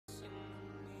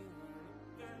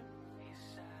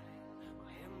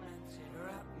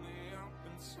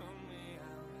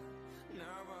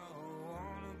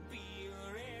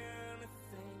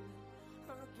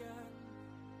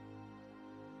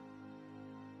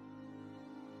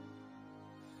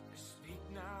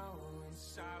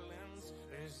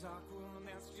It's awkward,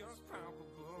 that's just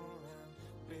palpable. And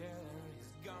bitter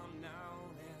is gone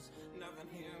now. There's nothing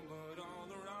here but all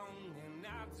the wrong. And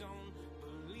I don't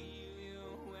believe you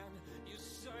when you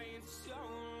say it's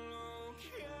all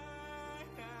okay.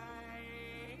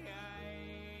 And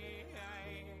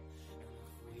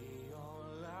if we all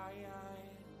lie,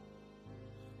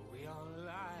 we all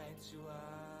lie to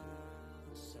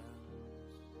ourselves.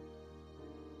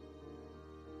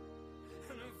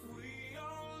 And if we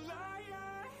all lie,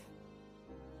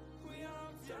 we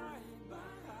all die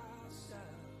by ourselves.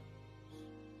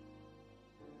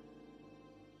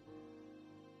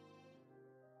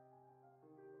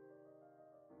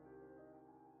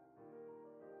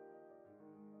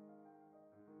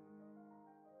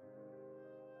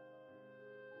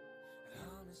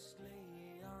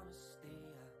 Honestly, honesty,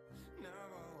 I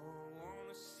never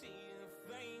wanna see your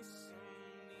face in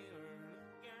the mirror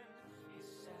again. He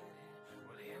said it,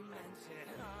 well he meant it.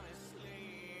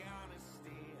 Honestly,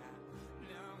 honesty, I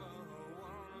never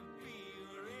wanna be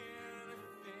or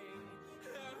anything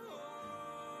at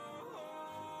all.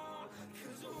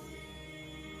 'Cause we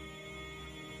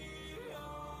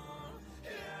all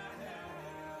have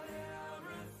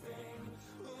everything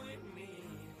we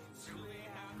need to be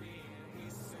happy. He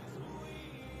says we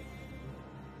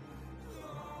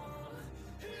all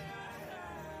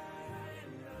had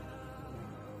enough.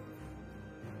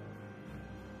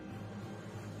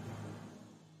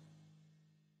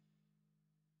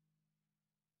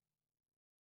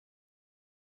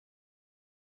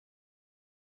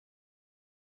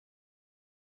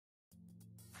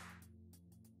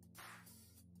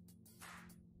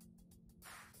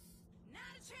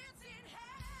 Not a chance in hell.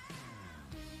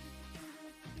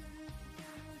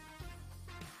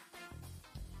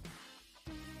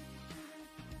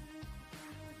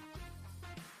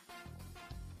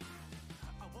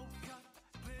 I woke up,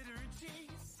 glitter and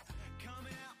cheese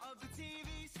coming out of the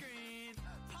TV screen.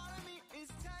 Part of me is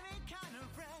turning kind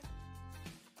of red.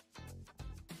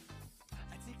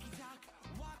 A ticky-tock,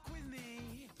 walk with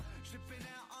me, slipping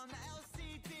out on the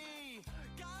LCD.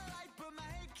 Got a light, but my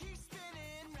head keeps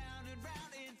spinning round and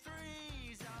round in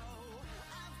threes. Oh,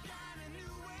 I've got a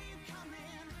new wave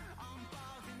coming on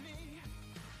bothering me.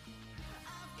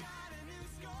 I've got a new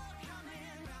score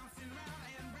coming, bouncing round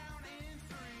and round in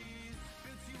threes.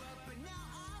 Built you up, but now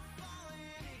I'm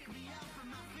falling. Pick me up from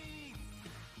my feet.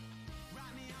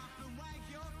 Write me off and wag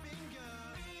your finger.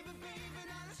 Baby, baby,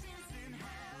 not a chance in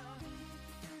hell.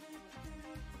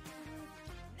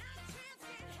 Not a chance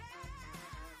in hell.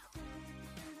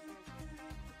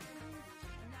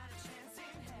 Not a chance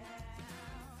in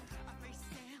hell. I face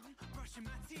down, brushing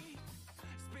my teeth,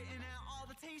 spitting out all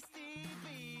the tasty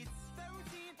beats. The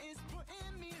routine is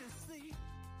putting me to sleep.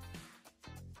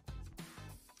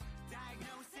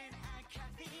 Diagnosing at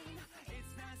caffeine.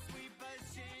 It's not sweet, but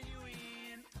it's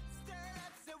genuine. Stir it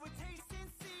up so we're tasting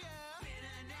sear.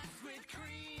 Bitterness with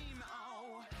cream.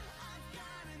 Oh, I've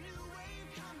got a new wave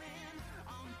coming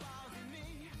on bothering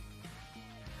me.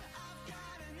 I've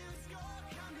got a new score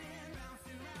coming,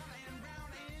 bouncing round and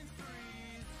round in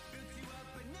threes. Built you up,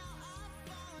 but now I'm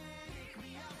falling. Pick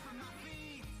me up from my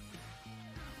feet.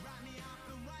 Write me off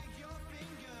and wag your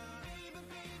finger. Baby,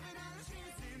 baby, not a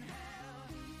chance in hell.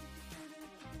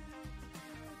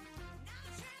 Not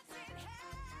a chance in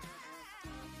hell.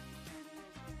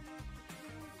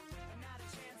 Not a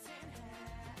chance in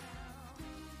hell.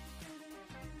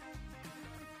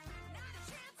 Not a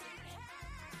chance in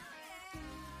hell.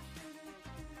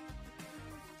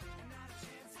 Not a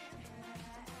chance in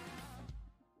hell.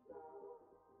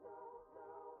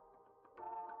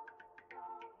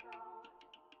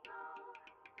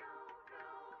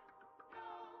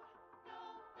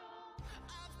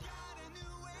 I've got a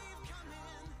new wave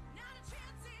coming. Not a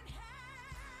chance in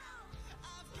hell.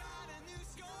 I've got a new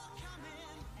score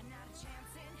coming. And not a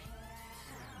chance in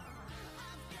hell.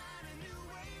 I've got a new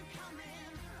wave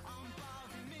coming on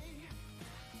bothering me.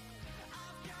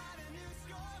 I've got a new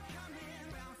score coming,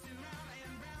 bouncing round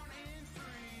and round in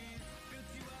threes. Built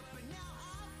you up, but now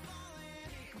I'm falling.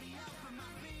 Pick me up from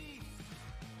my feet.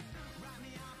 Write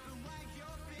me off and wag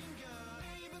your finger.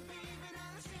 Baby, baby,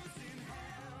 not a chance in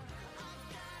hell. I've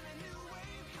got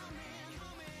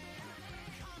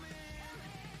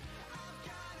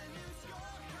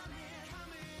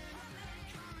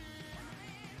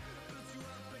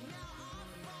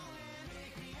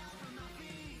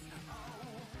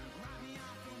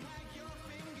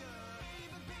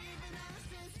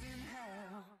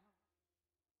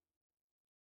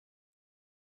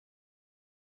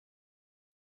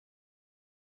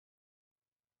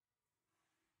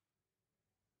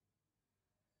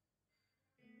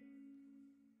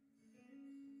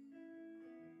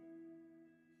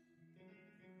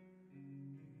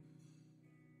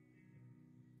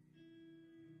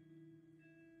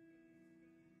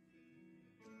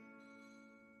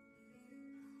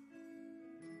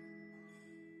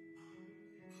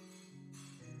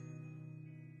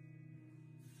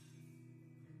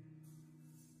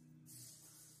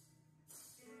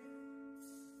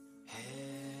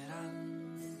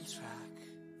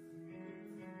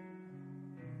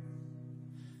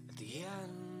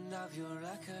end of your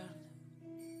record.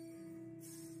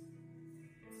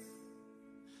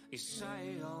 You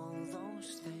say all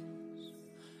those things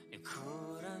you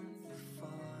couldn't before.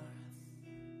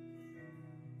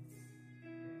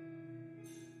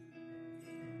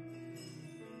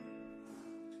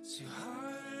 So you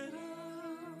heard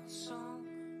a song,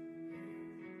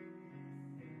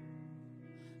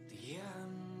 the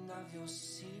end of your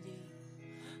CD,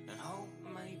 and hope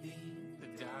maybe the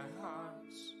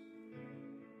diehards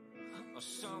or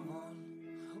someone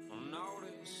will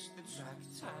notice the track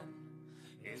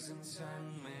 10 isn't 10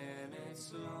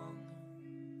 minutes long.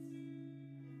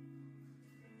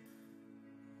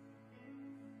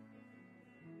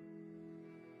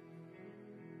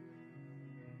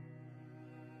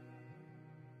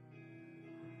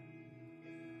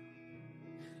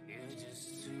 You're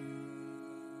just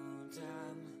too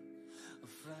damn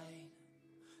afraid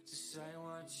to say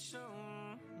what you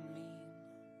mean.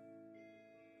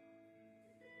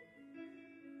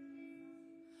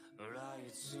 Or are you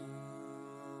too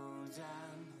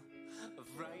damn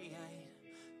afraid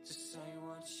to say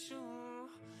what you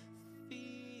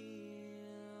feel?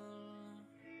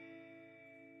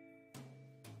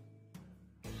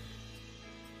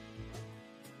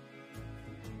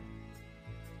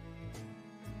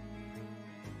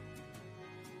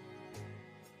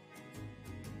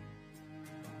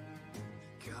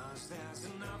 Cause there's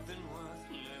nothing worth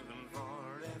living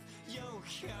for if you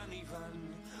can't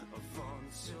even afford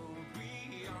to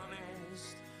be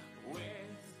honest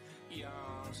with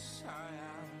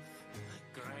yourself.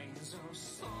 Grains of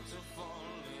salt are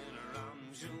falling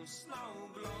around you, slow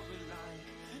blowing like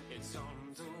it's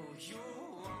onto you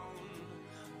own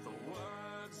the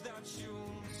words that you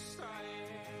say.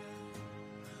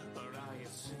 Or are you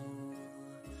too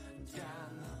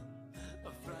damn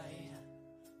afraid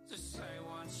to say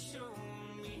what you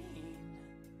mean?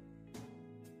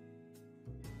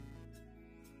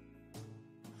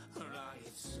 Or are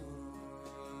you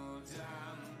too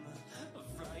damn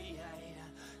afraid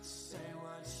to say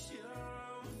what you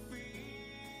feel?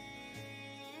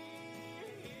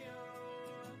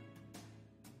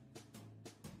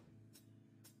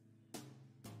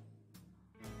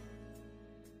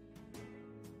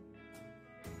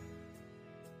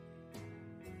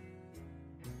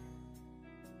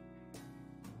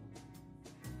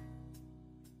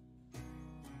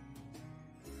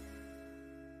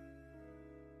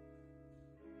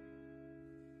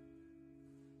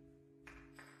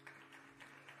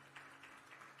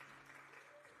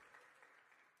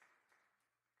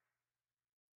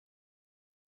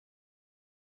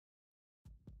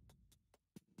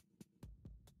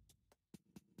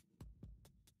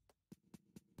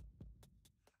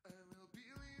 I will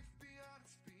believe beyond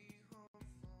to be hopeful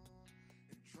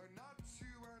and try not to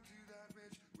undo that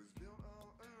which was built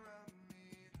all around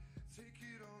me. Take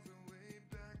it all the way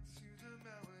back to the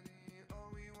melody.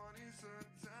 All we want is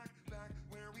attack back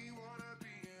where we wanna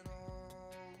be, and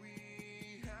all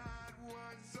we had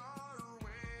was our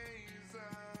ways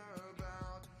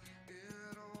about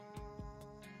it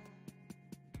all.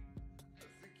 I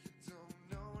think you don't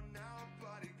know now,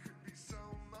 but it could be so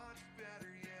much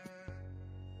better yet.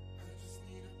 I just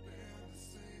need a band to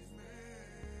save me.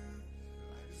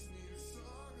 I just need a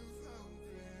song of hope,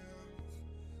 and I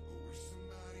wish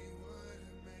somebody would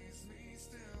amaze me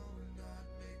still and not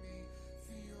make me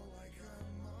feel like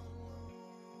I'm alone.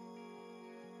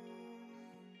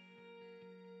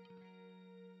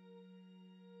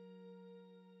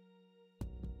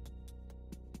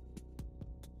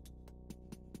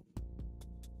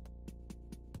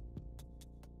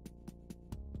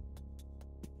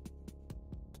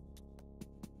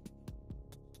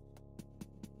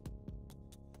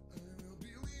 I will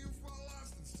believe while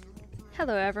lost and still afraid.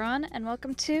 Hello everyone, and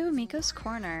welcome to Miko's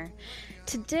Corner.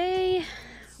 Today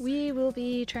we will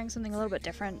be trying something a little bit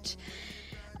different.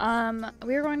 We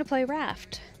are going to play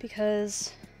Raft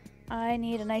because I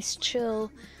need a nice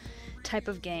chill type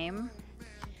of game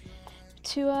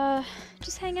to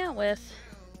just hang out with.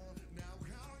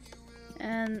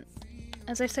 And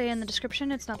as I say in the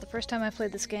description, it's not the first time I've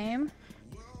played this game.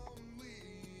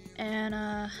 And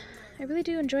I really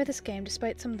do enjoy this game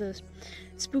despite some of the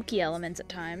spooky elements at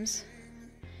times.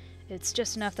 It's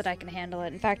just enough that I can handle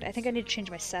it. In fact, I think I need to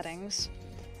change my settings.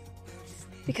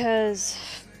 Because,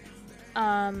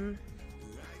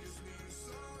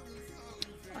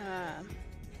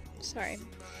 sorry,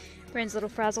 brain's a little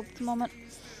frazzled at the moment.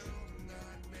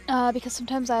 Because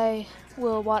sometimes I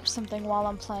will watch something while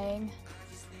I'm playing,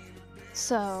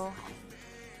 so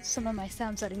some of my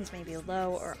sound settings may be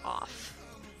low or off.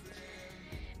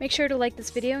 Make sure to like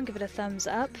this video and give it a thumbs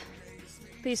up.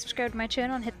 Please subscribe to my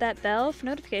channel and hit that bell for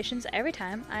notifications every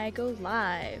time I go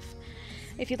live.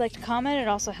 If you'd like to comment, it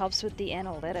also helps with the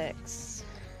analytics.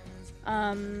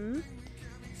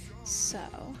 So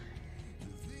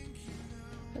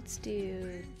let's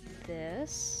do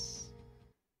this.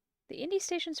 The indie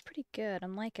station's pretty good.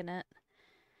 I'm liking it.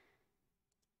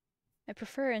 I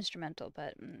prefer instrumental,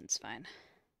 but it's fine.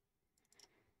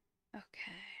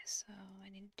 Okay, so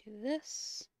I need to do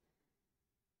this.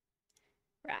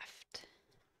 Raft.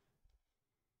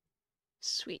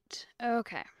 Sweet.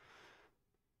 Okay.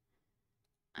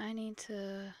 I need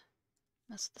to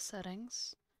mess with the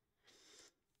settings.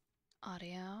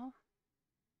 Audio.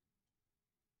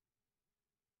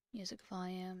 Music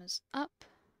volume is up.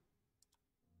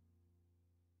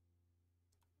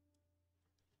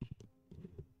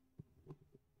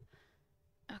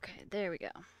 Okay, there we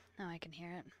go. Now I can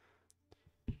hear it.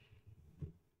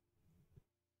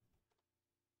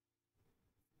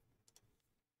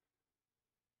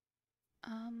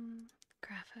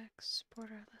 Graphics,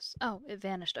 borderless. Oh, it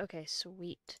vanished. Okay,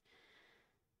 sweet.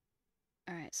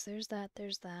 Alright, so there's that,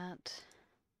 there's that.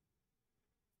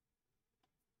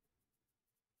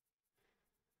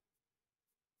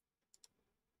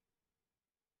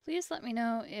 Please let me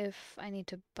know if I need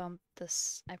to bump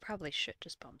this. I probably should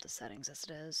just bump the settings as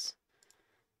it is.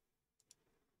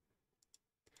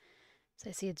 So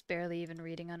I see it's barely even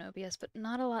reading on OBS, but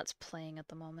not a lot's playing at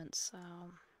the moment, so...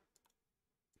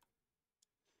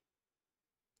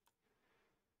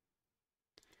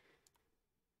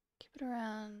 keep it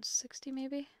around 60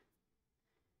 maybe?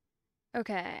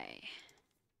 Okay.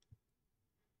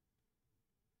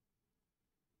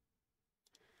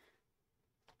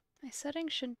 My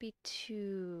settings shouldn't be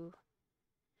too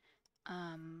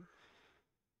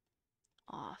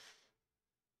off.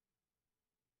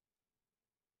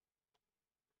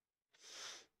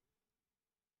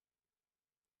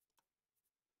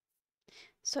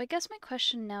 So I guess my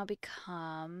question now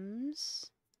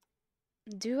becomes,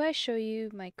 do I show you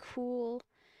my cool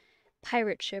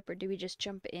pirate ship or do we just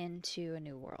jump into a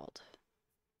new world?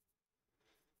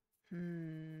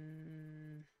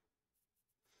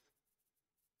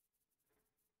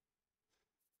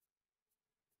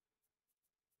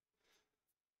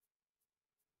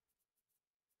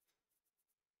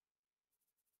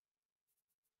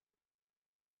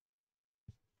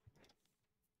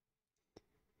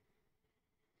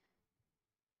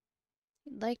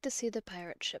 You'd like to see the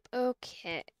pirate ship.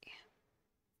 Okay.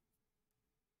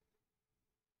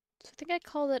 So I think I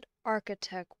called it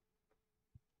Architect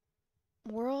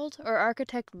World or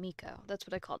Architect Miko. That's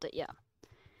what I called it, yeah.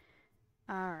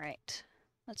 Alright.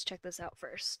 Let's check this out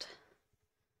first.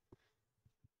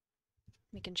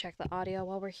 We can check the audio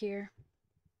while we're here.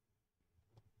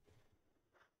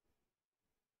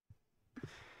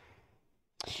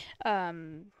 As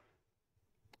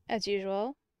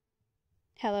usual.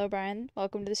 Hello, Brian.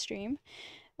 Welcome to the stream.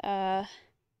 That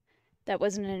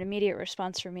wasn't an immediate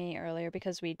response for me earlier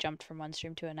because we jumped from one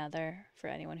stream to another for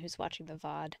anyone who's watching the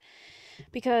VOD.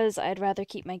 Because I'd rather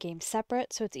keep my games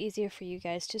separate so it's easier for you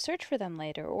guys to search for them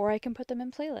later, or I can put them in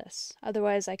playlists.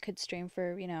 Otherwise, I could stream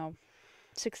for,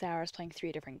 6 hours playing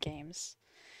 3 different games.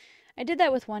 I did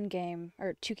that with one game,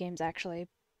 or 2 games actually,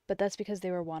 but that's because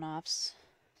they were one-offs,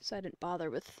 so I didn't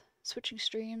bother with switching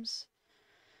streams.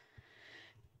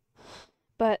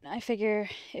 But I figure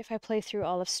if I play through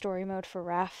all of story mode for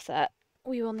Raft that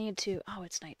we will need to... Oh,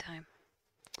 it's nighttime.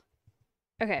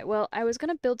 Okay, well, I was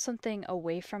going to build something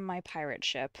away from my pirate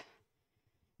ship.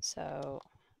 So,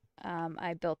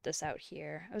 I built this out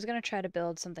here. I was going to try to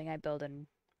build something I build in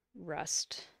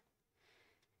Rust.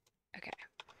 Okay.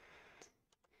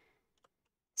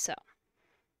 So,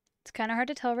 it's kind of hard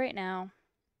to tell right now.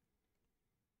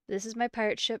 This is my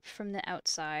pirate ship from the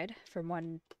outside, from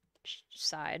one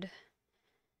side.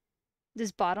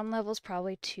 This bottom level is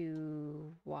probably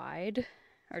too wide,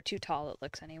 or too tall it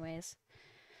looks anyways.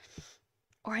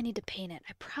 Or I need to paint it.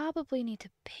 I probably need to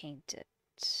paint it.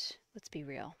 Let's be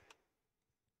real.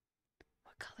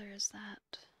 What color is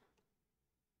that?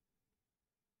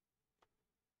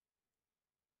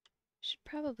 Should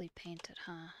probably paint it,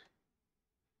 huh?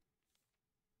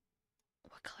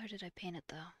 What color did I paint it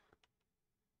though?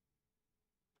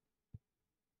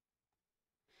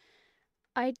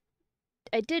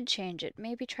 I did change it.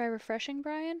 Maybe try refreshing,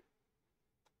 Brian?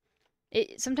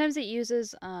 Sometimes it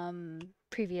uses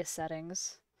previous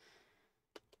settings.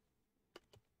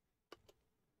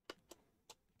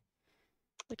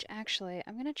 Which actually,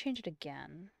 I'm gonna change it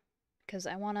again because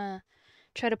I wanna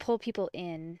try to pull people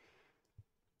in.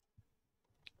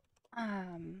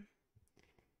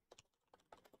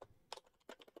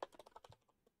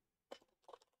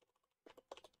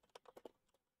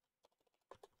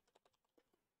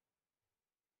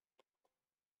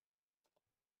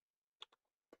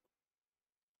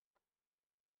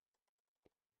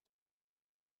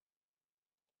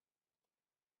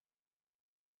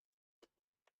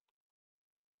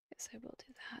 guess I will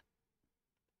do that.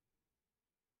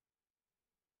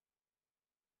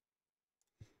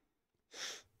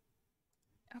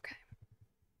 Okay.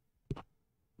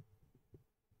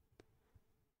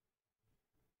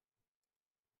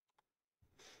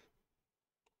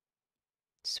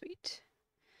 Sweet.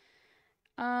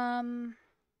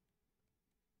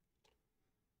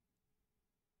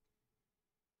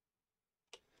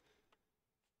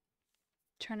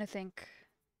 Trying to think.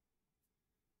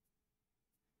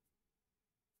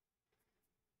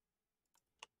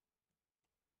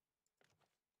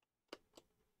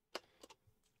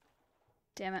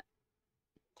 Damn it.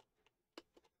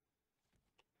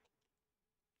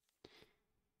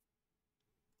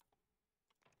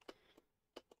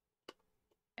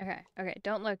 Okay, okay.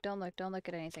 Don't look, don't look, don't look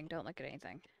at anything. Don't look at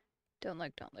anything. Don't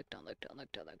look, don't look, don't look, don't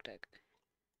look, don't look, don't look.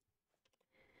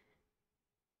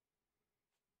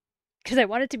 Because I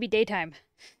want it to be daytime.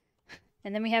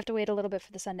 And then we have to wait a little bit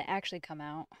for the sun to actually come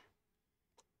out.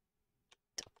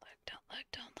 Don't look, don't look,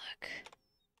 don't look.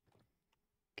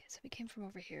 Okay, so we came from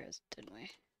over here, didn't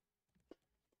we?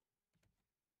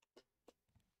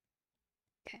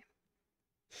 Okay.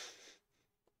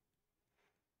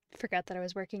 Forgot that I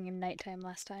was working in nighttime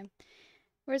last time.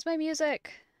 Where's my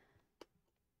music?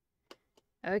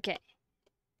 Okay.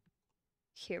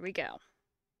 Here we go.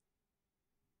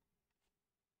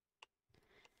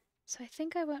 So I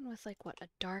think I went with like, what, a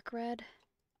dark red?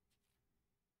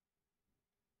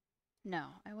 No,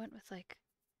 I went with like...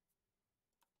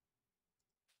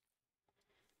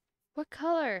 What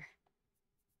color?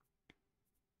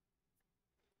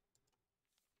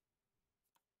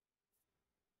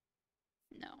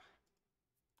 No.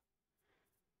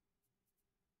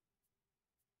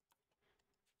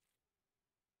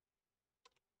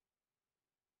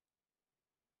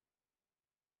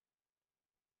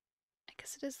 I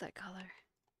guess it is that color.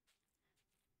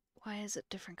 Why is it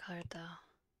different colored though?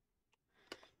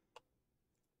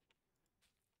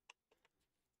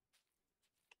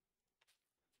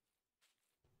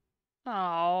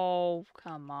 Oh,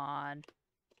 come on.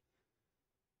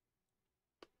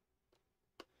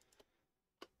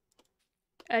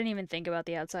 I didn't even think about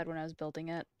the outside when I was building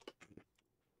it.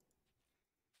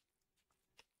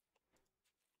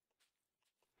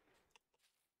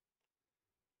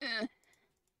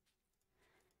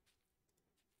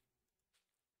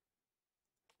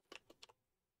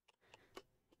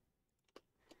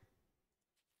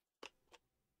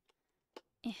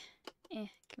 Eh.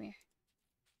 Come here.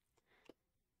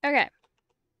 Okay.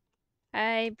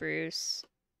 Hi, Bruce.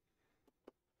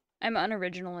 I'm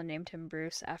unoriginal and named him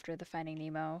Bruce after the Finding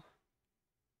Nemo.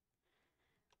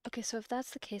 Okay, so if that's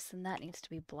the case, then that needs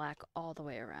to be black all the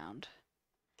way around.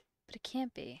 But it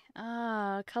can't be.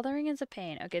 Ah, coloring is a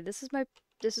pain. Okay, this is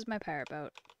my pirate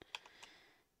boat.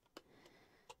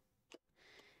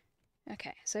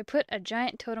 Okay, so I put a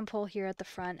giant totem pole here at the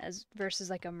front as versus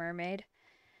like a mermaid.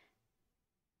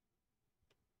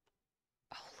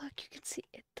 Oh, look, you can see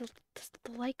it. The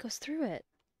light goes through it.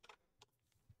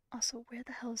 Also, where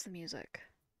the hell is the music?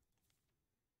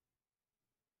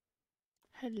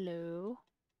 Hello?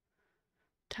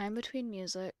 Time between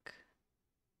music.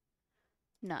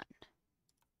 None.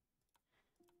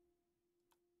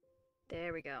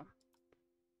 There we go.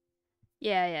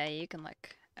 Yeah, you can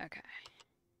look. Okay.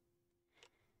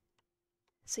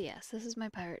 So yes, this is my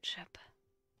pirate ship.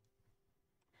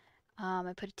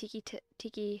 I put a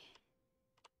tiki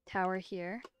tower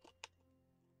here.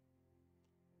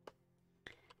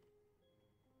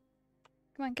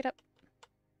 Come on, get up.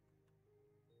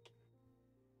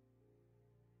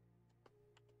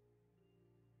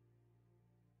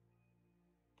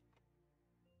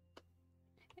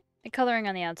 The coloring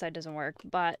on the outside doesn't work,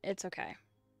 but it's okay.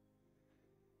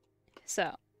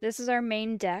 So, this is our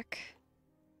main deck.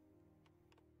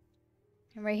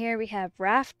 And right here we have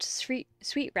Raft, Sweet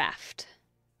Raft.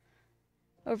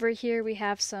 Over here we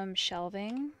have some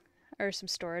shelving, or some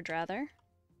storage rather.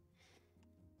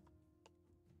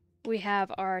 We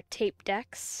have our tape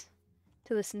decks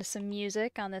to listen to some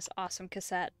music on this awesome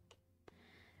cassette.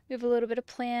 We have a little bit of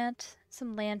plant,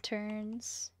 some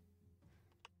lanterns,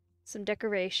 some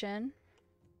decoration.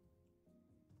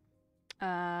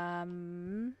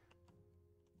 More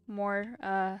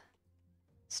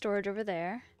storage over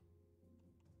there.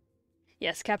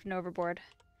 Yes, Captain Overboard.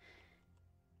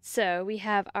 So we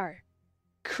have our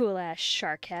cool ass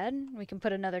shark head. We can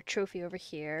put another trophy over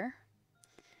here.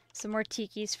 Some more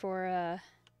tikis for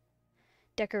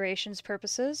decorations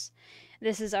purposes.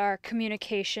 This is our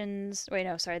communications. Wait,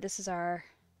 no, sorry. This is our.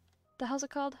 The hell's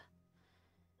it called?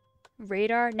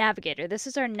 Radar navigator. This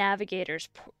is our navigators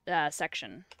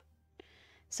section.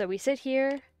 So we sit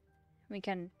here. We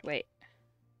can wait.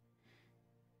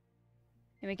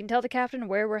 And we can tell the captain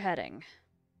where we're heading.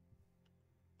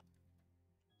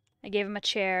 I gave him a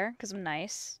chair because I'm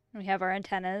nice. We have our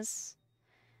antennas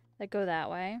that go that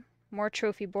way. More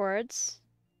trophy boards.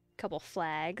 A couple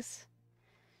flags.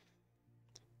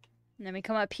 And then we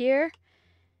come up here.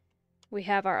 We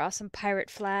have our awesome pirate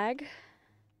flag.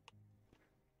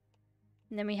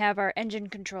 And then we have our engine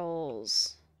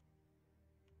controls.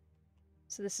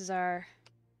 So this is our...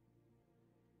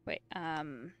 Wait,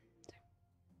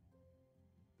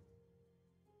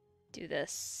 do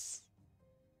this.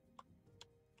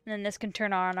 And then this can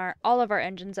turn on all of our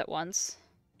engines at once.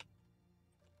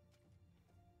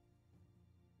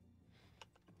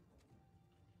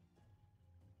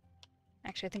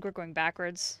 Actually, I think we're going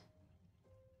backwards.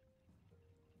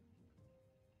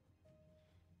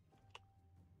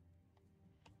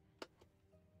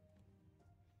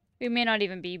 We may not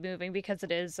even be moving because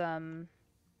it is,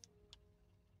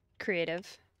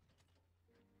 creative.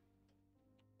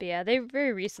 But yeah, they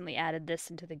very recently added this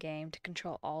into the game to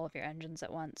control all of your engines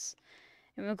at once.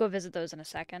 And we'll go visit those in a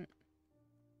second.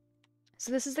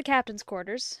 So this is the captain's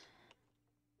quarters.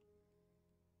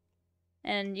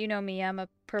 And you know me, I'm a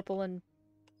purple and...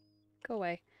 Go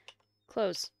away.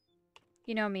 Close.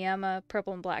 You know me, I'm a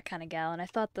purple and black kind of gal, and I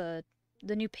thought the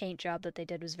new paint job that they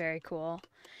did was very cool.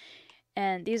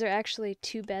 And these are actually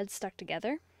 2 beds stuck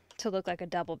together to look like a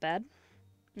double bed.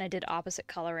 And I did opposite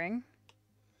coloring.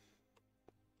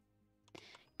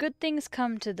 Good things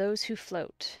come to those who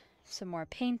float. Some more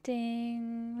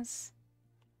paintings.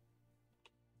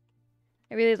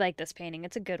 I really like this painting.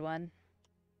 It's a good one.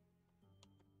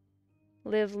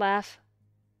 Live, laugh,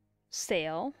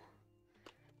 sail.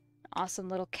 Awesome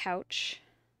little couch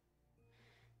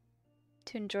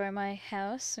to enjoy my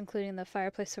house, including the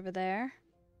fireplace over there.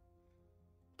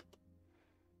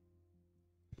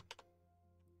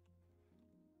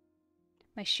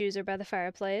 My shoes are by the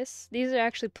fireplace. These are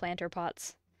actually planter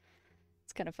pots.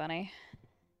 It's kind of funny.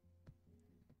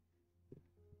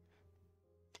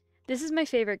 This is my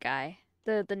favorite guy,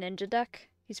 the ninja duck.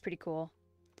 He's pretty cool.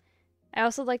 I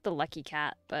also like the lucky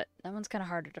cat, but that one's kind of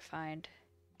harder to find.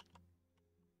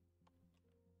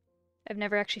 I've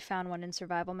never actually found one in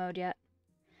survival mode yet.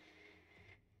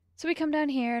 So we come down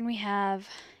here and we have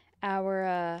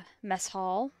our mess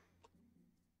hall.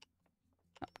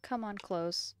 Oh, come on,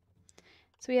 close.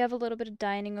 So we have a little bit of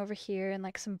dining over here and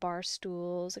like some bar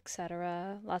stools,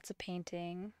 etc. Lots of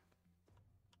painting.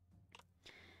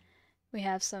 We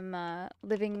have some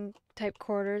living type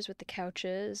quarters with the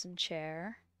couches and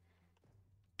chair.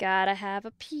 Gotta have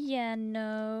a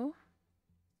piano.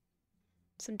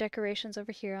 Some decorations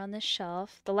over here on this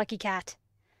shelf. The lucky cat.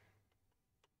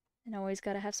 And always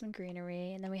gotta have some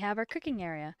greenery. And then we have our cooking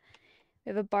area. We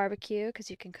have a barbecue because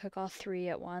you can cook all 3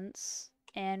 at once.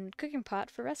 And cooking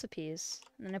pot for recipes.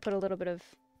 And then I put a little bit of,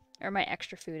 or my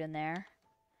extra food in there.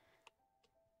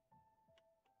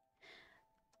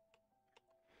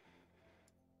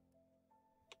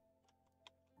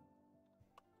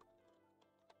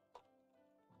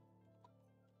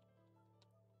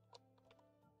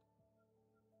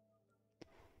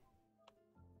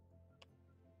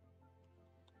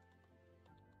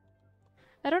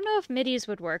 I don't know if midis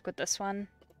would work with this one.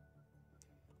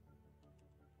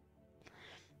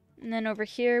 And then over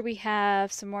here we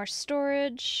have some more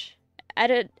storage.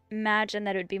 I'd imagine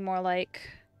that it would be more like...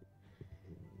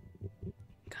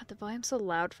 God, the volume's so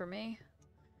loud for me.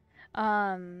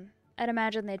 I'd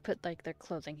imagine they'd put like their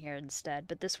clothing here instead,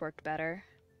 but this worked better.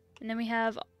 And then we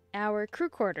have our crew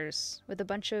quarters with a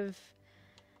bunch of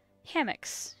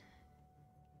hammocks.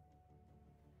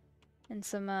 And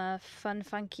some fun,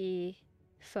 funky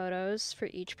photos for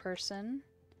each person.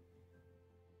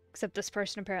 Except this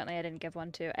person apparently I didn't give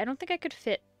one to. I don't think I could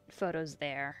fit photos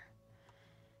there.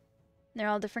 They're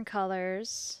all different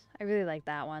colors. I really like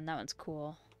that one. That one's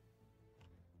cool.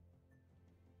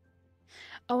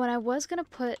 Oh, and I was gonna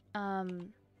put,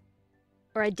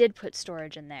 or I did put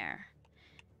storage in there.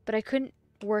 But I couldn't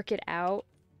work it out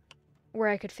where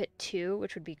I could fit 2,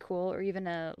 which would be cool, or even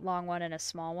a long one and a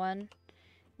small one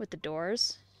with the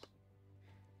doors.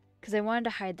 Because I wanted to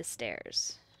hide the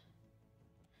stairs.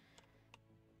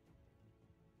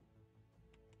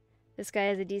 This guy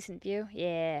has a decent view?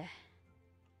 Yeah.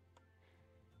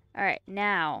 Alright,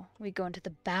 now we go into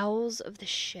the bowels of the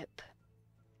ship.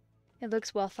 It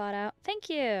looks well thought out. Thank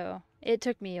you! It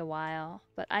took me a while,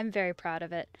 but I'm very proud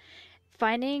of it.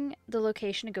 Finding the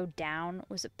location to go down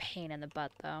was a pain in the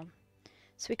butt, though.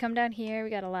 So we come down here, we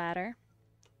got a ladder.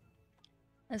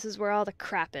 This is where all the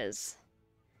crap is.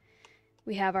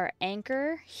 We have our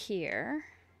anchor here.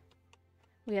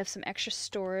 We have some extra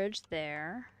storage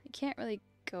there. You can't really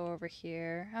go over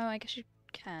here. Oh, I guess you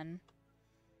can.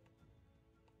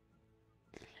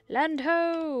 Land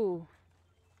ho!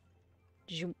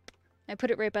 Joomp. I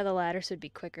put it right by the ladder so it'd be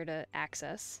quicker to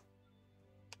access.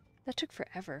 That took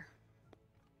forever.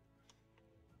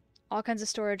 All kinds of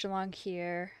storage along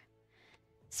here.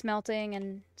 Smelting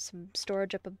and some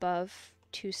storage up above.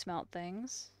 2 smelt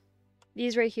things.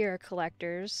 These right here are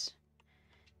collectors.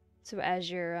 So as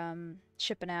you're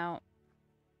shipping out,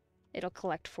 it'll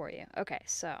collect for you. Okay,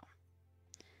 so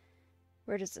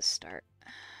where does this start?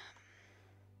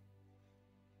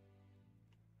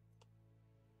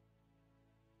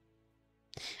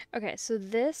 Okay, so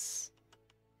this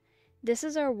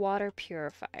is our water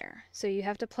purifier. So you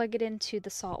have to plug it into the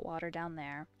salt water down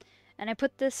there. And I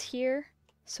put this here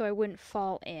so I wouldn't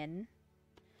fall in,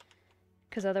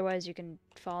 because otherwise you can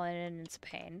fall in and it's a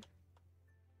pain.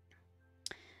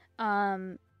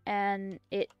 And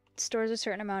it stores a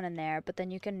certain amount in there, but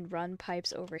then you can run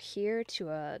pipes over here to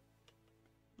a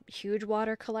huge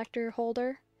water collector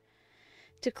holder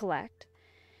to collect.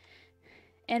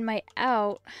 And my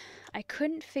out, I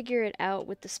couldn't figure it out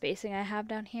with the spacing I have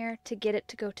down here to get it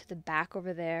to go to the back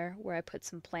over there where I put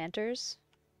some planters.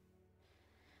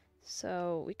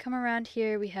 So we come around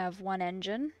here, we have one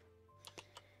engine.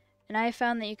 And I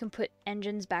found that you can put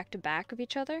engines back to back of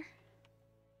each other.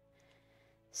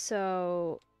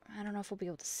 So I don't know if we'll be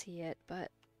able to see it,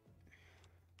 but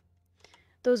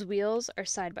those wheels are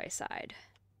side by side.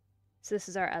 So this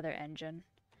is our other engine.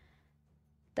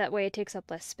 That way it takes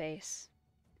up less space.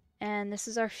 And this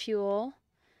is our fuel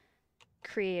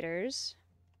creators.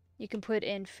 You can put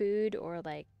in food or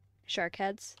like shark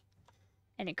heads,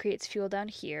 and it creates fuel down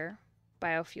here,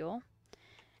 biofuel,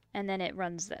 and then it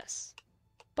runs this.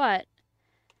 But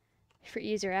for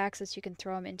easier access, you can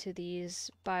throw them into these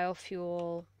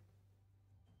biofuel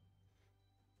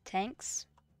tanks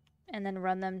and then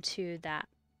run them to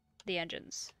the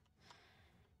engines.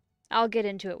 I'll get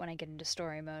into it when I get into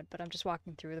story mode, but I'm just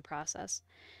walking through the process.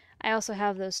 I also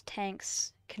have those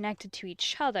tanks connected to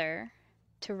each other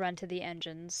to run to the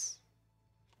engines,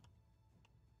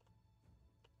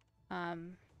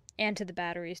 and to the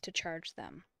batteries to charge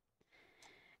them.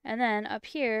 And then up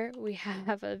here we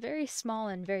have a very small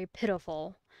and very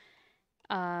pitiful,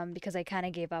 because I kind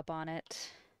of gave up on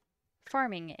it,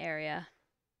 farming area.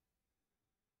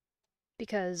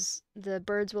 Because the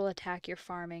birds will attack your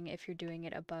farming if you're doing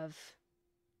it above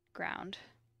ground.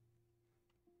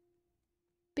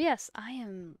 But yes,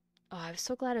 I'm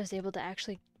so glad I was able to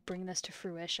actually bring this to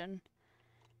fruition.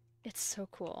 It's so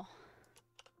cool.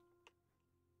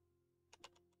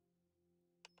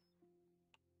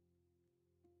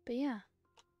 But yeah,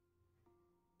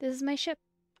 this is my ship.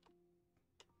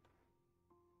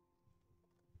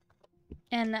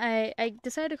 And I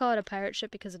decided to call it a pirate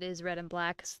ship because it is red and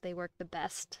black, because they work the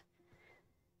best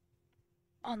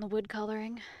on the wood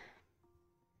coloring.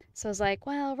 So I was like,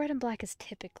 well, red and black is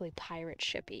typically pirate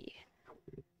shippy.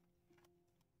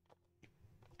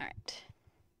 Alright.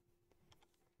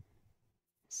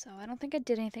 So I don't think I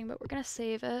did anything, but we're gonna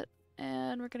save it,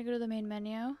 and we're gonna go to the main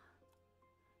menu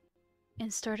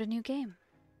and start a new game.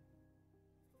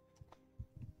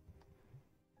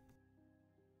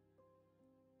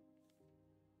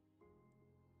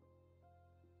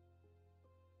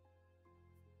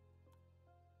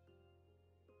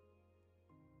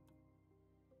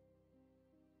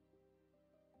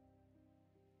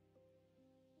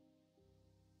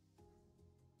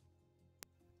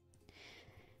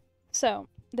 So,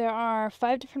 there are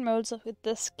 5 different modes with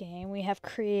this game. We have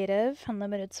creative,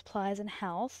 unlimited supplies and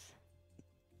health.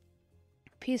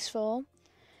 Peaceful,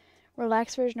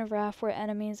 relaxed version of Raft where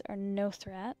enemies are no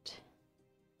threat.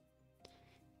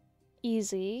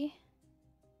 Easy,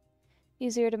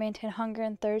 easier to maintain hunger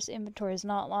and thirst. Inventory is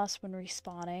not lost when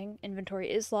respawning.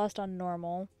 Inventory is lost on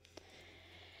normal.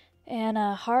 And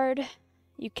hard,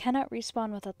 you cannot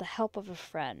respawn without the help of a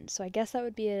friend. So I guess that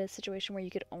would be a situation where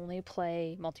you could only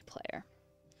play multiplayer.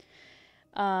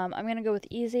 I'm going to go with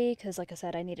easy because, like I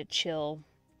said, I need a chill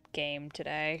game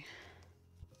today.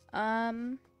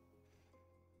 Well,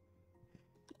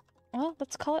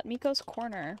 let's call it Miko's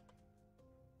Corner.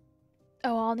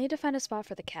 Oh, I'll need to find a spot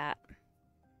for the cat.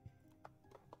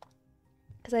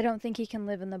 Because I don't think he can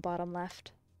live in the bottom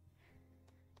left.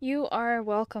 You are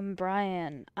welcome,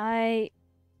 Brian.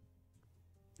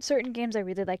 Certain games I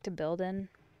really like to build in.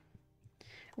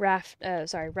 Rust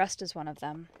is one of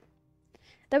them.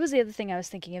 That was the other thing I was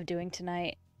thinking of doing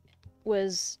tonight,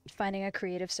 was finding a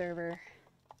creative server.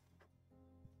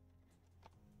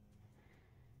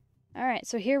 Alright,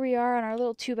 so here we are on our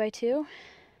little 2x2.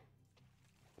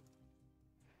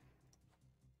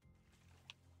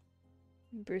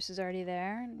 Bruce is already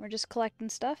there, and we're just collecting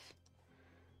stuff.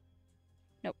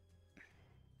 Nope.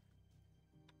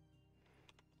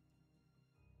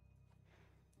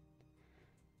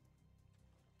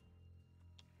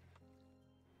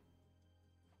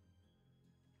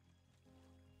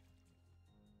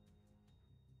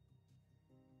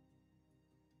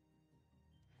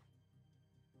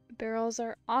 Barrels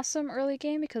are awesome early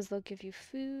game because they'll give you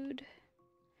food.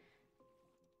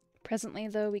 Presently,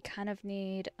 though, we kind of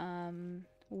need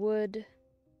wood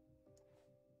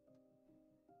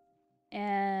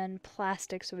and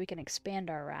plastic so we can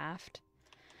expand our raft.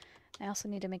 I also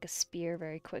need to make a spear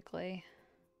very quickly.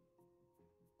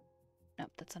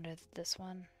 Nope, that's under this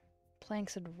one.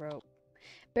 Planks and rope.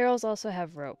 Barrels also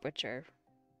have rope, which are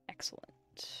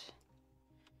excellent.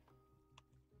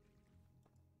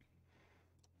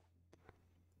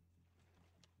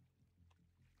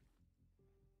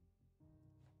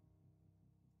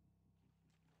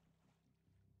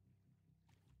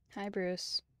 Hi,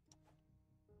 Bruce.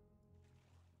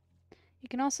 You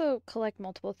can also collect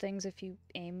multiple things if you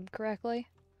aim correctly.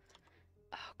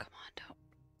 Oh, come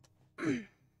on, don't.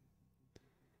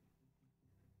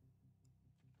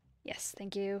 Yes,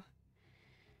 thank you.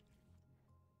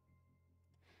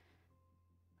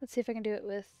 Let's see if I can do it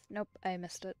with... Nope, I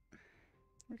missed it.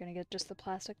 We're gonna get just the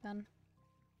plastic then.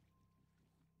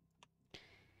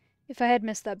 If I had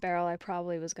missed that barrel, I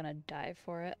probably was gonna dive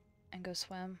for it and go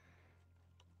swim.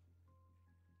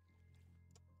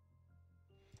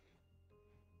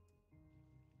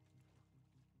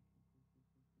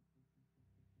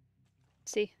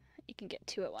 See, you can get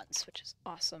two at once, which is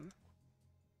awesome.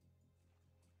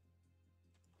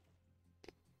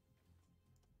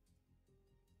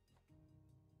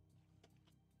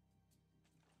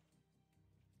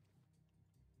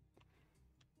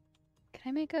 Can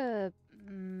I make a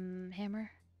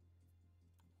hammer?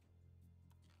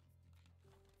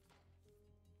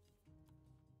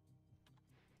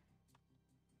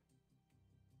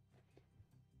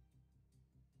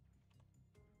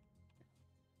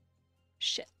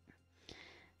 Shit.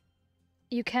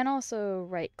 You can also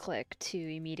right click to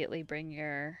immediately bring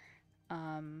your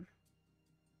what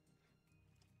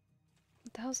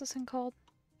the hell is this thing called?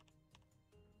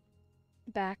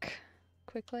 Back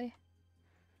quickly.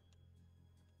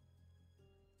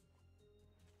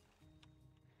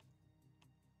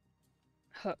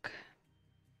 Hook.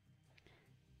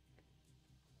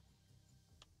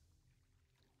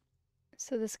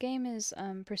 So this game is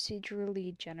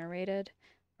procedurally generated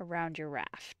around your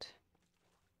raft.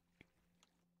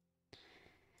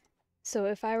 So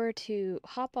if I were to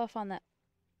hop off on that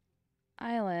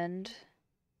island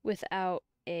without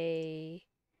a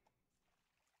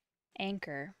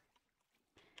anchor,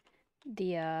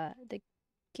 the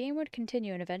game would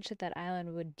continue and eventually that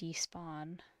island would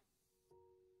despawn.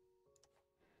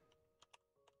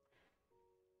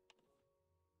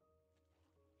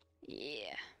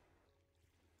 Yeah.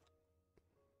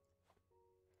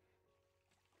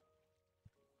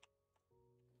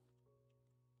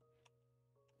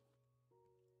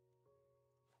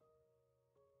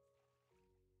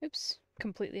 Oops,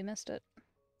 completely missed it.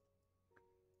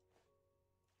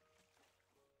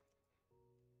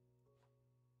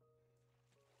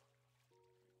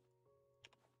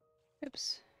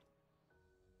 Oops.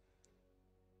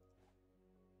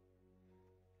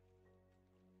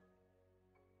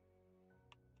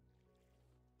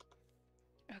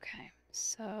 Okay,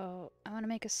 so I want to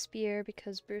make a spear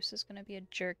because Bruce is going to be a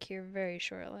jerk here very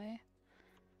shortly.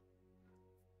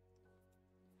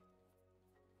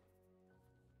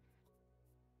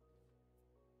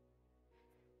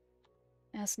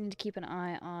 I also need to keep an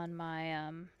eye on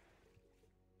my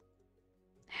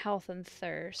health and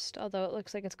thirst, although it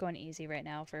looks like it's going easy right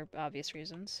now for obvious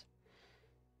reasons.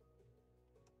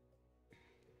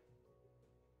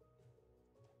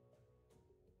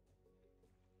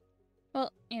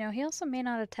 Well, you know, he also may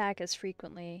not attack as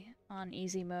frequently on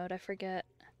easy mode, I forget.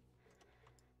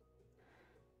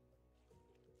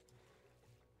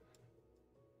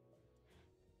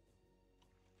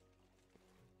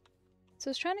 So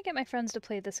I was trying to get my friends to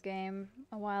play this game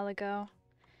a while ago.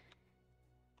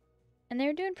 And they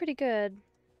were doing pretty good,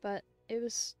 but it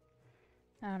was...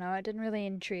 I don't know, it didn't really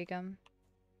intrigue them.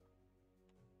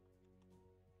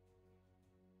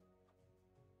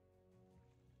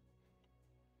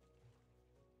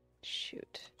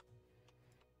 Shoot.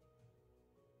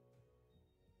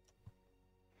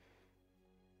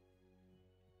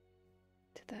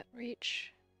 Did that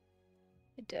reach?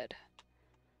 It did.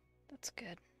 That's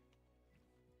good.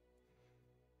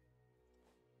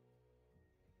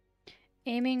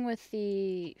 Aiming with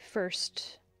the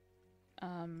first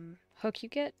hook you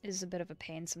get is a bit of a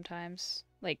pain sometimes.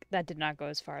 Like, that did not go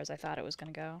as far as I thought it was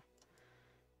gonna go.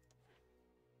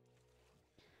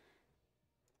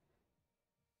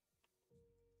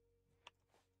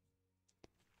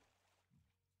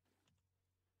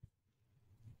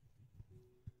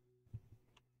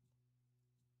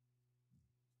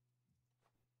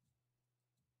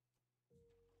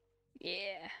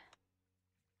 Yeah.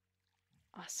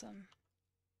 Awesome.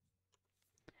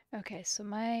 Okay, so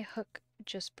my hook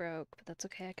just broke, but that's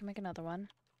okay. I can make another one.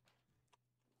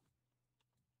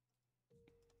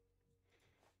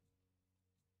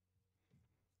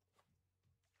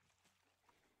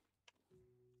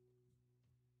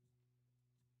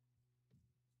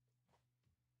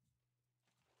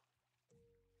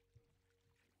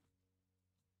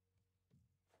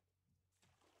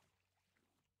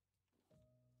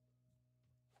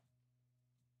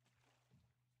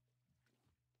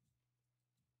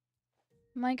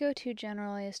 My go-to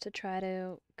generally is to try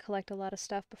to collect a lot of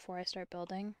stuff before I start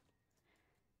building.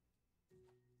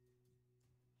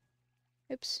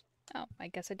 Oops. Oh, I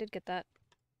guess I did get that.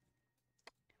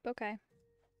 Okay.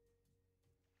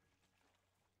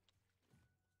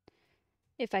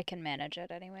 If I can manage it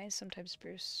anyway. Sometimes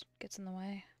Bruce gets in the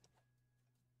way.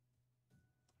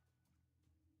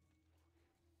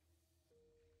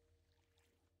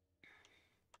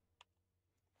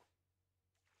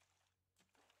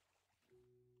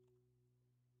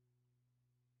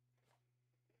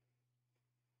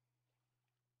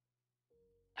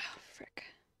 Oh, frick.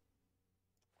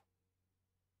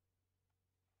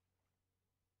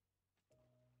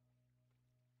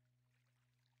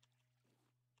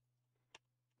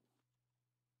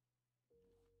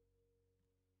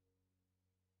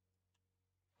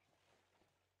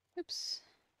 Oops.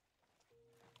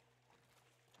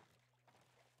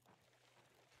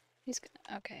 He's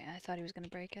gonna, okay, I thought he was gonna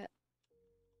break it.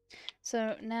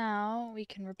 So now we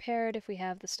can repair it if we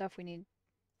have the stuff we need.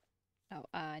 Oh,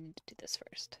 I need to do this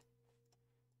first.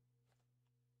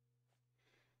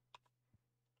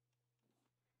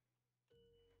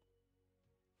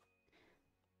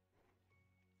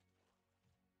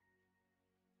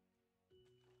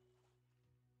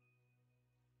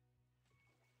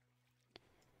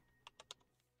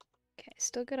 Okay,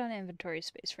 still good on inventory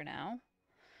space for now.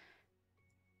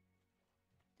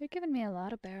 They're giving me a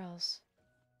lot of barrels.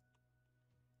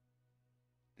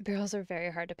 Barrels are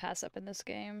very hard to pass up in this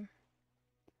game.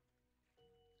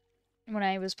 When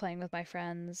I was playing with my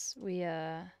friends, we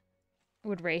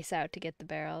would race out to get the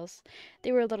barrels.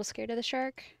 They were a little scared of the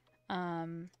shark,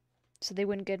 so they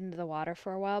wouldn't get into the water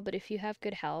for a while, but if you have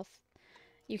good health,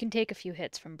 you can take a few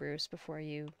hits from Bruce before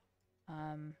you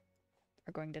are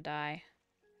going to die.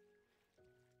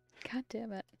 God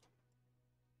damn it.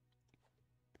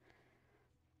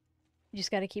 You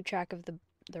just gotta keep track of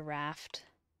the raft.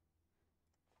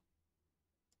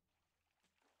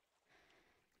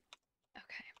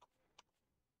 Okay.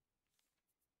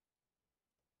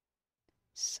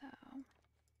 So...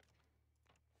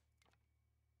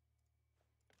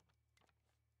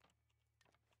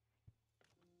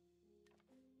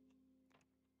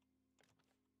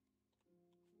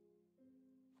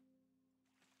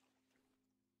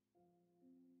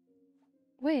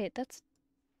 Wait, that's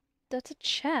a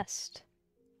chest.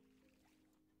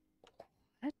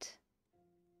 What?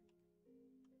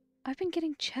 I've been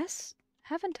getting chests,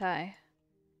 haven't I?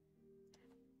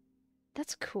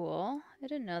 That's cool. I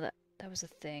didn't know that was a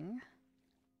thing.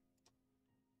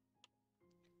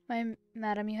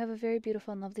 Madam, you have a very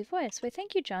beautiful and lovely voice. Why,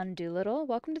 thank you, John Doolittle.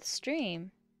 Welcome to the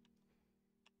stream.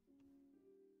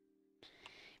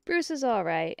 Bruce is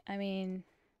alright. I mean,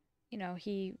 you know,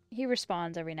 he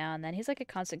responds every now and then. He's like a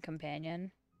constant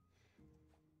companion.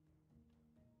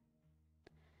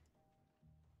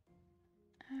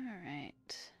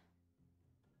 Alright.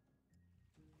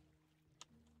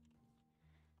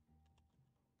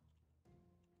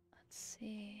 Let's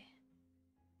see.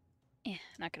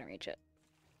 Not gonna reach it.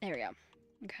 There we go.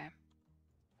 Okay.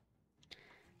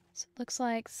 So it looks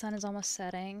like the sun is almost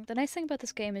setting. The nice thing about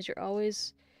this game is you're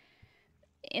always,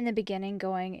 in the beginning,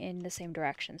 going in the same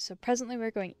direction. So presently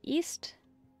we're going east,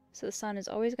 so the sun is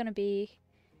always going to be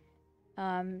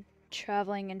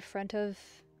traveling in front of,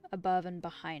 above, and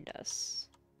behind us.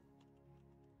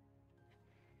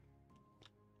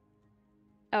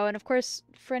 Oh, and of course,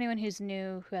 for anyone who's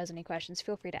new, who has any questions,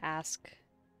 feel free to ask,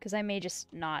 because I may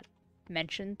just not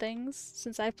mention things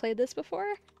since I've played this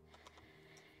before.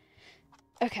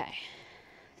 Okay,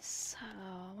 so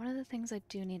one of the things I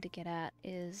do need to get at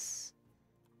is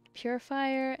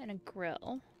purifier and a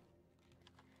grill.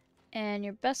 And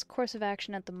your best course of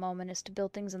action at the moment is to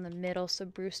build things in the middle so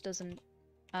Bruce doesn't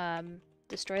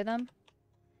destroy them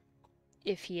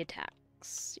if he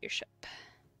attacks your ship.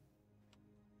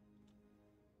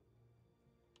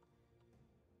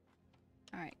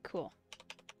 Alright, cool.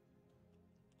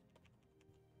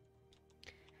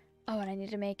 Oh, and I need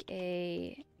to make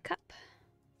a cup.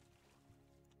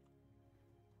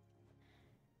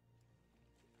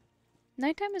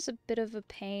 Nighttime is a bit of a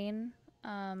pain,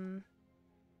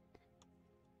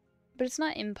 but But it's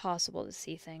not impossible to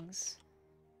see things.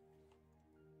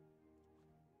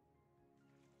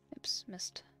 Oops,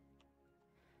 missed.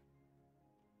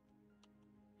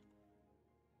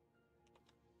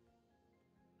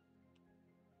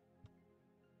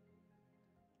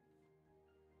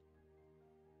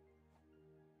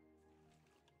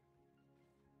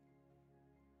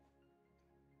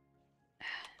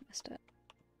 Missed it.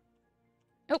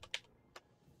 Oh!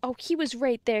 Oh, he was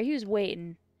right there. He was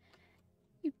waiting.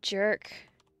 You jerk.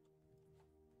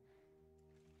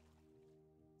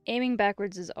 Aiming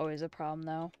backwards is always a problem,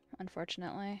 though,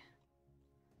 unfortunately.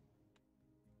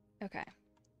 Okay.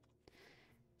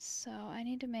 So, I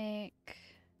need to make...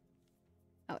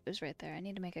 Oh, it was right there. I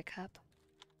need to make a cup.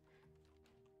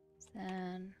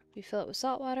 Then we fill it with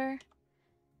salt water.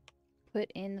 Put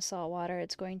in the salt water.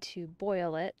 It's going to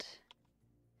boil it.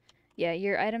 Yeah,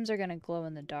 your items are going to glow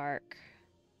in the dark.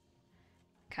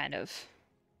 Kind of.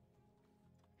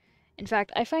 In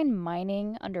fact, I find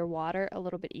mining underwater a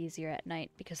little bit easier at night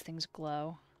because things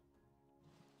glow.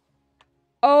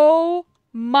 Oh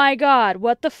my god,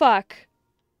 what the fuck?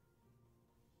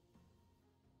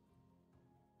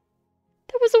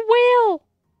 That was a whale!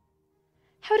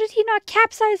 How did he not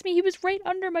capsize me? He was right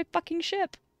under my fucking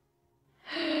ship.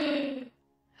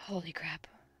 Holy crap.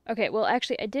 Okay, well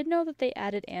actually I did know that they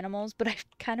added animals, but I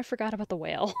kind of forgot about the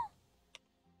whale.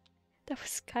 That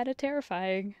was kind of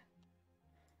terrifying.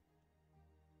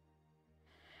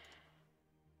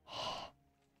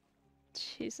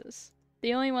 Jesus.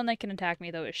 The only one that can attack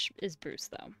me, though, is Bruce,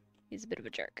 though. He's a bit of a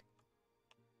jerk.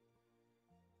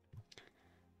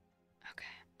 Okay.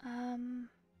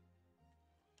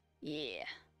 Yeah.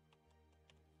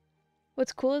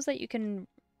 What's cool is that you can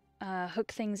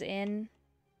hook things in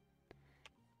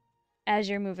as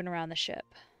you're moving around the ship.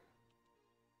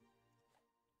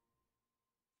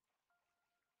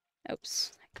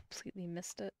 Oops. I completely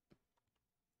missed it.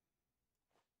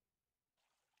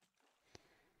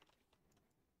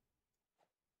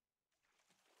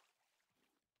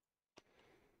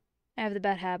 I have the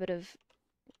bad habit of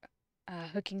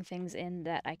hooking things in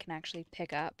that I can actually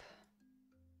pick up.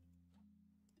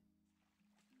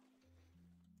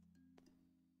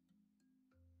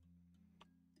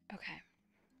 Okay.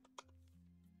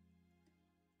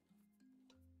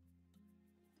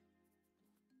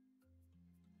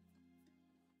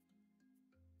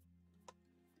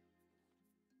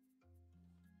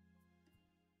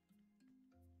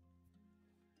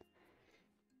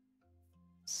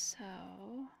 So,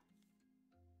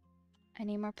 I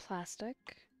need more plastic.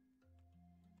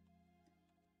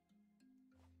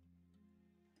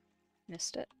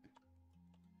 Missed it.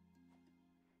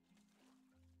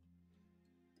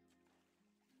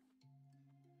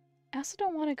 I also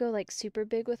don't want to go like super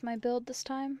big with my build this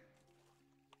time.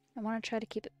 I want to try to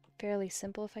keep it fairly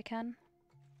simple if I can.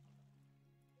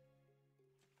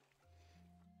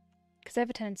 Because I have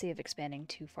a tendency of expanding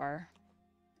too far.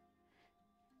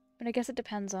 But I guess it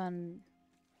depends on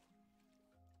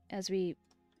as we...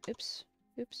 Oops.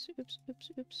 Oops, oops,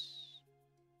 oops, oops.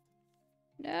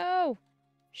 No!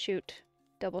 Shoot.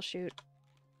 Double shoot.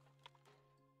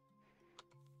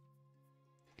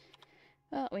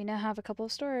 Well, we now have a couple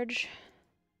of storage.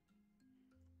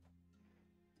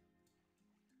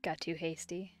 Got too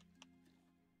hasty.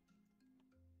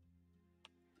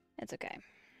 It's okay.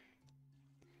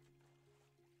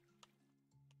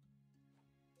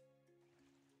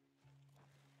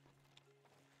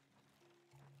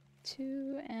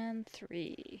 Two and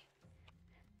three.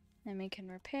 Then we can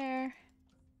repair.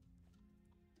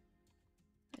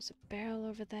 There's a barrel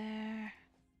over there.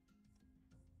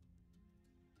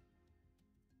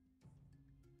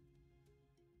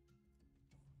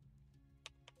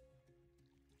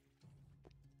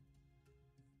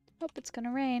 Hope it's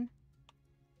gonna rain.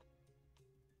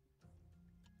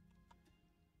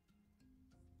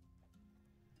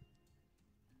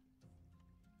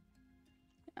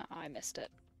 Oh, I missed it.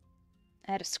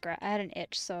 I had an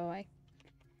itch, so I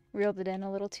reeled it in a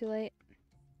little too late.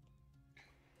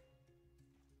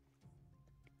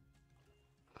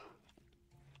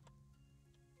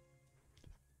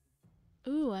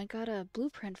 Ooh, I got a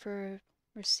blueprint for a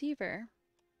receiver.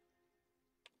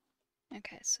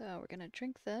 Okay, so we're gonna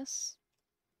drink this.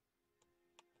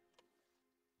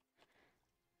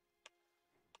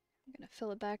 I'm gonna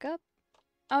fill it back up.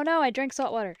 Oh no, I drank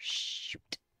salt water.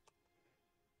 Shoot.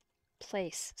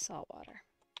 Place salt water.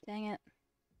 Dang it.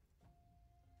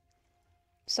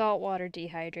 Salt water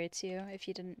dehydrates you, if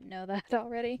you didn't know that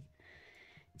already.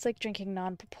 It's like drinking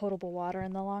non-potable water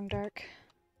in the long dark.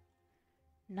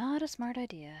 Not a smart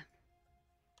idea.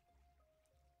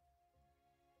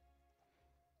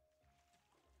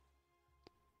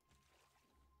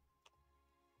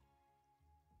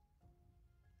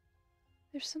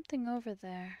 There's something over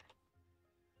there.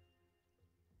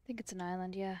 I think it's an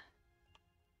island, yeah.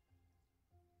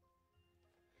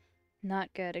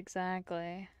 Not good,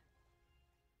 exactly.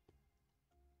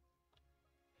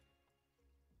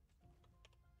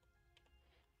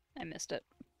 I missed it.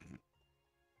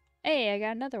 Hey, I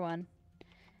got another one.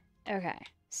 Okay,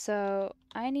 so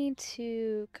I need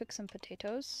to cook some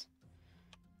potatoes.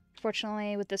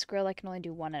 Fortunately, with this grill, I can only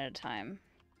do one at a time.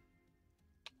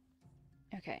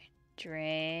 Okay,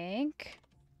 drink.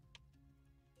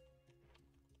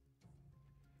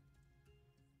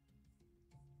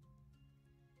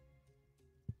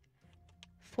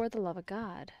 For the love of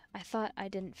God. I thought I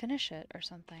didn't finish it or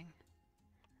something.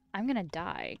 I'm gonna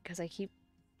die because I keep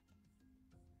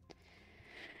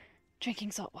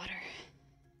drinking salt water.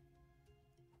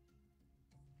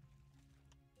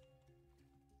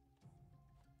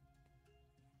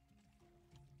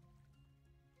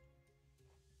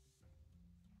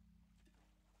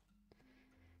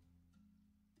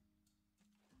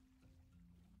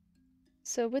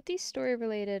 So with these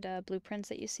story-related blueprints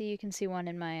that you can see one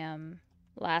in my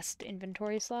last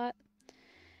inventory slot.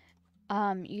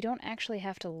 You don't actually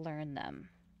have to learn them.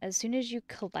 As soon as you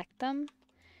collect them,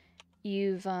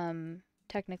 you've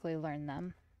technically learned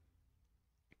them.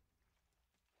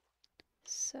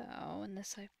 So when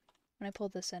I pull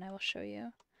this in, I will show you.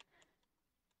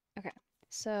 Okay,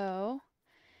 so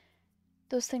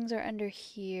those things are under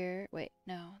here. Wait,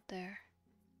 no, there.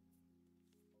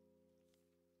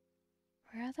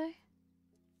 Where are they? Are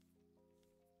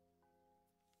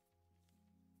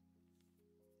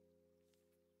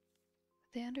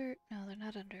they under? No, they're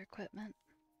not under equipment.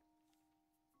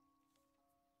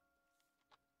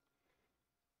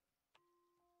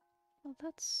 Well,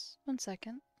 that's 1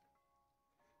 second.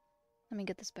 Let me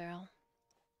get this barrel.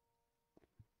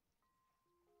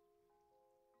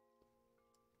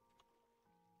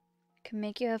 Can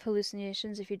make you have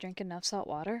hallucinations if you drink enough salt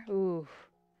water. Ooh,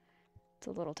 it's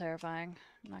a little terrifying.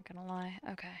 I'm not gonna lie.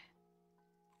 Okay.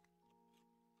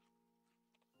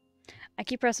 I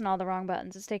keep pressing all the wrong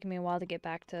buttons. It's taking me a while to get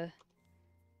back to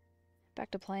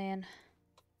playing.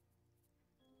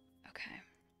 Okay.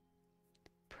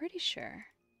 Pretty sure.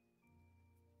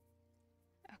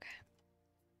 Okay.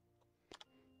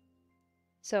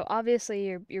 So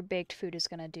obviously your baked food is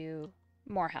gonna do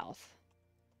more health.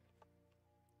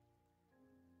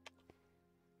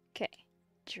 Okay.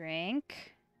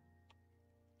 Drink.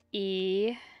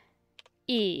 E.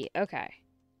 E. Okay.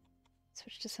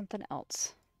 Switch to something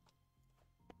else.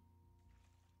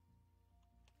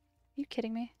 Are you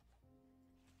kidding me?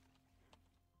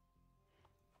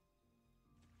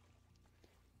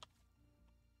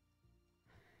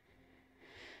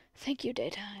 Thank you,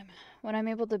 daytime. When I'm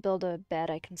able to build a bed,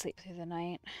 I can sleep through the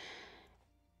night.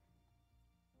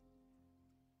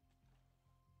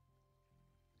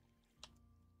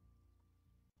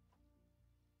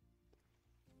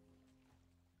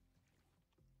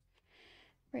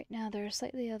 Right now, there are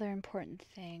slightly other important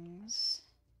things.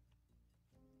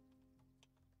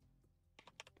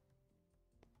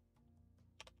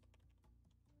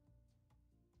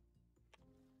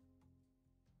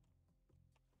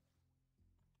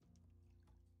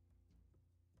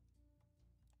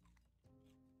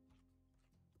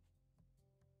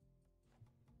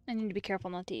 I need to be careful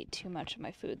not to eat too much of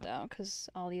my food, though, because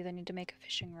I'll either need to make a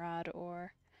fishing rod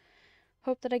or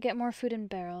hope that I get more food in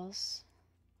barrels.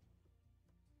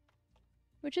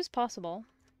 Which is possible.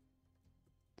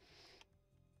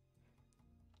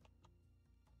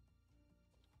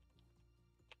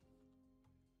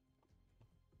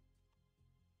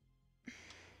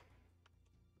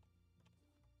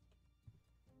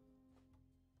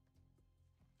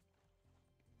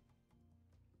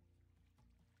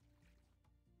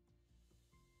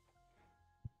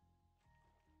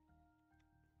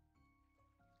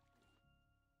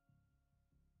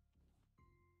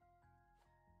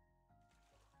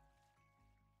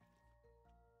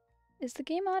 Is the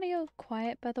game audio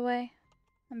quiet, by the way?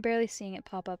 I'm barely seeing it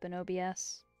pop up in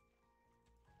OBS.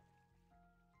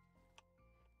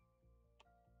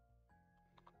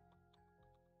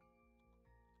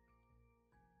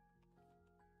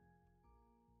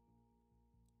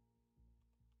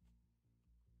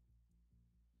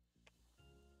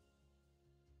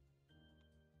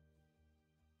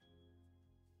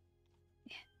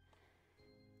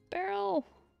 Barrel!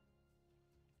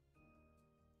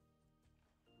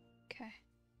 Okay.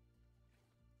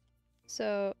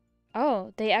 So,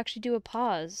 oh, they actually do a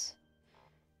pause.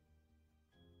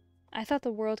 I thought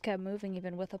the world kept moving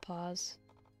even with a pause.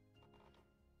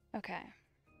 Okay.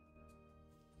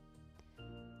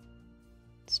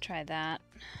 Let's try that.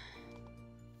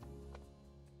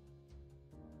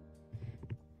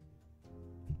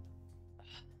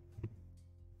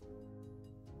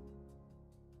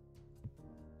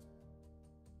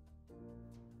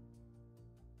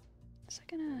 Was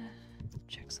I gonna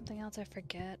check something else? I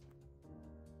forget.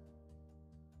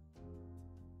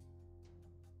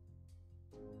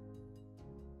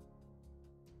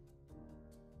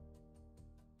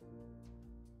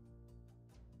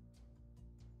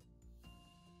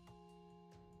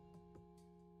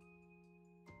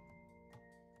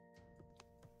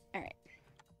 Alright.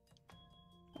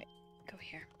 Wait, go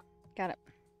here. Got it.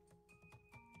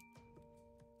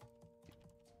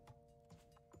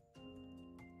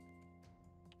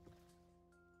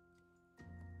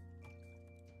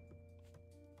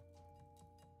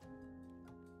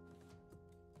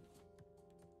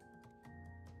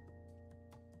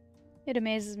 It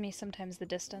amazes me sometimes the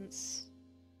distance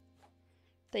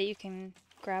that you can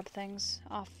grab things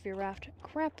off of your raft.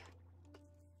 Crap!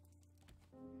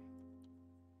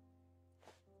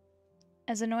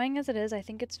 As annoying as it is, I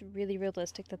think it's really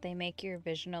realistic that they make your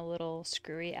vision a little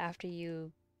screwy after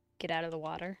you get out of the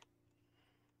water.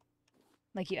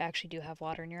 Like you actually do have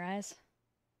water in your eyes.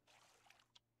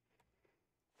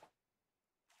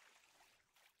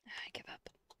 I give up.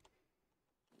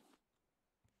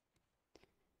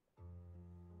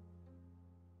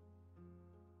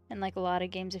 And like a lot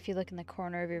of games, if you look in the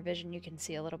corner of your vision, you can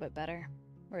see a little bit better.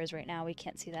 Whereas right now, we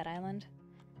can't see that island.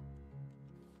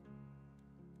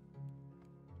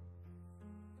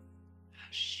 Oh,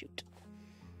 shoot.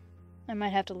 I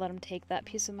might have to let him take that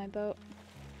piece of my boat.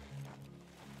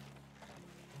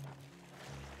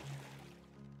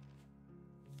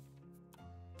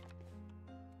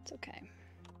 It's okay.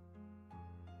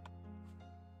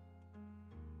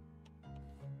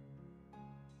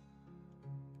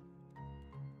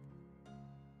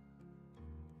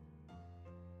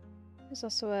 There's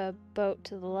also a boat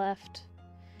to the left,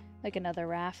 like another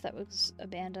raft that was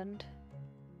abandoned.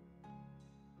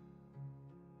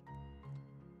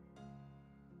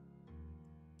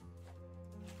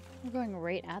 We're going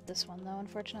right at this one though,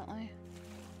 unfortunately.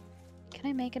 Can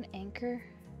I make an anchor?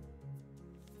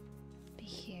 Be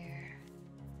here.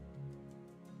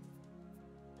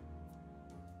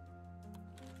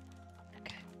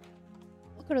 Okay.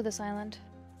 We'll go to this island.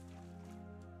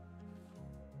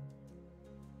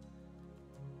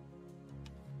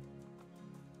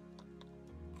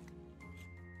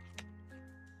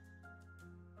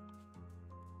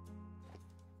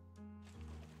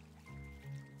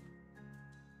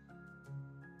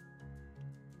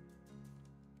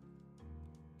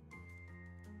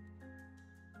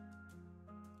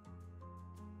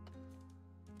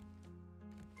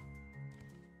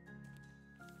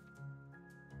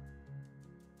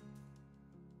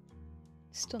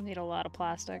 Still need a lot of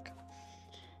plastic.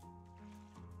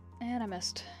 And I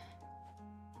missed.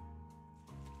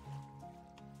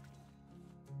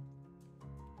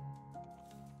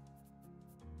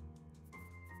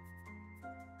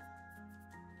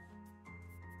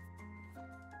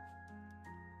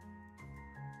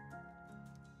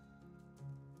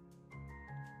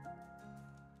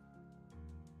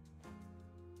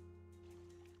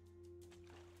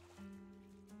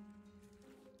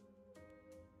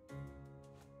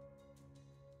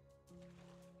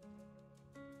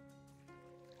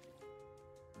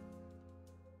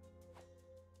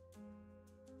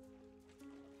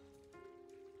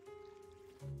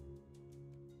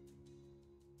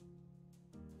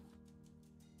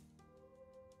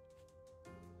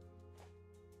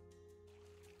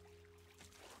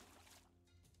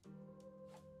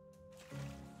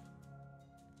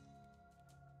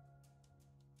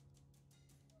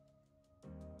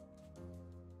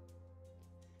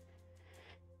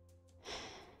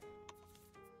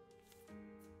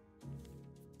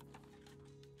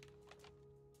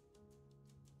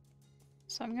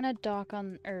 So I'm gonna dock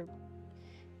on, or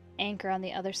anchor on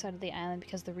the other side of the island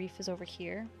because the reef is over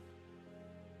here.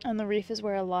 And the reef is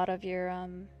where a lot of your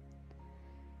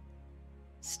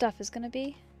stuff is gonna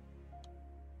be.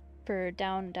 For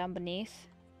down beneath.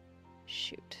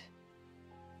 Shoot.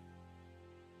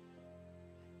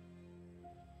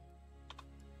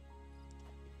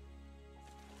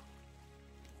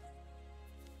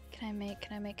 Can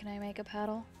I make a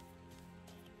paddle?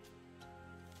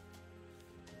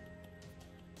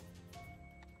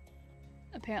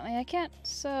 Apparently I can't,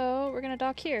 so we're gonna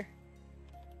dock here.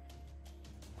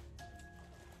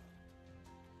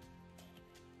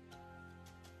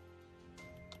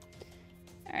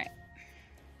 Alright.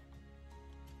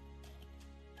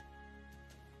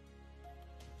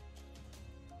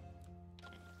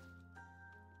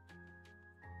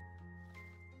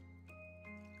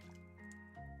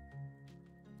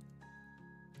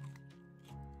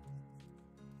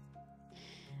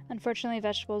 Unfortunately,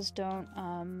 vegetables don't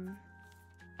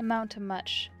amount to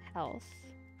much health.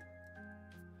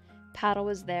 paddle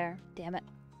was there. Damn it.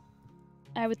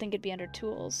 I would think it'd be under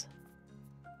tools.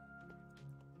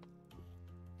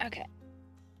 Okay.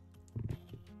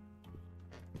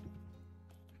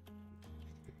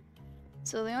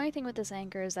 So the only thing with this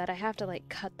anchor is that I have to like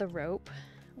cut the rope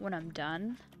when I'm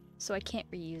done, so I can't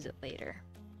reuse it later.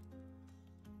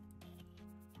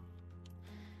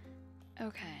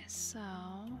 Okay, so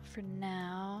for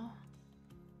now,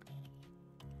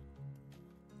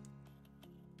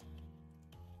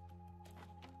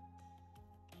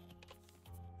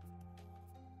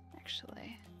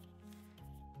 actually,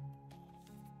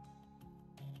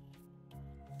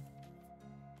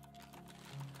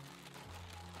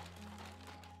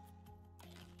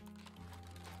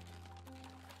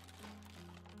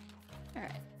 all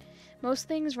right. Most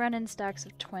things run in stacks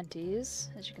of 20s,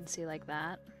 as you can see, like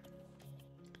that.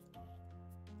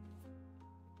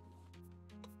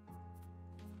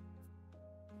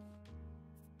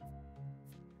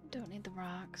 Don't need the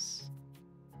rocks.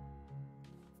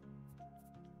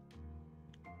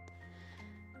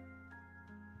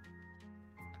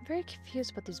 I'm very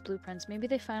confused about these blueprints. Maybe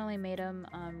they finally made them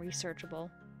researchable.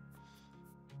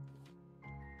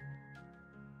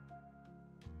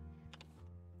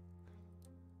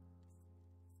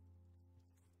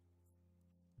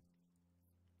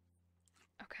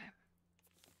 Okay.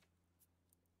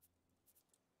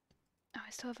 Oh, I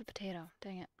still have a potato.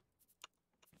 Dang it.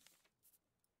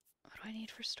 What do I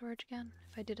need for storage again?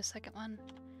 If I did a second one?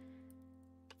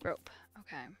 Rope.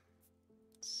 Okay.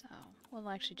 So, we'll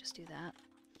actually just do that.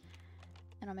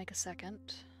 And I'll make a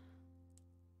second.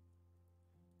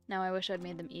 Now I wish I'd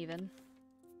made them even.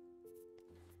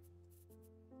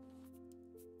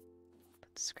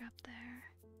 Put the scrap there.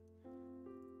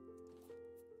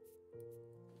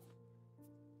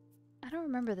 I don't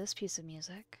remember this piece of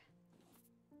music.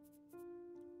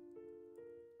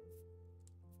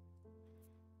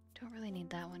 Don't really need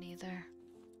that one either.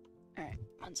 Alright,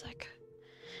 one sec.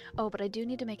 Oh, but I do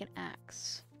need to make an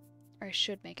axe. Or I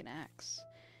should make an axe.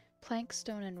 Plank,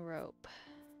 stone, and rope.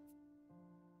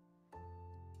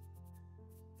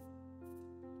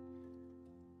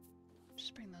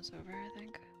 Just bring those over, I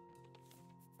think.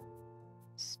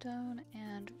 Stone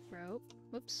and rope.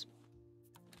 Whoops.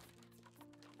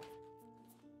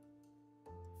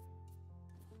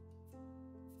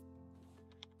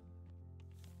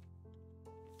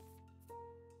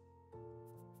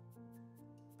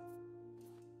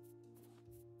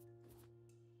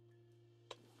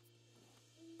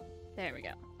 There we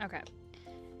go. Okay.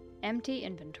 Empty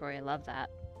inventory. Love that.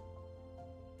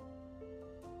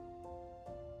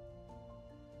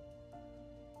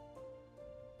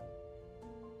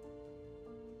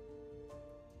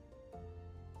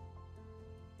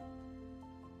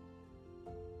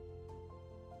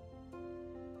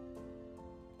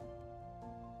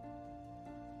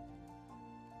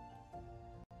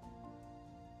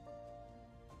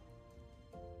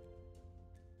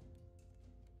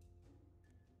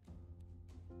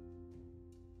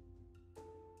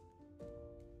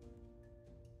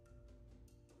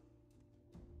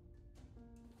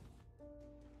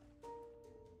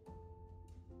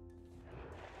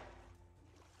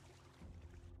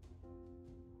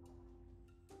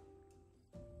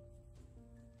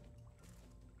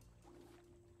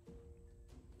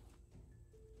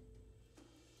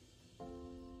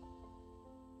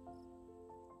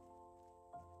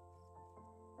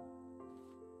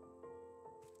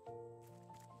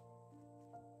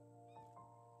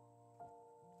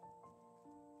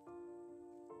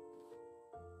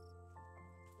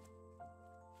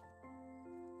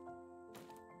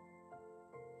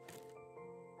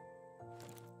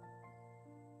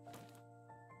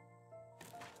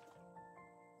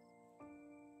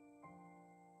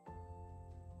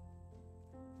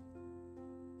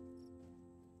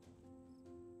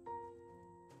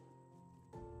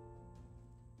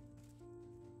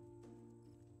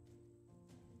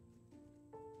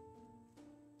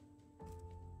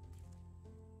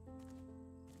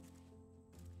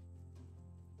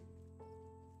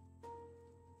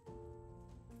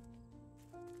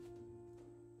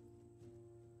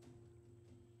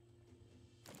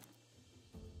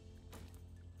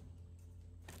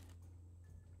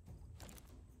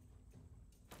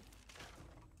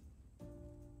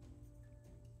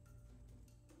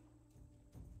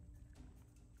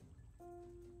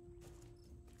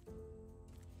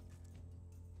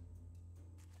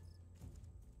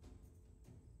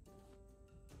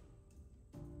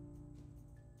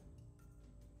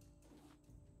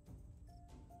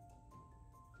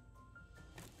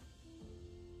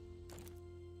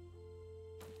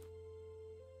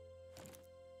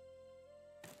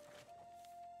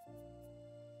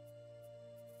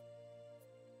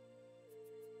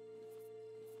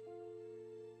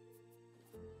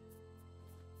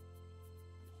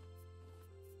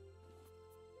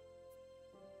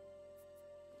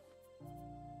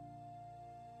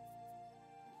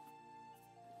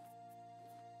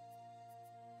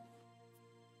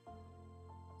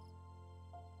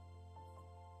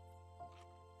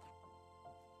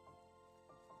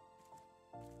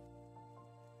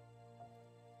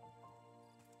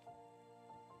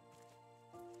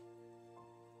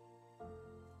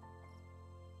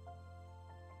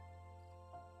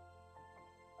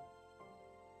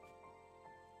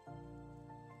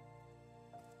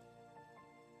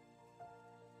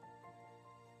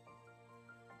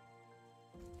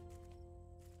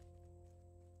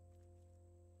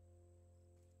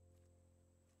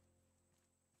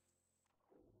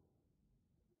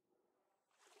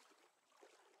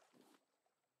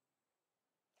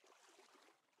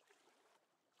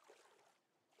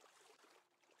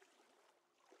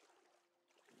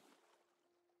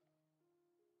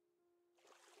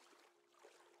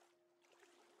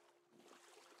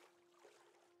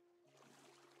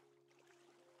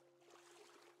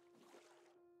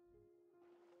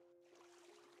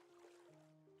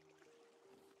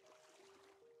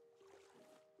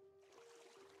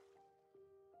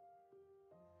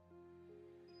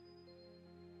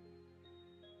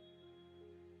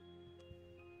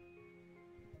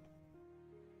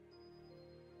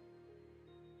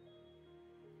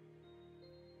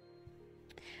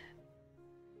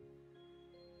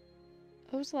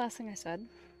 What was the last thing I said?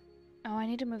 Oh, I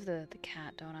need to move the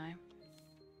cat, don't I?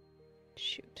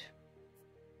 Shoot.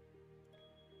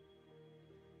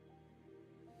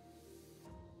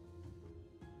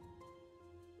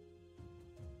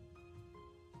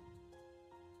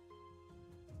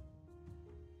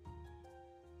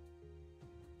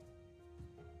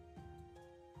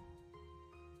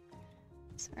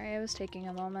 Sorry, I was taking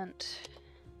a moment.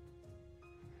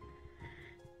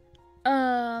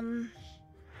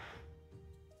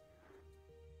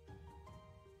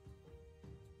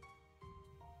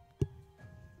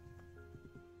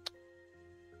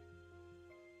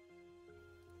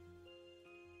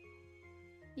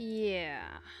 Yeah,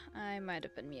 I might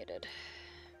have been muted.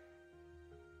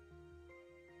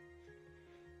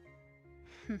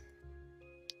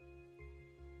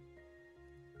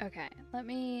 Okay, I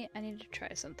need to try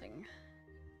something.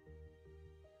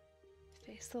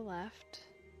 Face the left.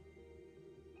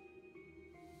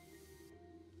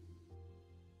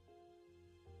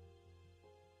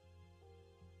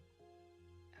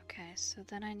 Okay, so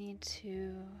then I need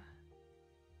to...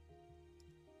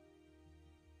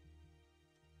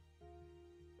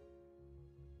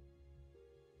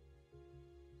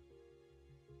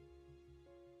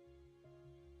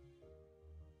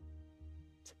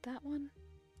 Is it that one?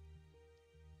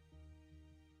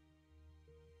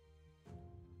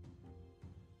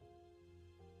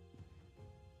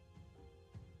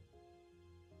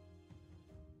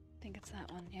 I think it's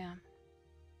that one, yeah.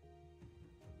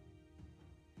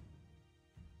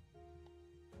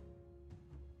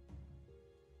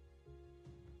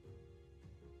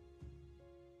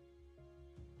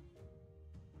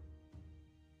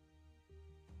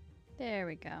 There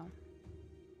we go.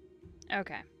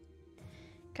 Okay.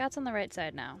 Cat's on the right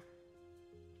side now.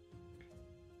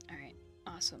 Alright,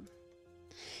 awesome.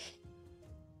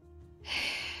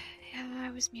 Yeah, I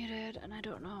was muted, and I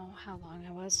don't know how long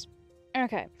I was.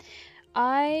 Okay.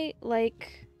 I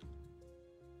like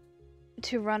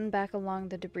to run back along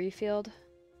the debris field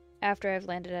after I've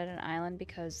landed at an island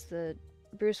because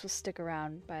Bruce will stick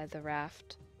around by the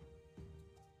raft.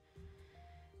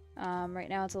 Right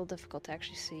now it's a little difficult to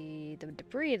actually see the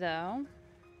debris, though.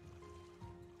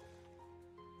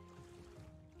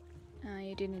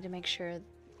 You do need to make sure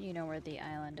you know where the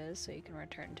island is so you can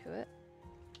return to it.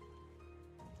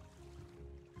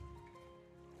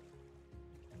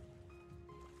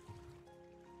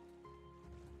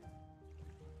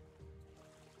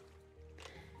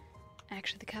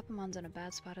 Actually, the Capamon's in a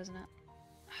bad spot, isn't it?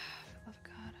 For the love of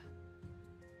God.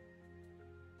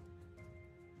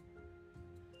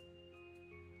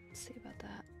 Let's see about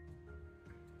that.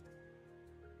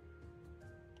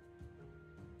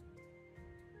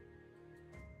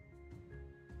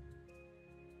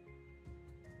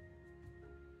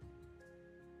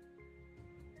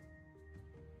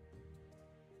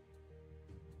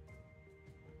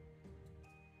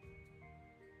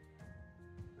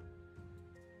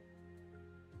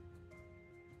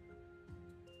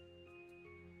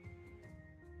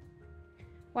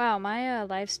 Wow, my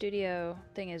live studio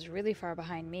thing is really far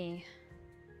behind me.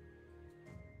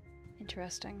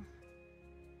 Interesting.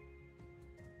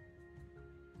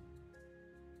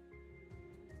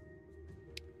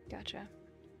 Gotcha.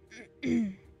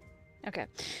 Okay,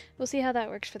 we'll see how that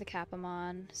works for the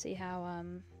Capamon. See how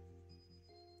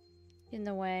in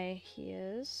the way he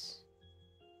is.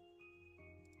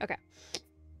 Okay.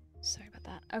 Sorry about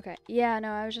that. Okay. Yeah,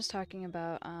 no, I was just talking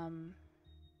about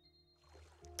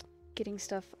getting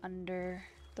stuff under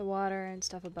the water and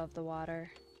stuff above the water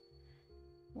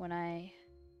when I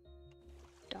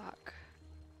dock.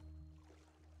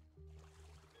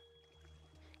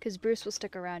 Because Bruce will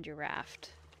stick around your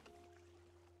raft.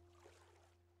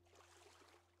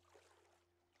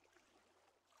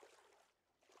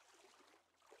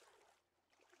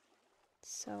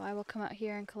 So I will come out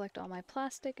here and collect all my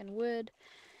plastic and wood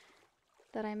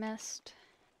that I missed.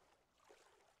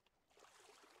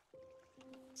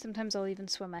 Sometimes I'll even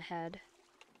swim ahead,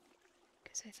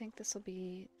 because I think this will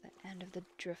be the end of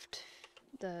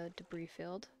the debris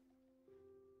field.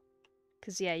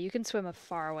 Because yeah, you can swim a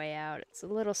far way out. It's a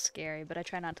little scary, but I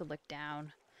try not to look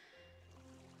down.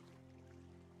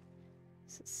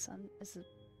 Is it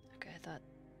okay, I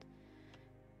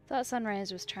thought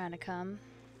sunrise was trying to come.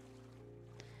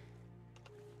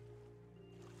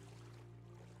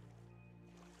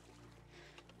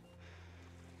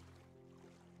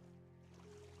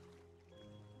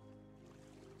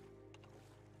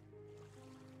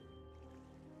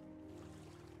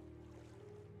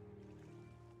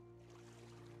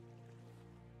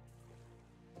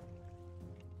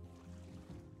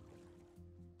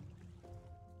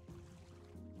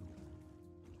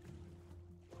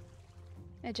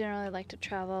 I generally like to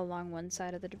travel along one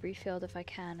side of the debris field if I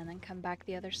can, and then come back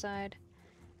the other side.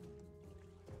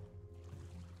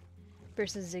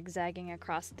 Versus zigzagging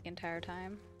across it the entire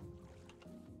time.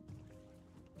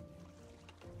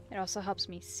 It also helps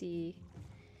me see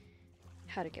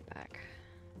how to get back.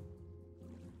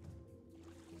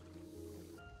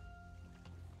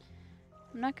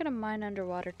 I'm not gonna mine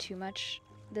underwater too much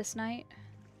this night,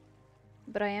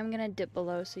 but I am gonna dip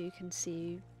below so you can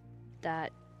see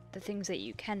that the things that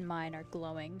you can mine are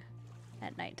glowing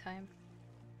at nighttime.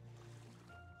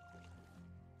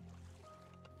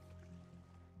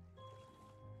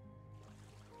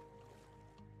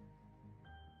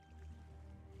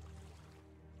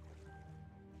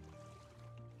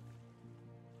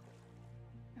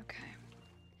 Okay.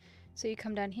 So you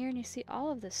come down here and you see all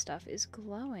of this stuff is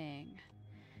glowing.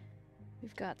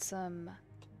 We've got some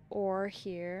ore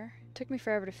here. It took me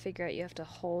forever to figure out you have to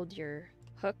hold your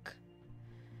hook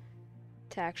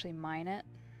to actually mine it.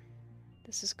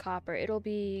 This is copper. It'll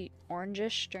be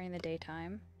orangish during the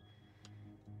daytime.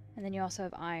 And then you also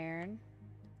have iron.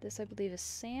 This I believe is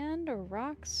sand or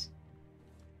rocks.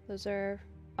 Those are...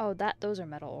 oh, those are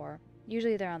metal ore.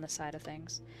 Usually they're on the side of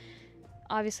things.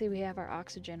 Obviously we have our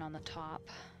oxygen on the top.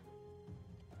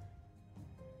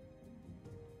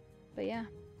 But yeah.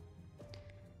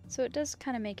 So it does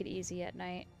kind of make it easy at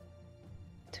night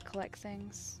to collect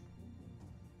things.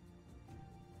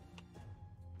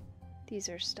 These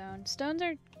are stone. Stones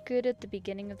are good at the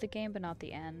beginning of the game, but not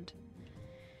the end.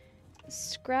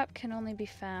 Scrap can only be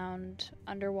found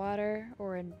underwater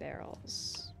or in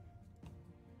barrels.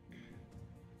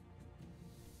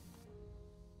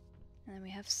 And then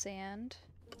we have sand.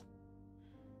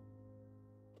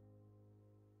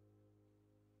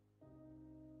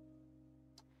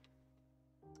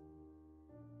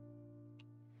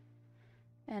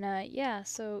 And yeah,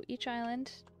 so each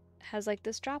island has like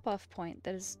this drop-off point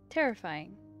that is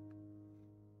terrifying.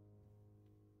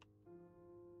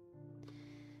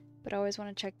 But I always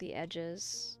want to check the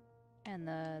edges and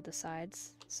the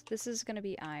sides. So this is going to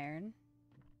be iron,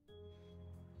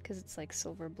 because it's like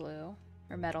silver blue,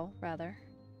 or metal rather.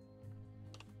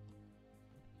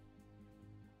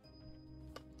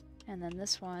 And then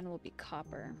this one will be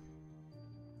copper.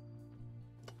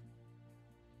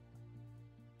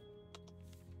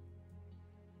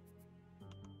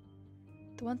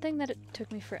 The one thing that it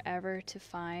took me forever to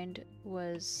find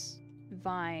was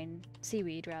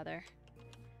seaweed rather.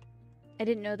 I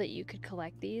didn't know that you could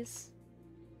collect these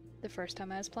the first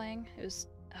time I was playing. It was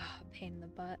a pain in the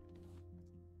butt.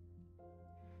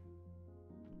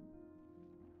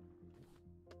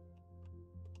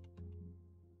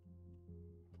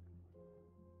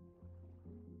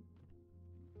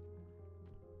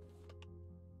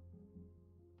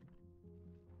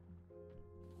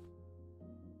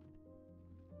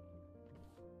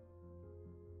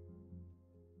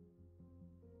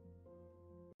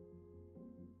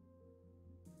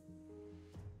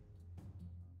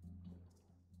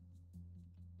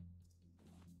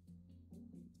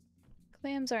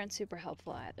 Clams aren't super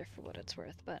helpful either for what it's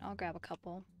worth, but I'll grab a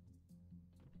couple.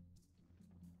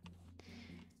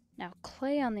 Now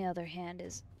clay on the other hand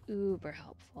is uber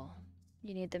helpful.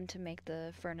 You need them to make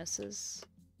the furnaces.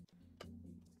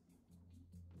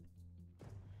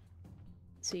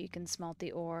 So you can smelt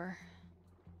the ore.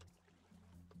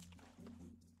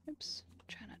 Oops,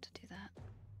 try not to do that.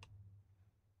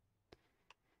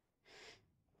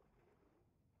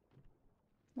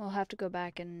 We'll have to go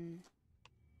back and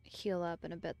heal up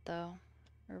in a bit though.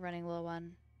 We're running low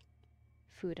on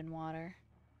food and water.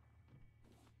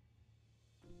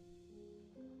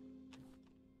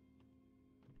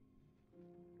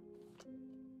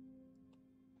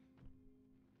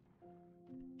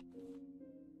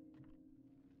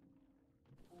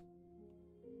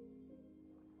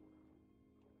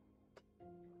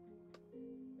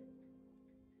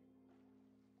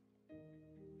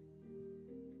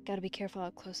 Gotta be careful how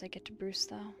close I get to Bruce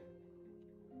though.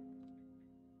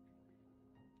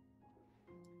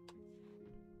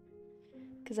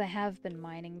 Because I have been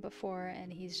mining before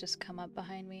and he's just come up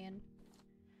behind me and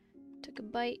took a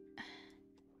bite.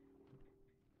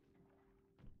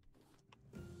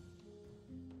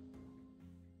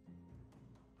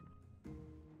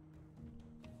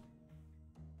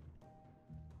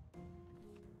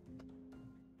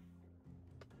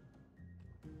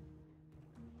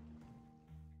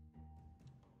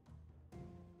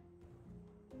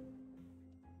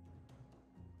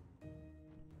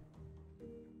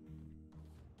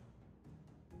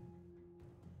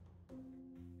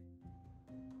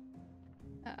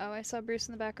 Uh-oh, I saw Bruce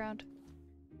in the background.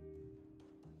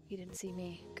 He didn't see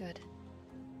me. Good.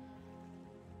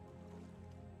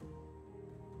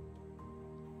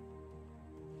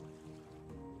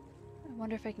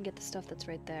 wonder if I can get the stuff that's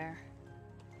right there.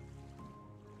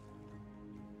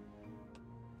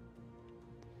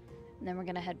 And then we're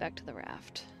gonna head back to the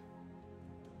raft.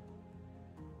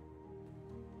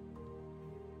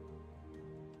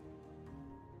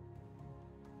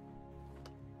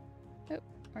 Oh,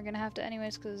 we're gonna have to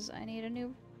anyways because I need a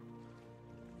new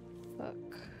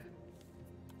book.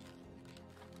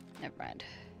 Never mind.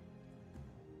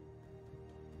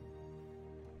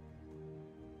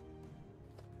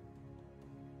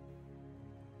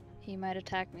 He might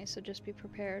attack me, so just be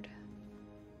prepared.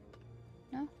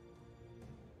 No?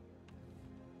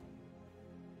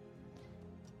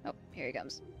 Oh, here he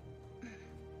comes.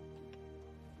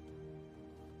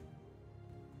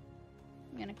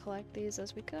 I'm gonna collect these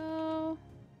as we go.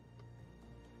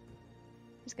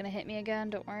 He's gonna hit me again,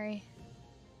 don't worry.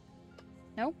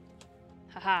 Nope.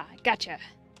 Haha, gotcha!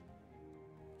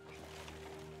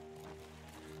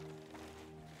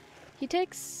 He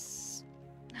takes...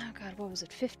 oh god, what was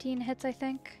it? 15 hits, I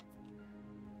think?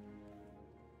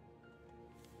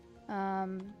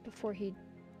 Before he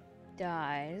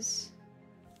dies.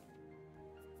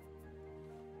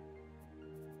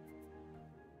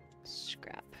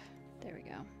 Scrap. There we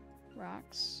go.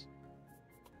 Rocks.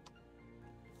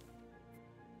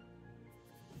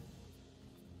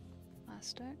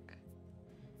 Plastic.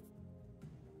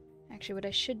 Actually, what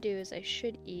I should do is I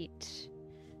should eat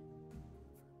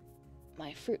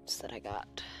my fruits that I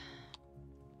got.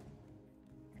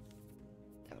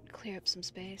 That would clear up some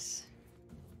space.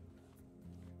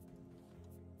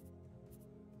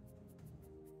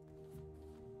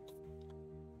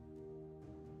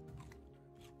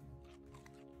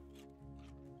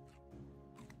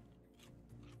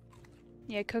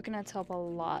 Yeah, coconuts help a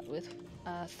lot with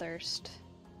thirst.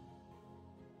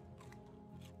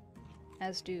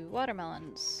 As do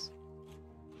watermelons.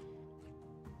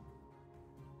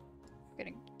 We're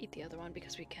gonna eat the other one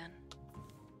because we can.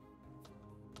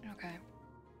 Okay.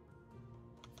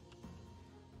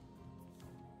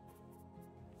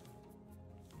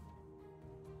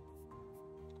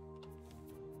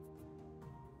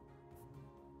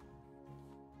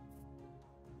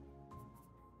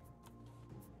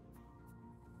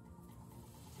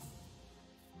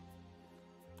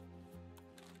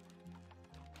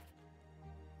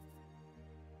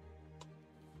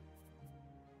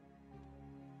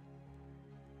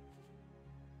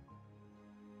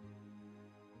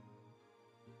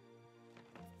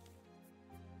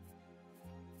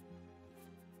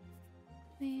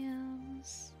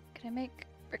 Nails. Can I make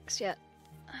bricks yet?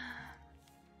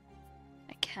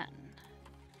 I can.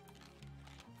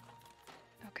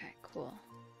 Okay, cool.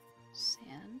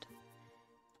 Sand.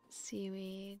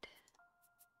 Seaweed.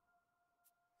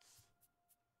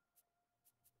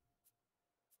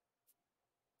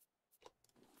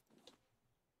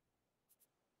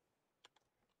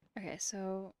 Okay,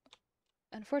 so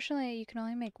unfortunately you can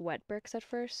only make wet bricks at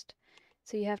first,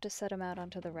 so you have to set them out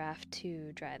onto the raft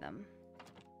to dry them.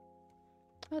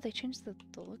 Oh, they changed the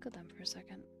look of them for a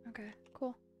second. Okay,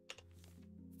 cool.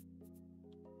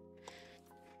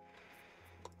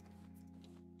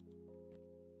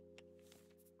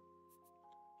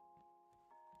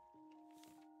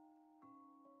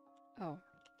 Oh.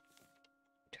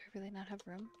 Do I really not have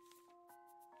room?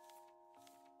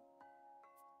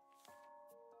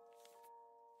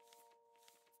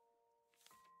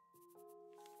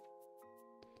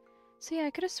 So yeah,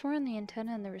 I could have sworn the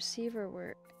antenna and the receiver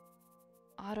were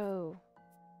auto.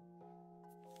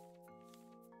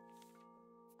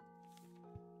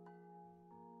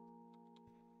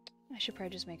 I should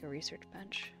probably just make a research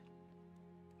bench.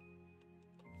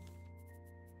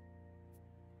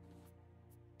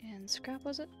 And scrap,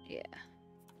 was it? Yeah.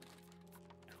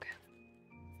 Okay.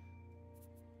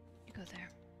 You go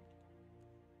there.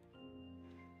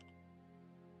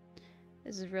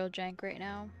 This is real jank right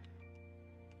now.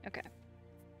 Okay.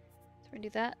 So we're gonna do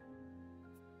that.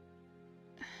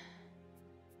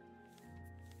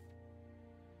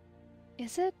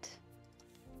 Is it?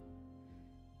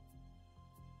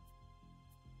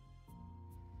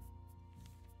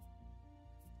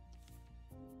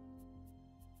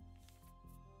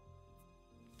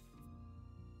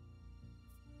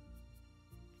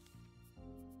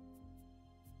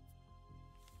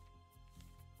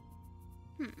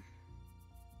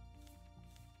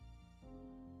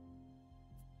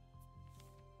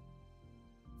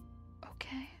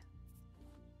 Okay.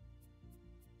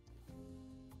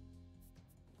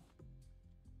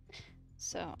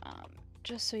 So,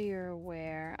 just so you're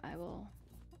aware, I'll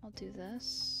do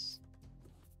this.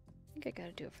 I think I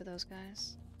gotta do it for those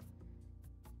guys.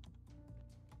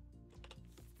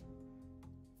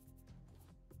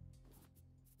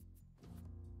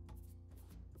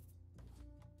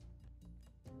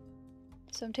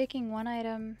 So I'm taking one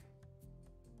item.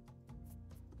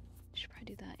 Should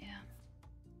probably do that, yeah.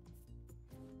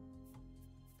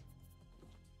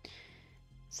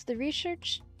 So the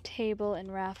research table in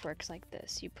Raft works like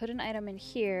this. You put an item in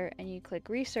here and you click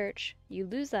research, you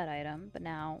lose that item, but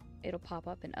now it'll pop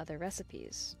up in other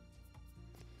recipes.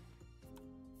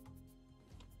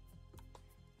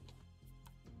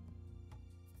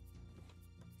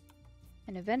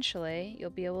 And eventually you'll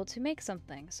be able to make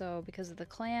something. So because of the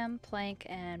clam, plank,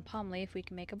 and palm leaf, we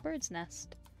can make a bird's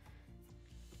nest.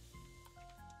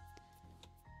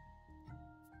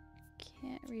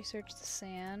 Can't research the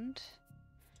sand.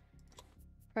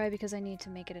 Probably because I need to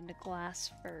make it into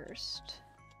glass first.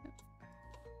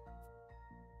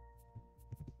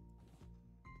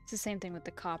 It's the same thing with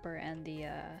the copper and the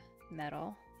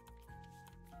metal.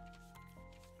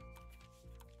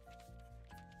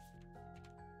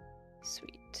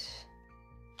 Sweet.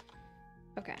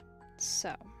 Okay,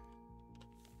 so.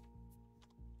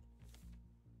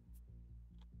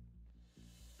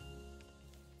 Put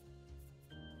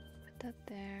that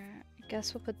there. I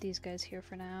guess we'll put these guys here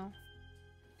for now.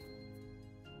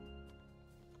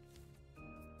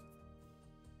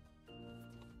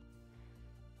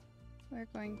 We're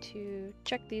going to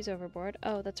check these overboard.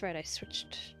 Oh, that's right, I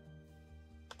switched.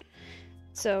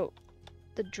 So,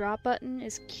 the drop button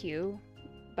is Q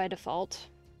by default.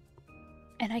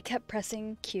 And I kept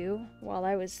pressing Q while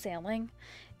I was sailing,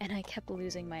 and I kept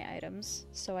losing my items.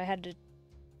 So I had to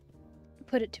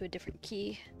put it to a different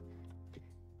key.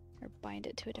 Or bind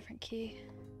it to a different key.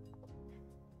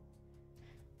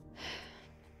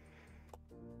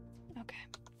 Okay.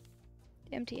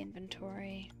 Empty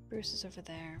inventory. Bruce is over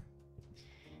there.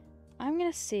 I'm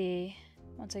gonna see,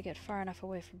 once I get far enough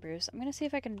away from Bruce, I'm gonna see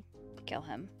if I can kill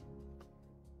him.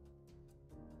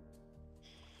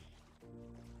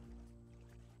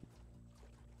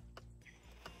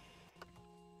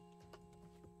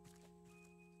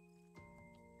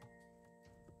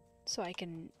 So I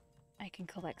can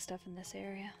collect stuff in this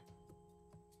area.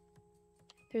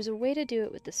 There's a way to do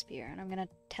it with the spear, and I'm gonna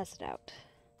test it out.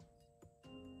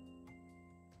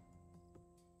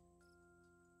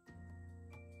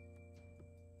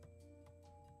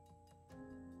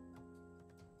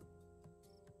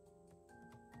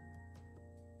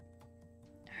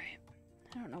 Alright.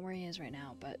 I don't know where he is right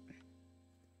now, but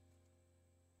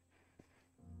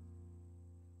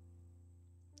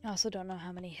I also don't know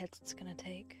how many hits it's gonna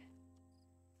take.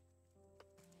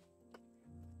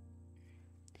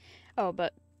 Oh,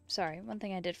 but sorry, one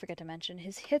thing I did forget to mention,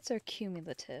 his hits are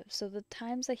cumulative. So the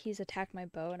times that he's attacked my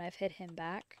bow and I've hit him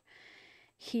back,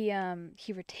 he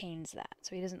retains that.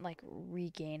 So he doesn't like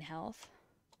regain health.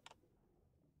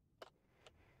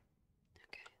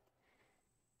 Okay.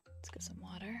 Let's get some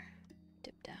water.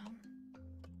 Dip down.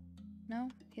 No,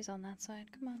 he's on that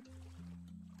side. Come on.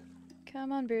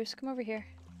 Come on, Bruce, come over here.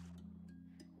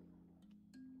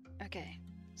 Okay.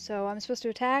 So I'm supposed to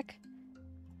attack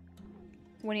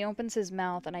when he opens his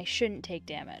mouth, and I shouldn't take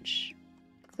damage.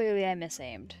 Clearly I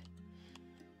misaimed.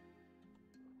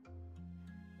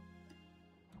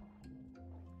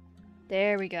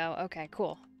 There we go. Okay,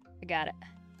 cool. I got it.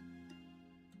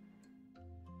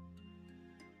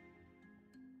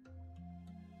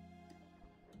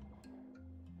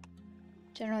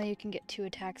 Generally you can get 2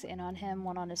 attacks in on him,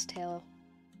 1 on his tail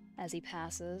as he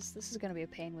passes. This is going to be a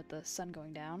pain with the sun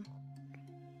going down.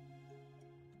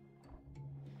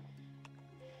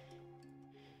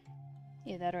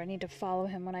 Either that or I need to follow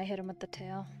him when I hit him with the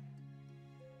tail.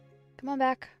 Come on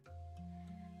back.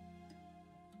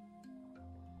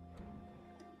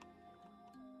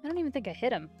 I don't even think I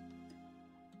hit him.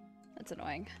 That's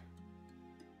annoying.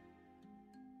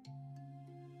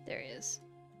 There he is.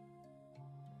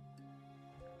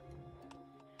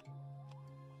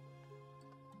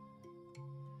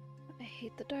 I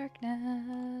hate the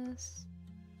darkness.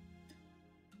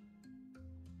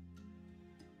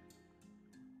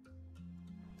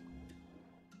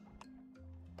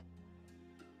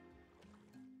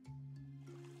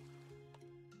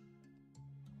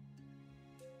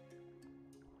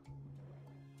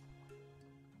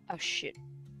 Oh shit.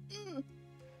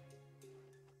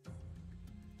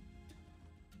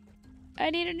 I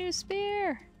need a new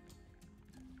spear.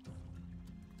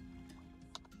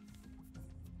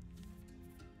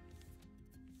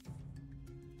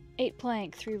 Eight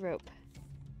plank, 3 rope.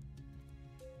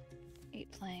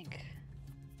 8 plank.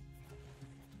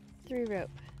 3 rope.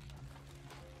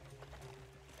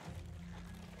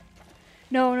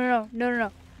 No, no, no, no, no,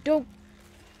 no. Don't.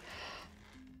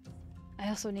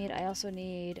 I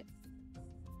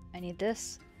need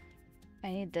this. I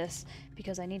need this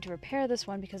because I need to repair this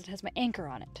one because it has my anchor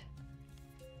on it.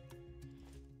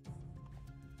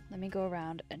 Let me go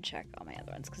around and check all my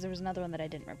other ones, because there was another one that I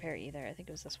didn't repair either. I think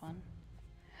it was this one.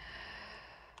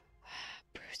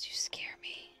 Bruce, you scare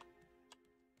me.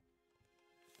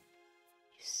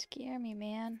 You scare me,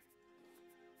 man.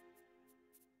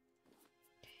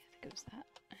 Okay, I think it was that.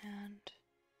 And...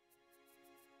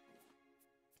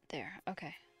 there,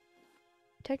 okay.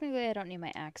 Technically, I don't need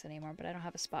my axe anymore, but I don't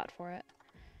have a spot for it.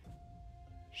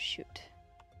 Shoot.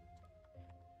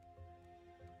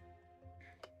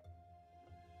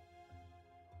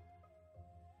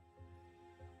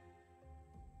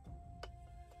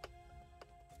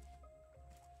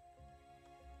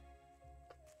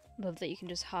 Love that you can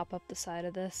just hop up the side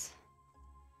of this.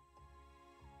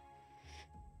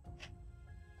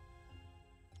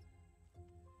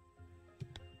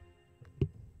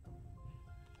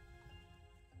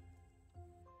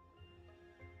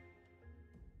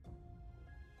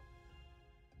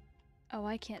 Oh,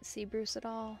 I can't see Bruce at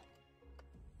all.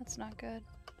 That's not good.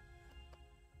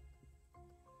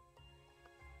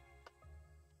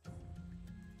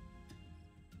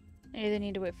 I either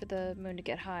need to wait for the moon to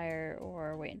get higher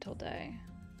or wait until day.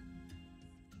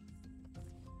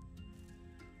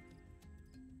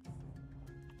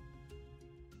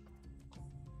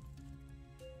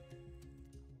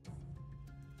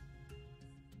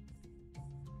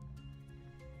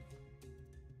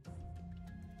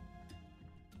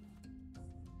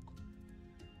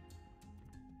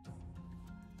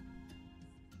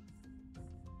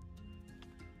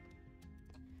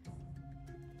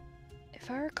 If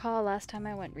I recall, last time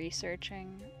I went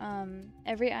researching,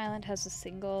 every island has a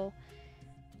single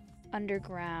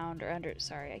underground, or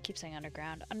sorry, I keep saying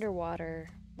underground,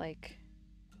 underwater, like,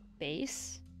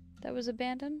 base that was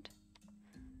abandoned.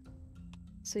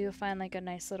 So you'll find, like, a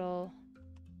nice little...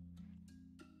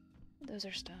 those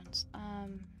are stones.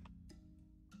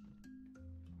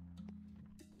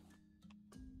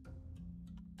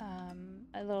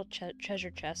 A little treasure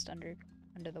chest under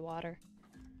the water.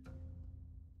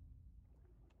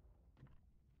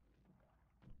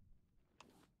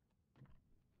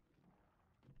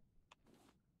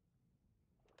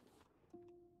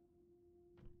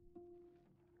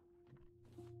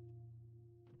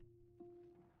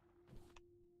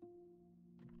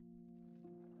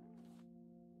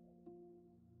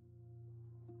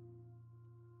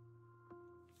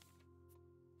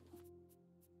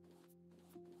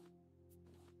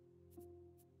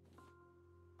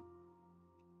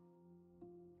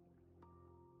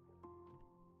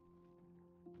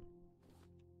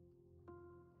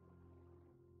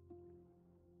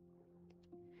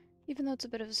 Even though it's a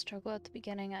bit of a struggle at the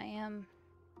beginning, I am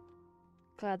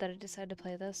glad that I decided to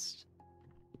play this.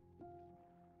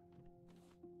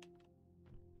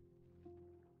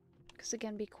 Because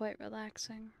again, be quite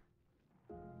relaxing.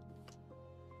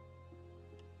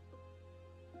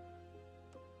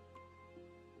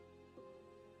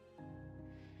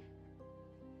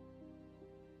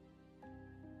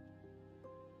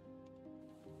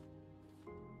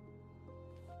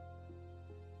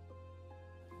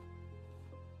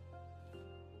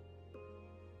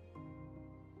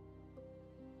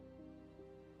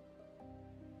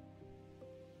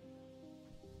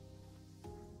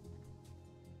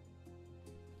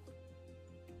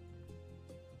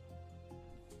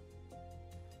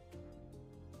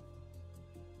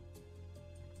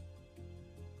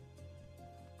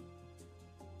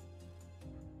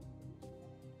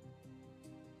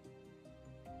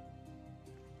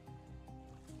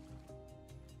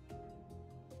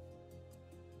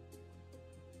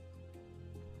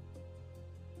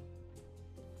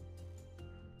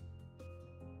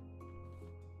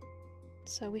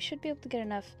 So we should be able to get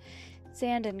enough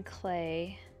sand and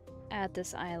clay at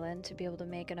this island to be able to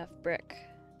make enough brick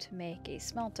to make a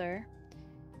smelter.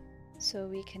 So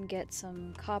we can get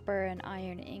some copper and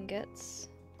iron ingots,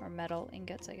 or metal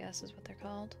ingots I guess is what they're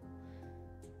called.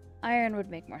 Iron would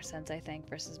make more sense I think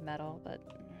versus metal, but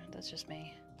that's just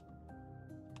me.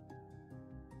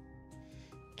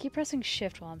 Keep pressing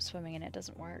shift while I'm swimming and it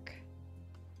doesn't work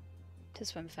to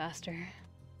swim faster.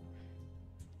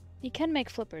 You can make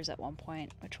flippers at one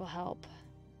point, which will help.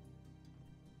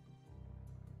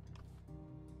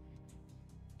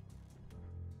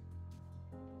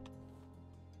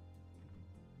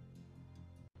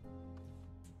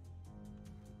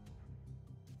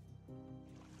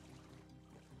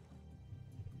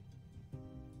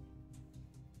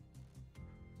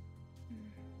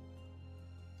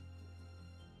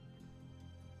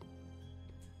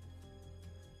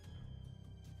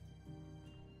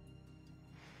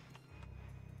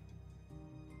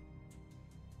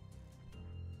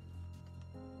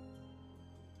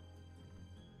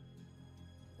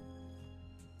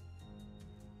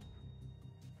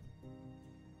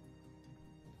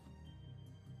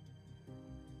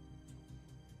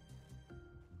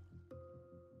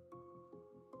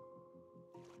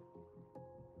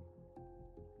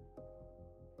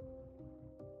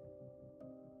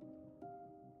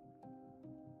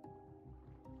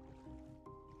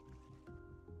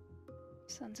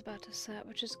 Sun's about to set,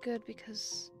 which is good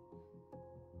because I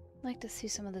like to see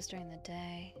some of this during the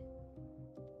day.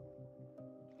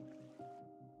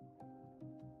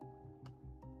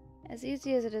 As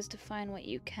easy as it is to find what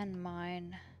you can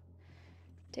mine,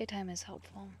 daytime is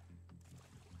helpful.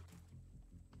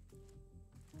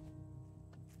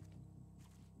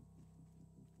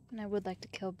 And I would like to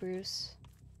kill Bruce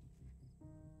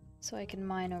so I can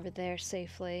mine over there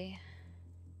safely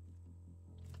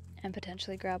and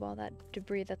potentially grab all that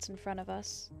debris that's in front of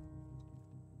us.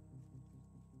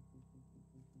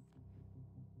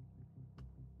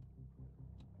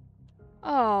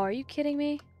 Oh, are you kidding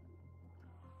me?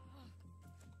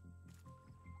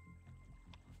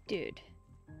 Dude.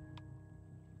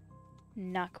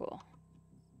 Not cool.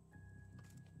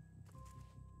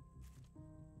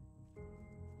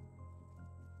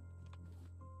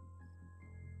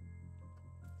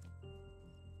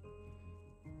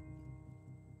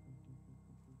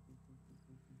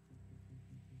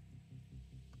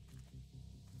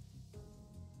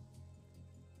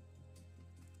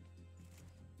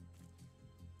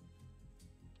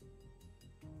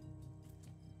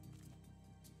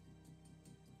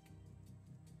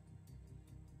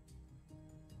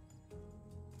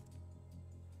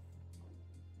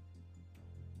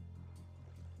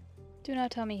 Do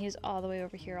not tell me he's all the way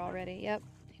over here already. Yep,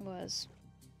 he was.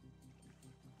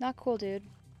 Not cool, dude.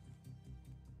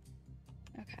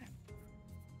 Okay.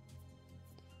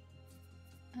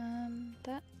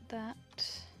 That.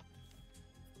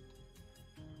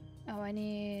 Oh, I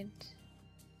need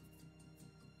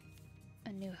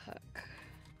a new hook.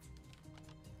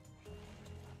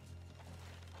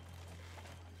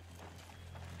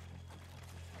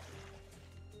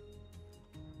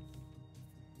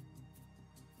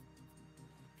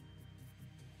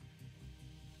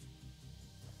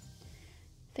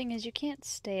 Thing is, you can't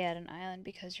stay at an island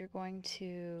because you're going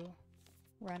to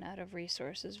run out of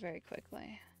resources very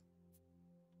quickly.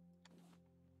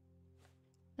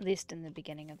 At least in the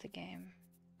beginning of the game.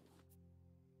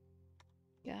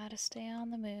 Gotta stay on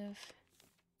the move.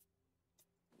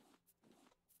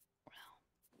 Well,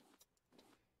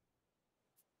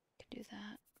 could do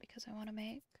that because I want to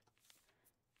make.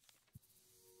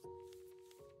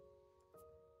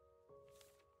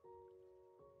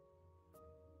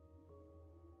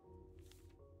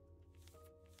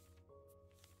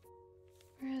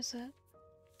 Where is it?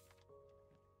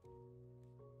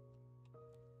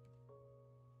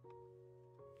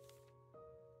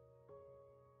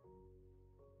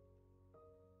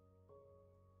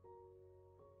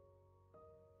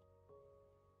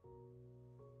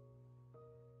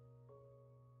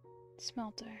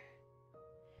 Smelter.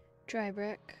 Dry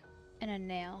brick. And a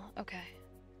nail. Okay.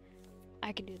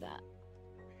 I can do that.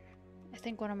 I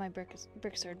think one of my bricks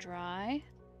are dry.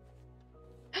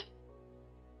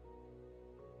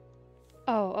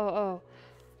 Oh.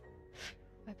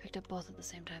 I picked up both at the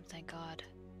same time, thank God.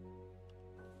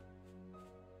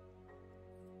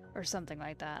 Or something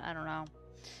like that, I don't know.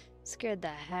 Scared the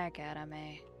heck out of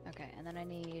me. Okay, and then I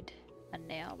need a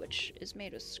nail, which is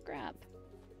made with scrap.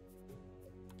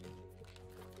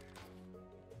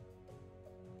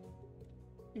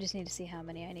 I just need to see how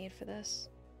many I need for this.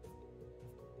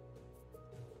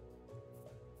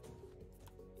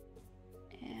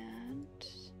 And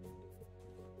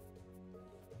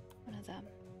one of them.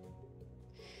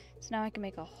 So now I can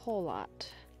make a whole lot.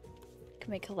 I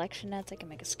can make collection nets, I can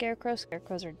make a scarecrow.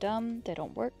 Scarecrows are dumb, they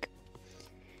don't work.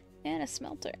 And a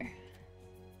smelter.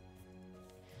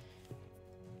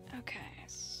 Okay,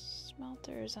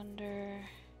 smelter is under...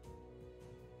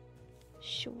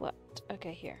 What?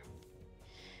 Okay, here.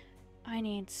 I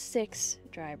need 6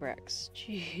 dry bricks.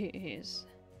 Jeez.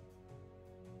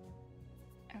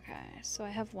 Okay, so I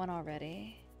have one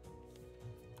already.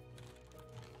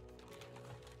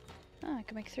 Oh, I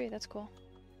can make 3, that's cool.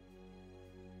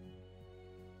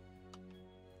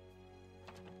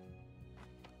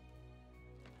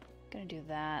 Gonna do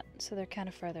that, so they're kind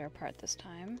of further apart this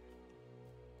time.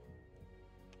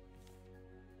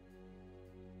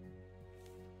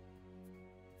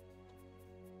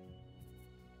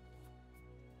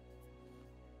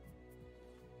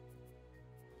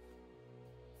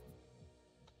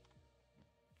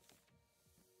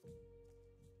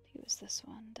 It was this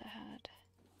one that had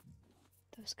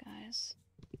those guys.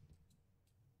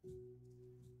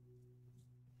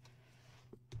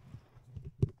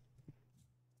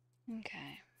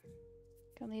 Okay.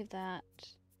 Can leave that.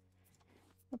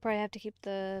 We'll probably have to keep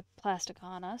the plastic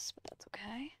on us, but that's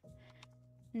okay.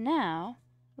 Now,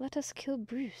 let us kill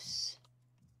Bruce.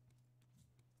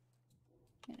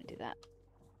 I'm gonna do that.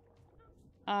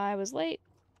 I was late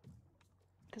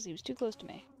because he was too close to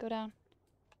me. Go down.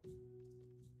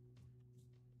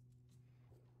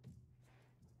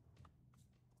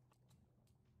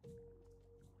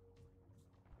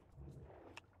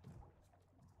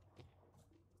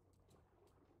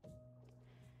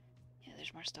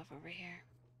 there's more stuff over here.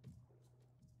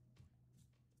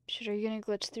 Shit, are you gonna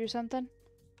glitch through something?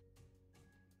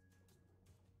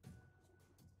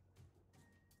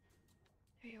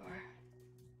 There you are.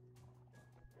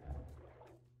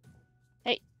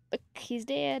 Hey, look, he's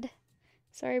dead.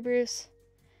 Sorry, Bruce.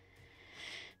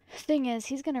 Thing is,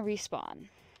 he's gonna respawn.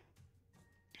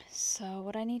 So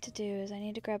what I need to do is I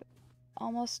need to grab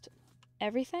almost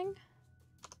everything.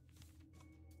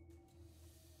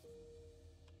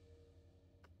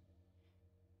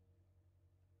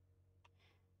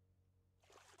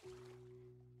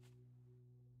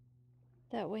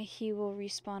 That way he will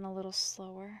respawn a little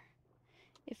slower.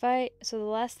 So the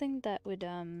last thing that would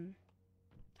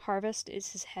harvest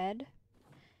is his head,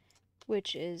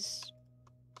 which is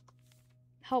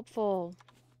helpful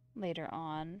later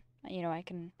on. You know, I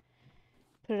can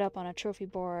put it up on a trophy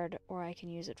board or I can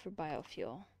use it for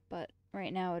biofuel, but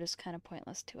right now it is kind of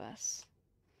pointless to us.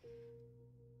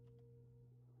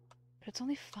 But it's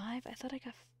only 5? I thought I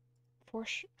got 4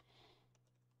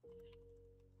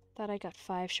 thought I got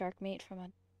 5 shark meat from a...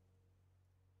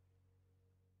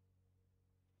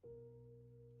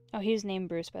 Oh, he was named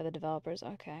Bruce by the developers.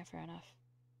 Okay, fair enough.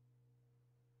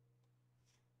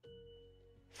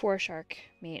 4 shark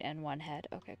meat and 1 head.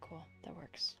 Okay, cool. That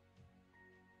works.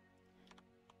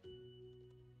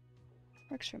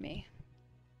 Works for me.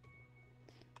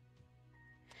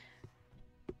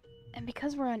 And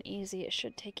because we're on easy, it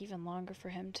should take even longer for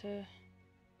him to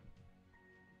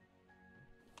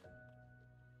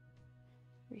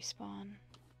respawn.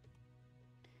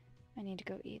 I need to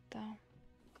go eat, though.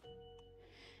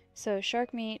 So,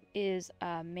 shark meat is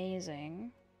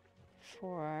amazing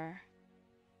for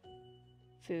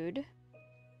food.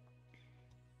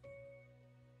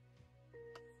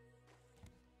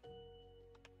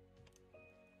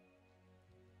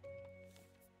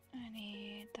 I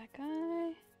need that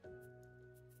guy.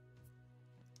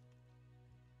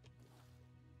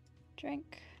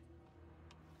 Drink.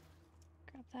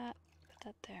 Grab that. Put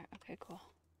that there. Okay, cool.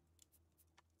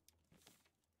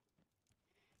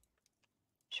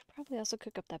 Should probably also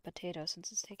cook up that potato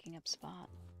since it's taking up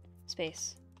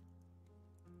space.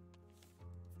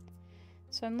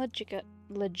 So I'm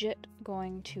legit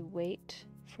going to wait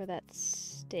for that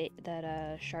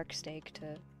shark steak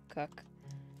to cook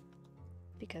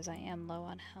because I am low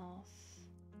on health.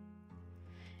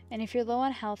 And if you're low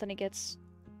on health and it gets...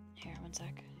 Here, one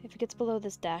sec. If it gets below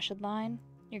this dashed line,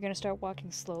 you're going to start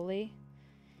walking slowly,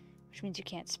 which means you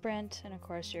can't sprint, and of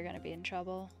course you're going to be in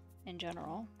trouble in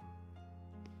general.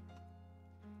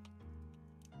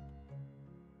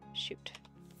 Shoot.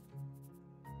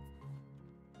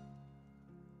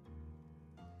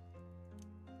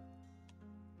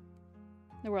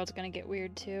 The world's going to get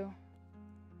weird too.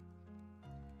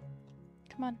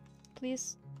 Come on,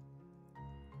 please.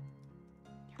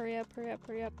 Hurry up, hurry up,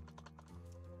 hurry up.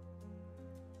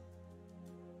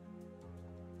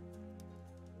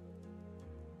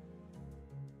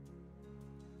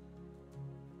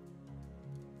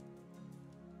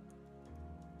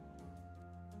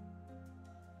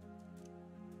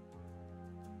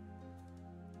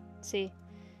 See,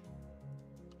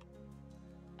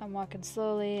 I'm walking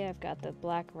slowly, I've got the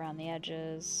black around the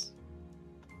edges.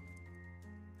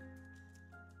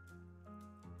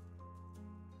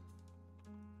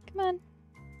 Come on.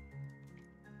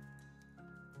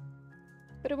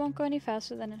 But it won't go any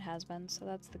faster than it has been, so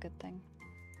that's the good thing.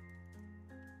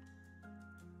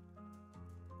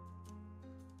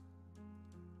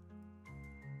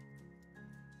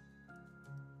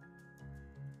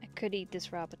 I could eat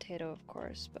this raw potato, of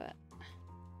course, but...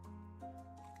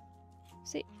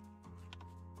 See?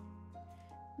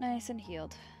 Nice and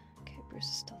healed. Okay, Bruce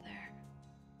is still there.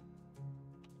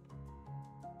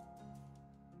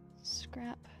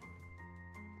 Scrap.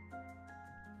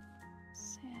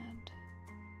 Sand.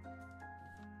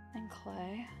 And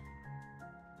clay.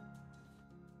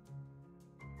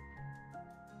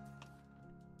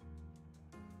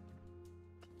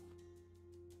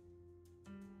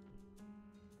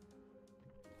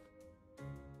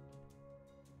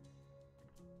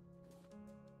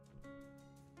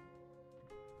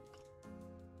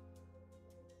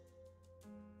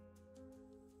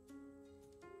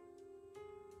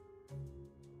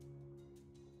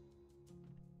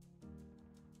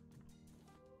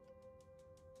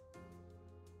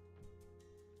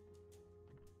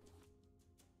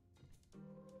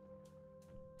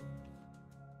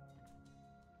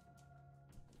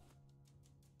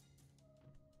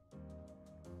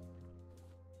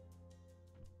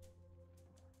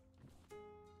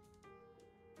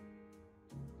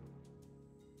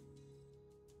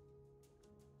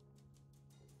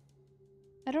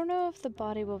 I don't know if the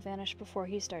body will vanish before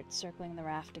he starts circling the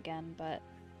raft again, but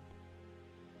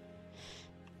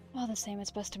all the same,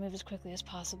 it's best to move as quickly as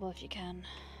possible if you can.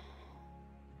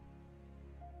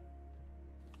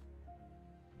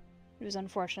 It was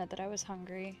unfortunate that I was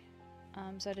hungry,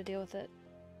 so I had to deal with it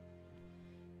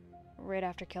right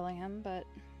after killing him, but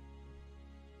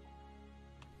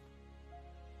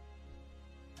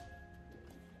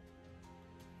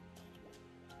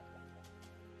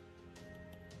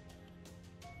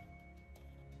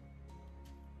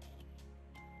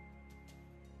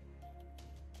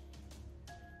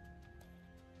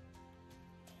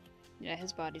yeah,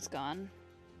 his body's gone.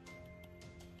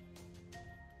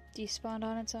 Despawned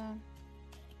on its own.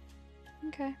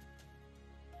 Okay.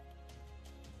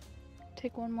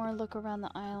 Take one more look around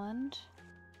the island.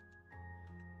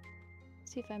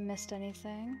 See if I missed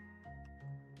anything.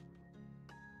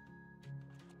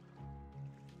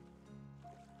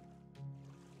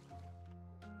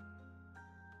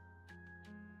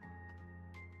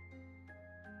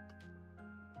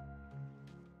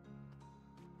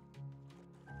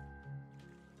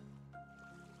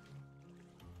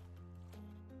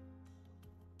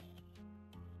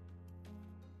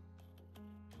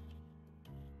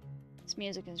 This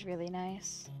music is really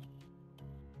nice.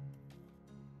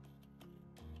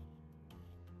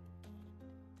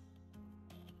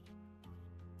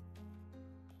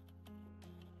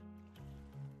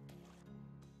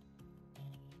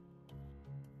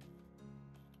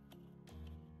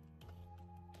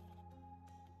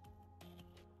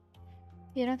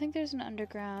 Yeah, I don't think there's an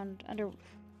underwater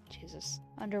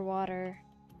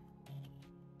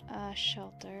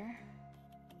shelter.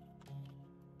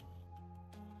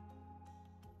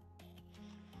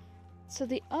 So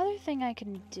the other thing I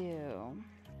can do,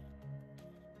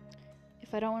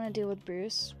 if I don't want to deal with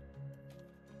Bruce,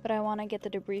 but I want to get the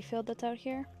debris field that's out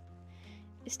here,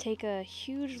 is take a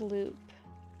huge loop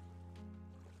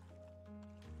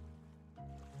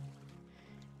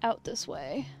out this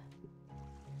way.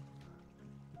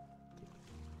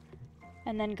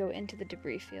 And then go into the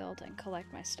debris field and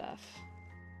collect my stuff.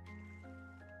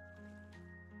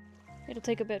 It'll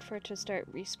take a bit for it to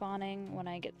start respawning when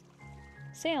I get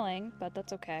sailing, but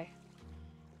that's okay.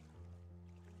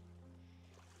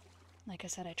 Like I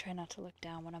said, I try not to look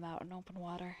down when I'm out in open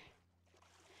water,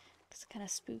 because it kind of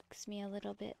spooks me a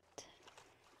little bit.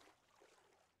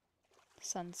 The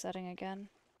sun's setting again.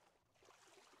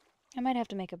 I might have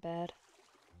to make a bed.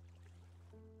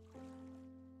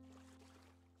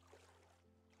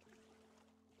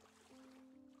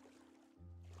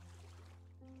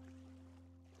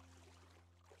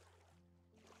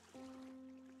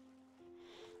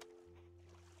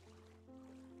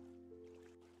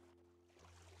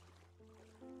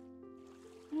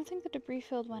 I don't think the debris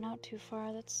field went out too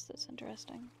far. That's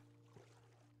interesting.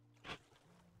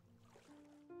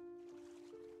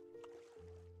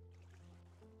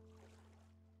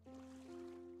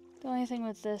 The only thing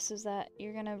with this is that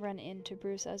you're gonna run into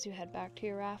Bruce as you head back to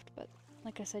your raft, but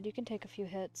like I said, you can take a few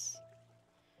hits.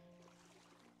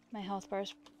 My health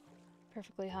bar's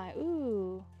perfectly high.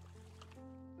 Ooh!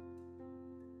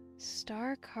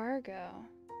 Star cargo.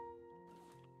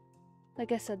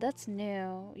 Like I said, that's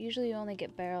new. Usually you only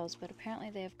get barrels, but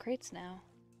apparently they have crates now.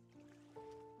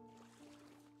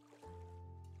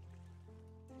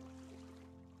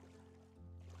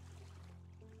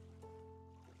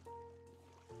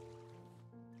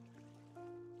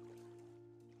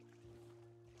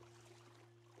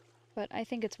 But I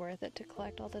think it's worth it to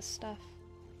collect all this stuff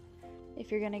if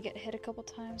you're gonna get hit a couple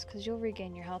times, because you'll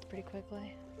regain your health pretty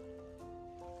quickly.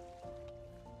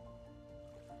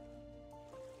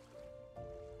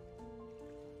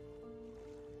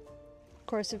 Of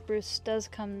course, if Bruce does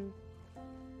come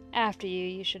after you,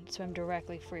 you should swim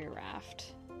directly for your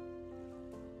raft.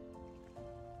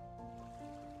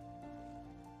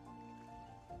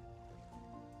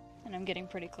 And I'm getting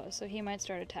pretty close, so he might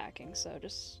start attacking, so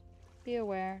just be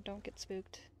aware, don't get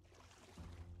spooked.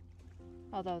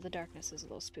 Although the darkness is a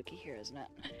little spooky here, isn't it?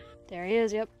 There he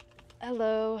is, yep.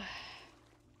 Hello.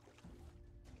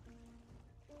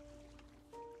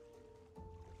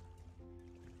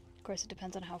 Of course, it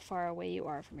depends on how far away you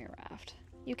are from your raft.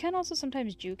 You can also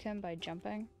sometimes juke him by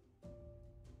jumping.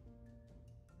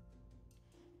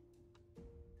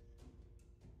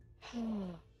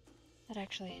 That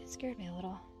actually scared me a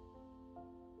little.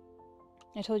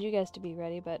 I told you guys to be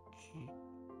ready, but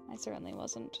I certainly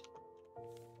wasn't.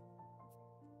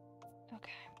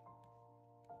 Okay.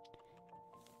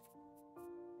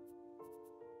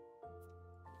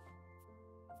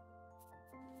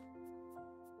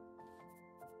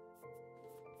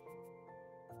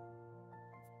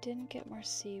 Didn't get more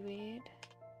seaweed.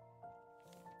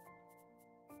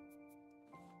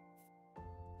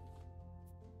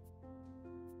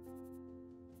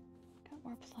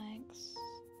 More planks.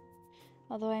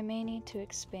 Although I may need to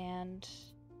expand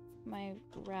my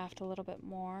raft a little bit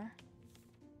more.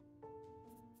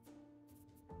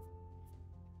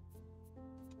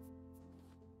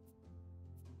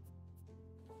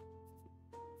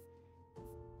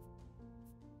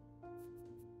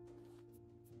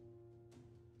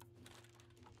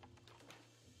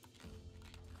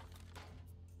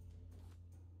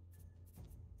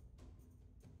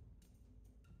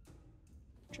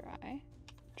 Dry,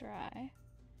 dry,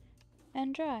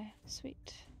 and dry.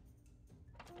 Sweet.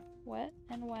 Wet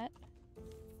and wet.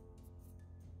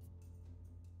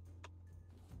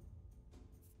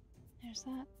 There's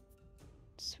that.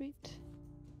 Sweet.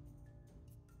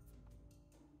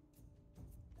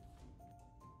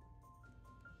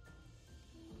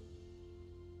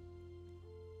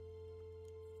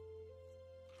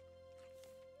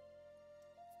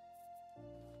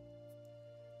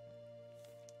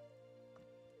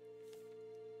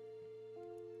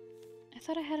 I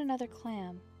thought I had another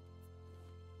clam.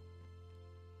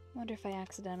 Wonder if I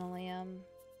accidentally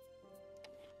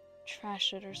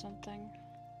trashed it or something.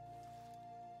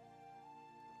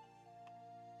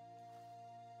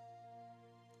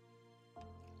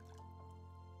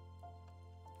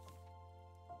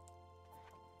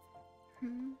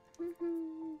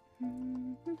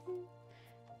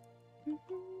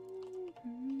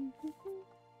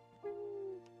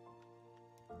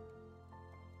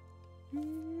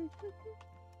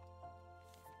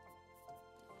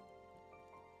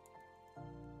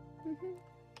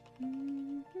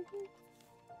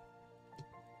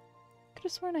 Could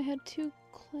have sworn I had 2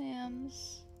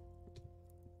 clams.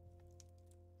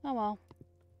 Oh well.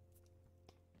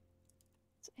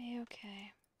 It's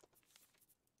a-okay.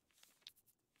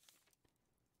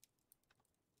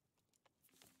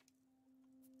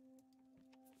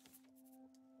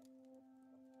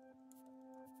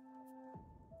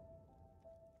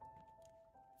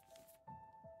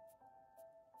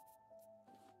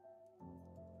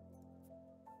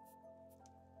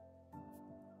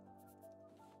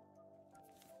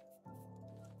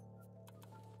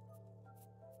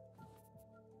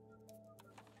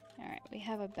 Alright, we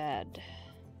have a bed.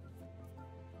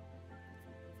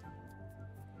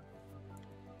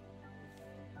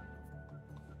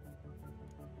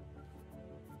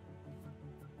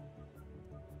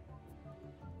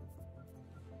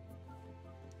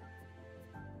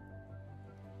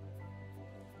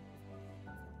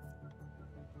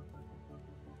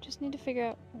 Just need to figure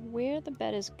out where the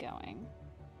bed is going.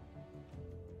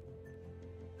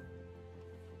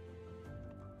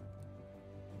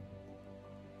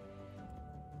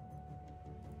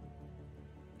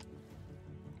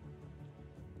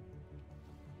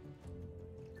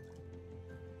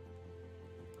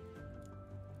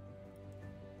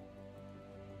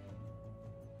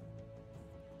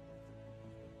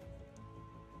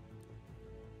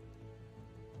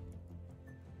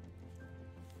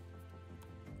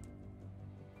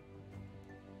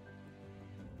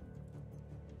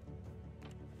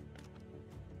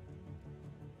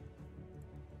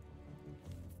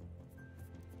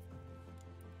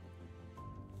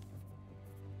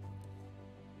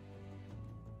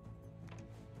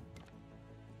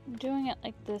 I'm doing it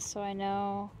like this so I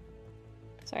know...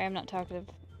 Sorry, I'm not talkative.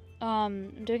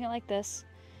 I'm doing it like this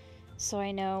so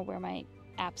I know where my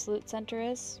absolute center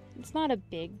is. It's not a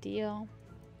big deal.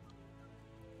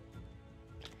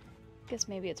 Guess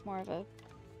maybe it's more of a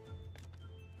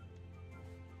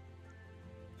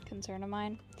concern of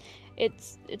mine.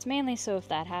 It's mainly so if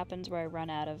that happens where I run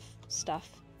out of stuff,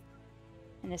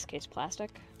 in this case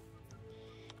plastic,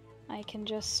 I can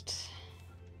just...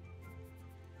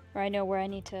 or I know where I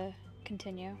need to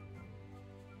continue.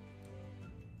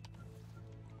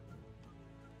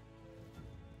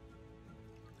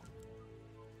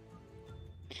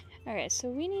 Okay, so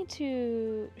we need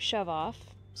to shove off.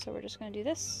 So we're just going to do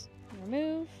this,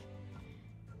 remove,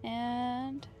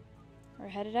 and we're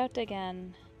headed out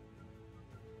again.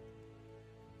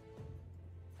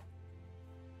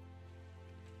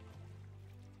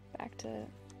 Back to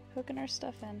hooking our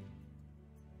stuff in.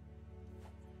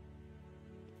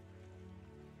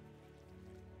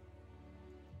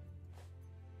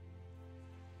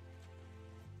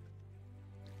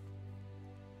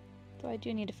 Though I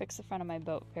do need to fix the front of my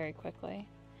boat very quickly.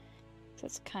 So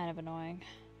it's kind of annoying.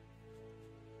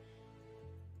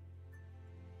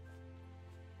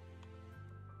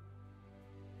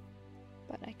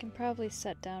 But I can probably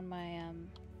set down my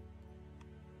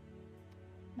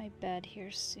my bed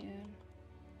here soon.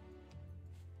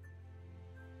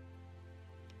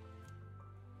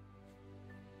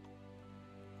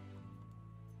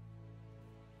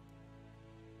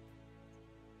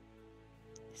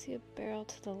 See a barrel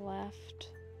to the left.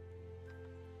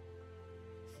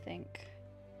 I think.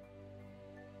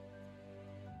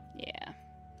 Yeah.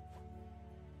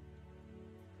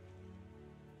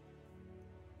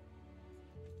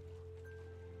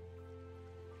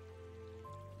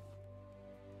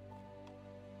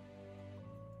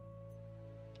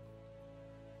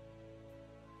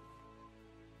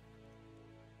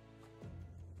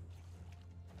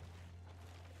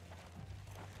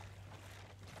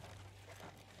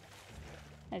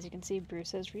 As you can see,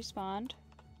 Bruce has respawned.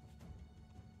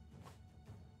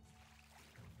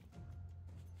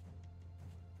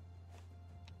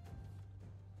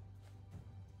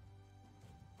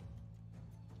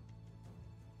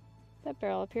 That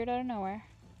barrel appeared out of nowhere.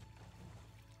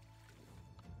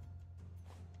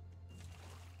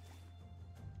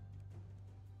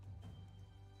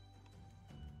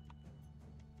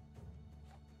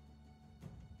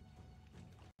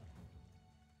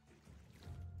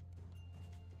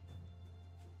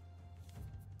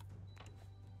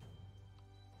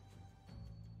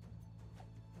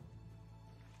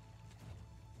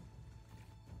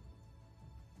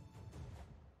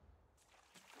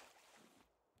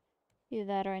 Either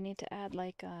that or I need to add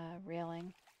like a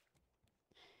railing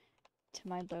to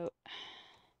my boat.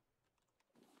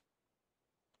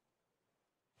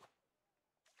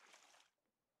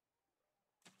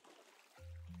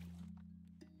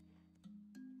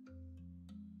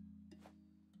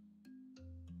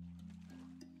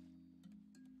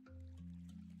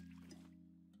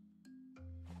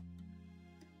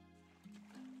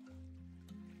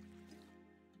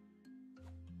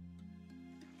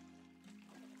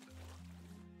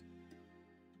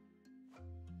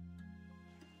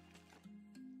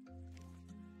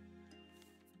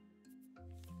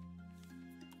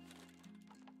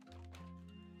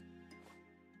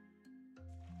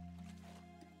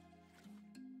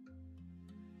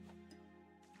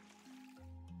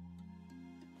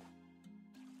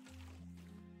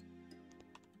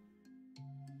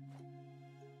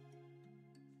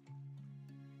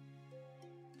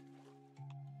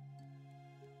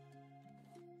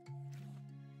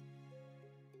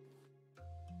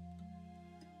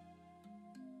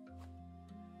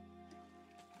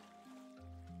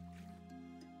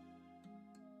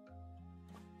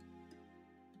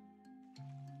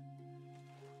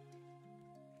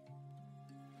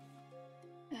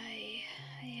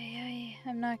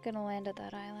 I'm not gonna land at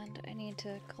that island. I need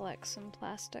to collect some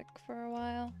plastic for a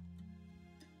while.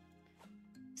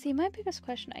 See, my biggest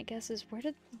question, I guess, is where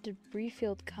did the debris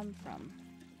field come from?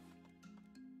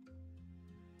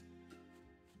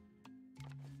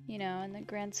 You know, in the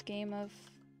grand scheme of...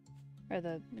 or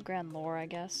the grand lore, I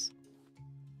guess.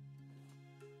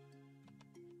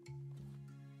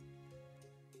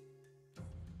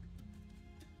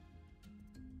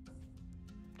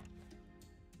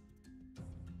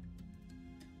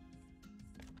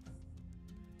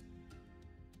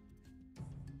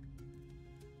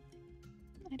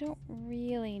 I don't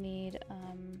really need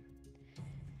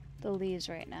the leaves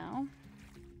right now.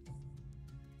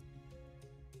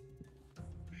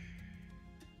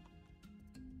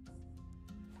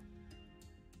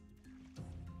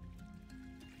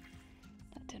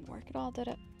 That didn't work at all, did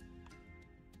it?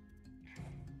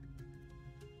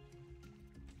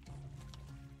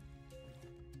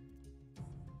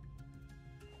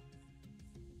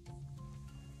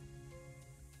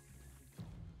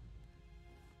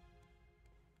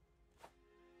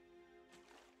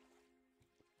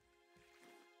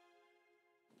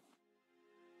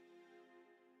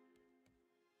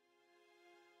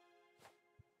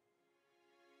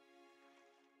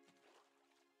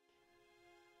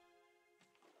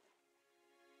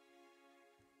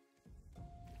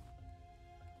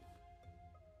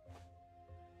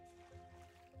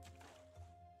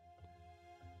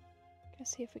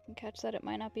 Let's see if we can catch that. It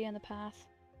might not be in the path.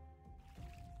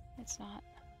 It's not.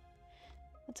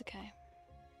 That's okay.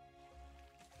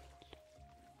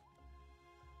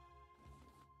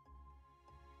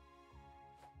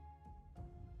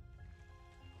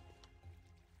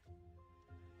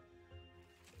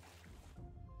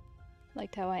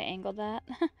 Liked how I angled that.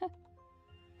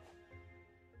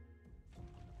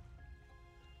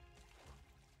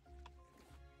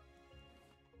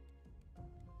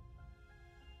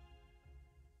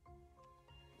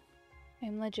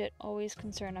 I'm legit always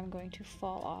concerned I'm going to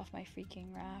fall off my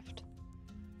freaking raft.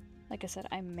 Like I said,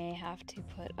 I may have to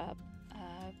put up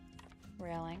a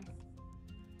railing.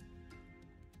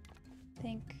 I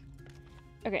think...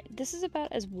 Okay, this is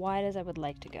about as wide as I would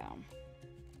like to go.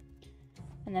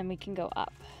 And then we can go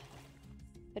up.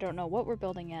 I don't know what we're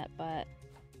building yet, but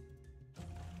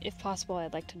if possible,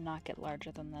 I'd like to not get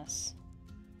larger than this.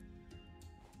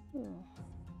 Ooh.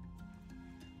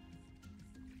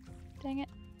 Dang it.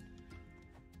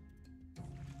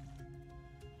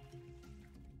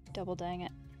 Double dang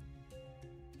it.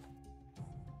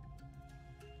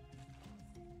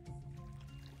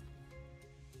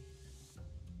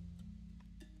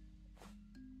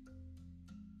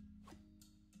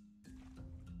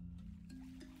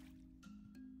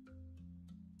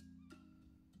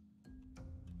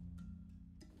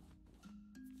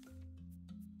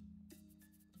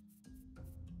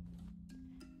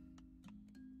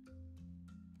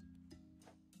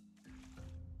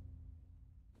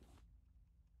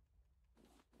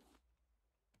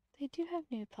 They do have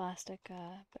new plastic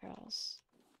barrels.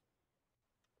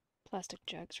 Plastic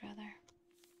jugs, rather.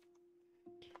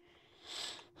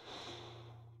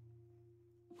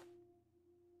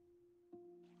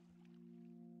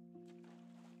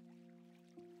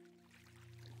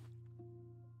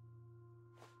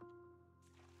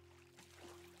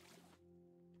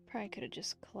 Probably could have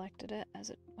just collected it as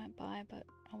it went by, but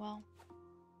oh well.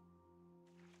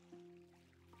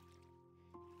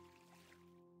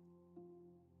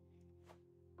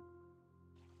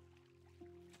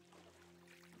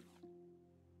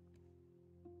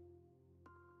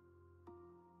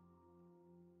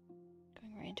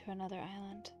 Going right into another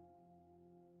island.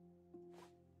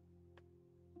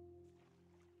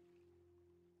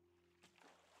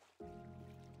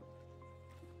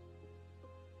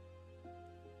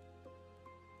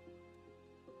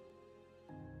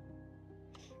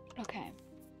 Okay.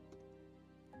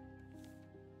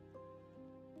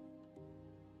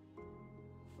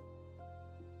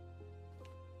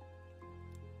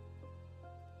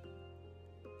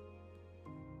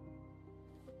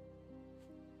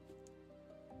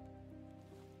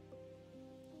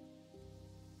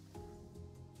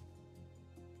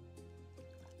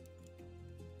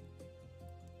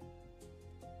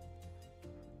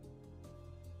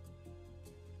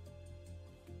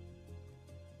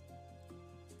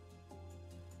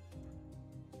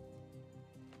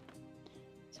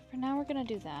 So for now we're gonna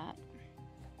do that.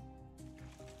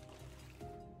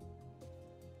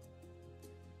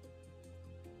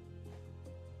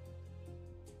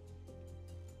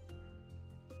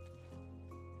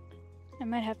 I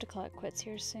might have to call it quits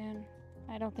here soon.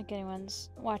 I don't think anyone's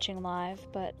watching live,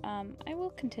 but I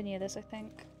will continue this, I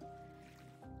think.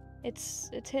 It's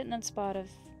hitting that spot of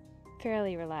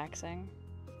fairly relaxing,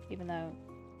 even though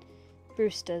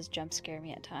Bruce does jump scare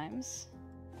me at times.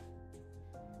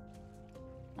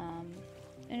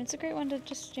 And it's a great one to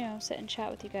just, you know, sit and chat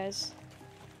with you guys.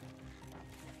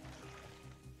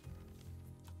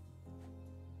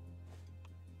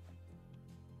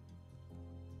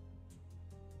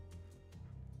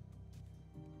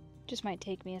 Just might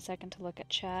take me a second to look at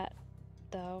chat,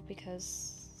 though,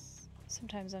 because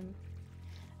sometimes I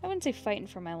wouldn't say fighting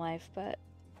for my life, but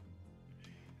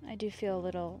I do feel a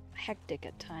little hectic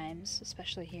at times,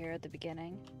 especially here at the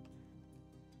beginning.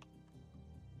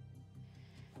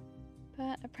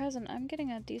 But at present, I'm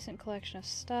getting a decent collection of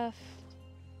stuff.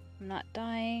 I'm not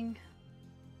dying.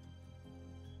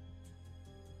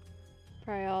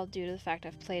 Probably all due to the fact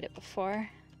I've played it before.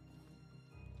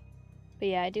 But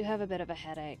yeah, I do have a bit of a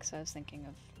headache, so I was thinking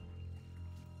of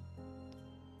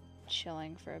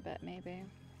chilling for a bit, maybe,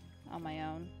 on my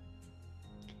own.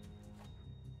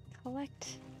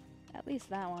 Collect at least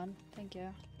that one. Thank you.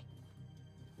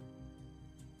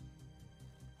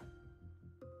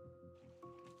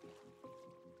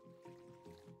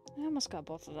 I almost got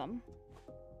both of them.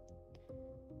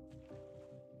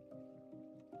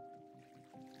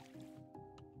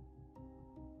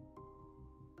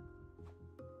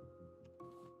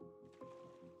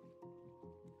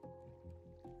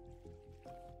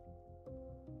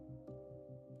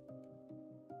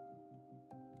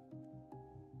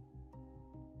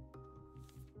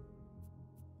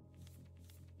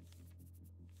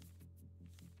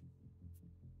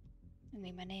 I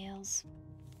need my nails.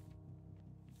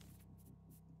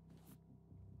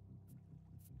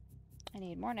 I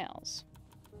need more nails.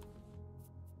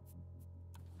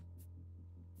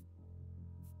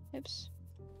 Oops.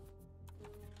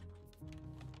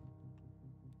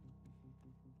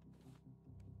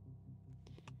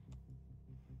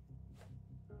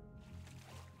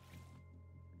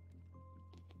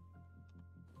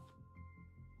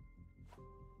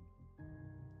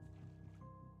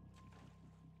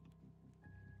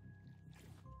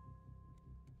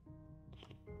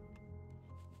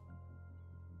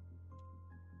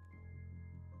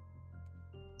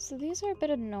 So these are a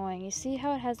bit annoying. You see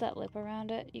how it has that lip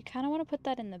around it? You kind of want to put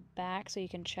that in the back so you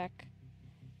can check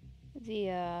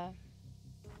the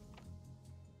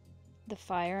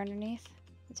fire underneath.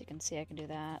 As you can see, I can do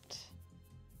that.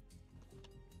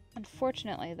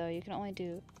 Unfortunately, though, you can only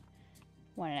do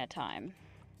one at a time.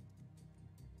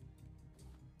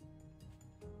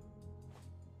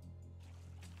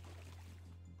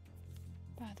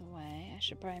 By the way, I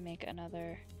should probably make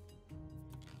another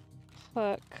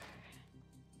hook.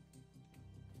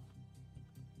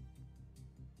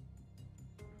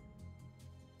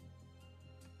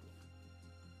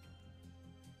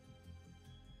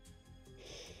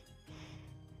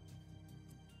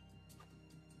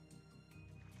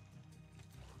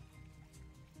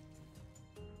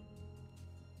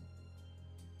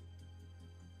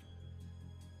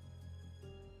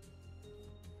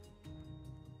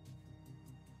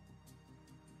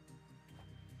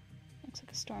 Looks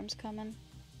like a storm's coming.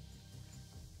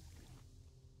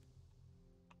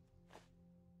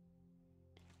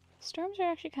 Storms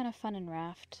are actually kind of fun in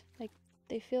Raft. Like,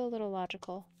 they feel a little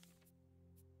logical.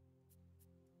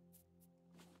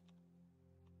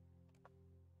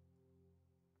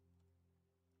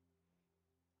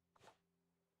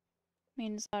 I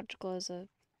mean, as logical as a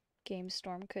game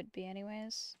storm could be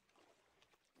anyways.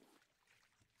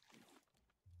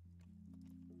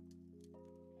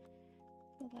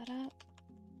 Fill that up.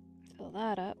 Fill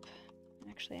that up.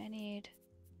 Actually, I need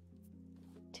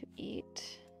to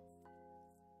eat.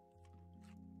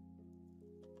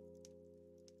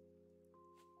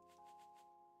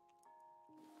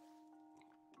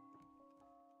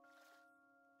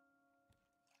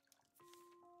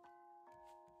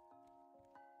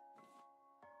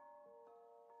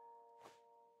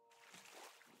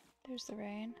 There's the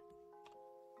rain.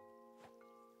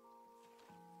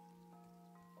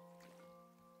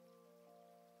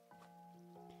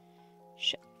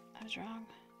 Shit, I was wrong.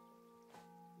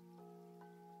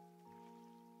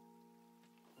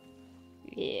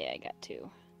 Yeah, I got two.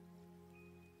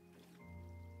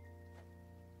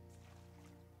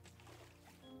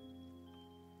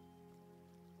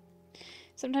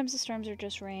 Sometimes the storms are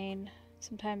just rain.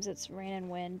 Sometimes it's rain and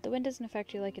wind. The wind doesn't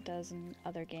affect you like it does in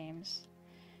other games.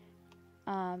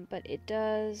 But it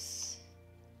does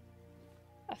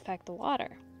affect the water.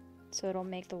 So it'll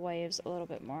make the waves a little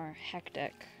bit more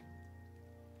hectic.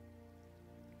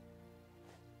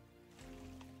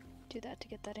 Do that to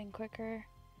get that in quicker.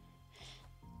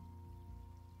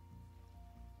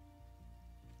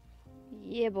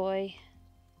 Yeah, boy.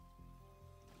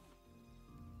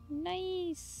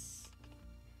 Nice!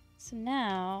 So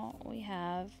now we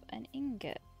have an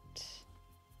ingot.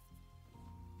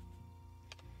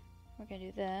 We're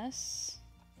gonna do this.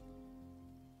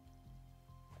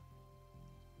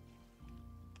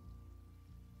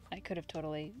 I could have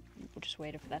totally just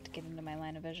waited for that to get into my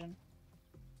line of vision.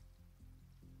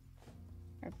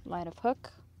 Or line of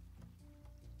hook.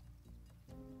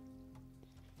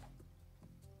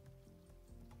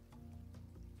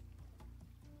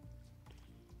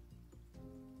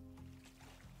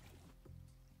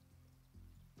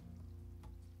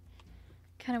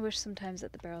 Kind of wish sometimes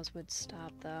that the barrels would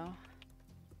stop though.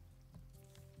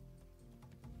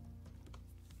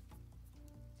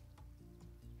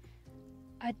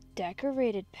 A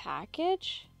decorated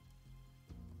package?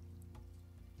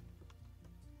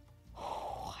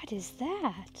 What is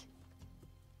that?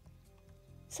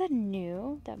 Is that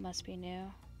new? That must be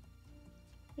new.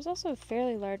 There's also a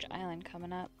fairly large island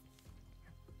coming up.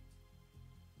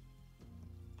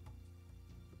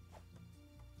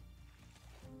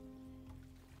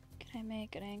 Can I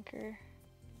make an anchor?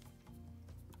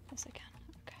 Yes, I can.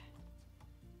 Okay.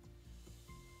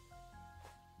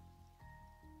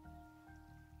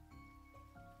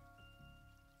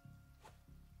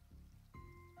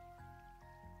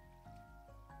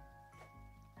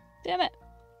 Damn it!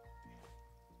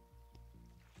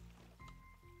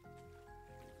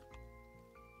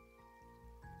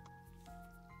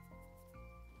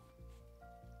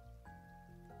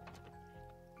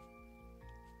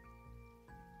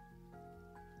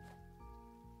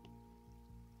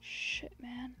 Shit,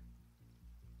 man.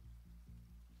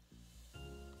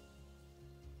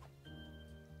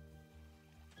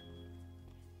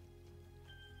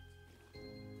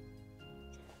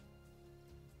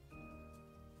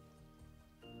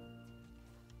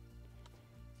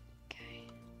 Okay.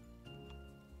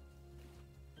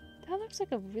 That looks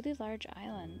like a really large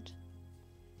island.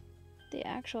 The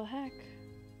actual heck.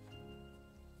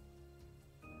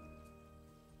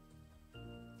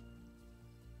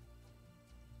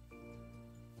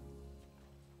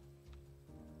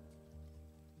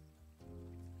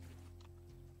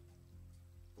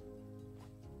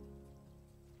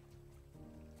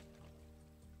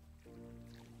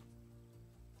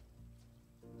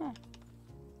 Huh.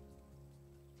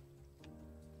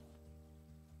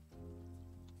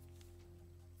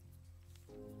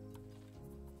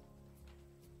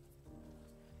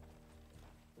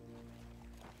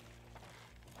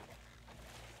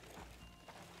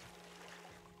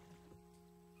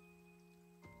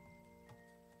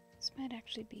 This might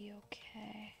actually be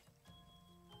okay.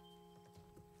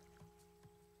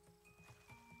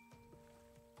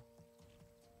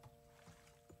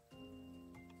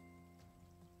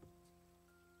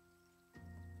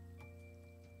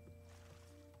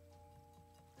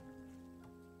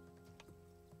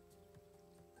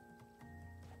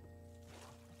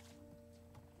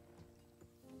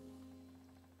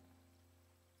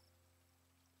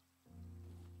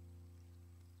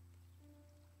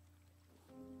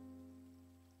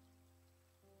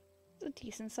 It's a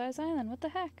decent sized island, what the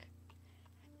heck?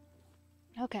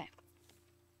 Okay.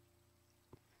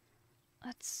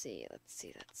 Let's see. What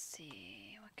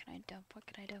can I dump? What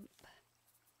can I dump?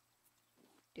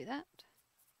 Do that.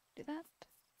 Do that.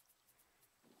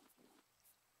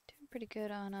 Doing pretty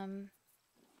good on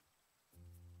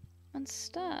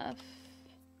stuff.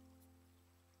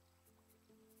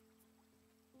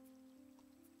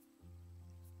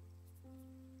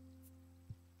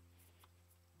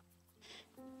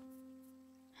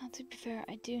 Well, to be fair,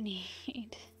 I do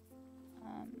need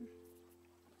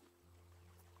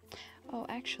oh,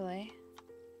 actually,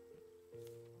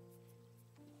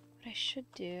 what I should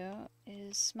do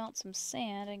is smelt some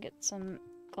sand and get some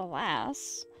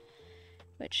glass,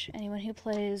 which anyone who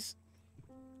plays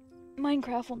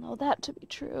Minecraft will know that to be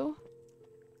true.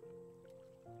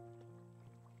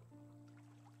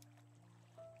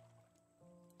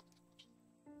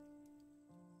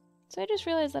 So I just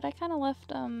realized that I kind of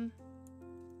left a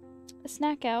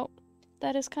snack out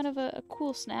that is kind of a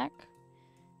cool snack.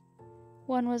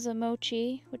 One was a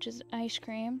mochi, which is ice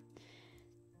cream.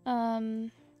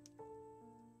 Some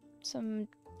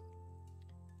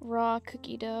raw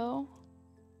cookie dough,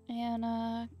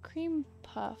 and cream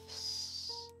puffs.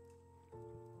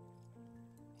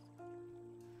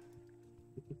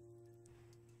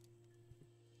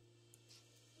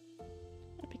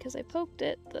 Because I poked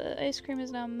it, the ice cream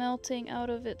is now melting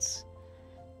out of its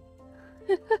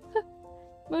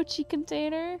mochi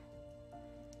container.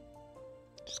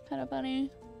 Just kind of funny.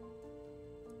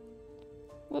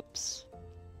 Whoops.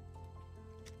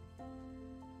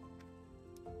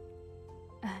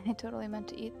 I totally meant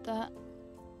to eat that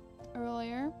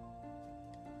earlier.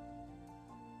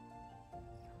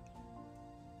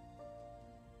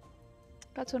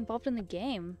 Got so involved in the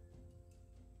game.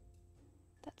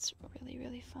 That's really,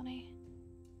 really funny.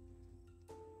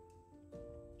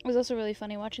 It was also really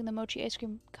funny watching the mochi ice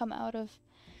cream come out of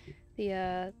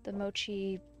the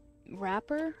mochi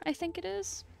wrapper, I think it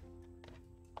is.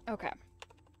 Okay.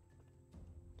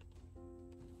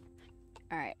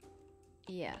 Alright.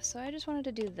 Yeah, so I just wanted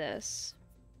to do this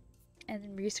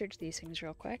and research these things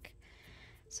real quick.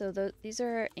 So these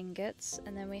are our ingots,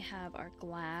 and then we have our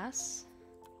glass.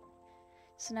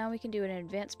 So now we can do an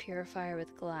advanced purifier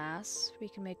with glass. We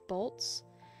can make bolts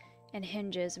and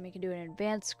hinges, and we can do an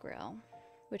advanced grill,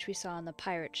 which we saw on the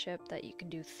pirate ship, that you can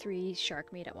do 3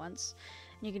 shark meat at once.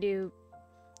 And you can do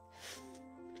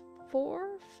 4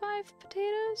 or 5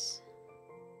 potatoes?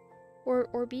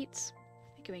 Or beets.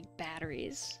 You can make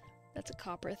batteries. That's a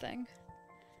copper thing.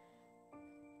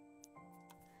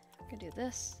 I can do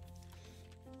this.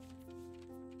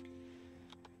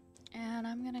 And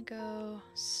I'm gonna go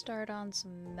start on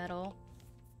some metal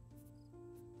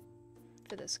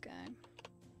for this guy.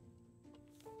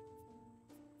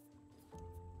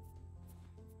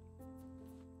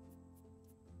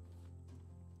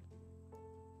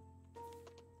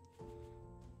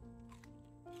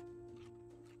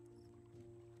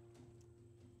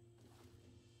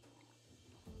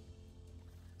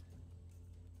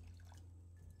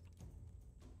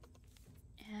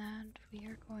 And we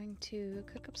are going to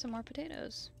cook up some more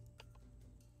potatoes.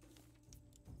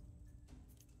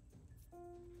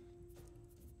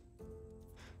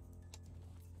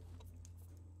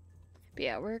 But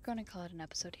yeah, we're going to call it an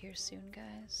episode here soon,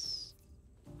 guys.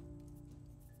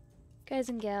 Guys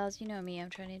and gals, you know me, I'm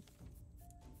trying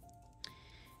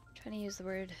to use the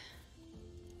word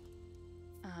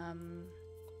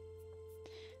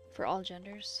for all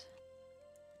genders.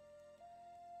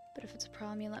 But if it's a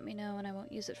problem, you let me know and I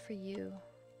won't use it for you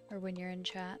or when you're in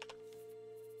chat.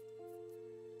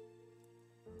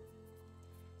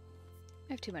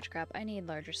 I have too much crap. I need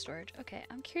larger storage. Okay,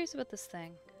 I'm curious about this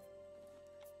thing.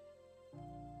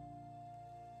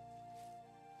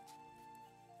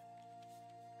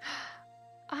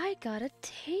 I got a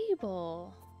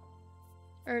table.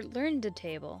 Or learned a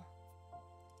table.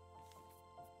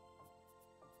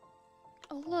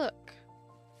 Oh, look.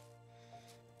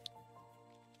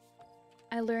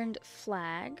 I learned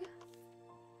flag.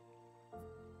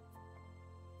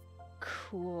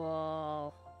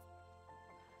 Cool.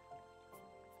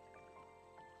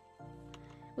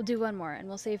 We'll do one more, and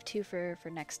we'll save 2 for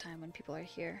next time when people are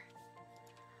here.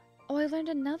 Oh, I learned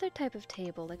another type of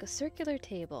table, like a circular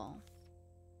table.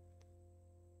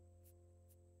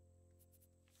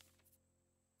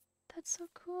 That's so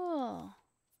cool.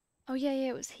 Oh yeah,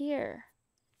 it was here.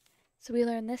 So we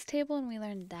learned this table and we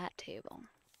learned that table.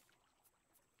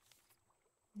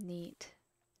 Neat.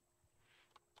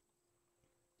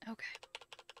 Okay.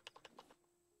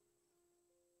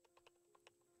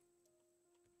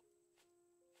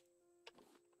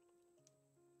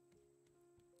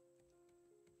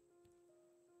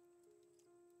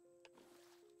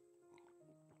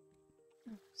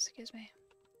 Oh, excuse me.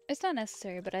 It's not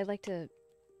necessary, but I like to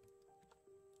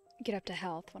get up to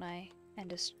health when I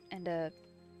end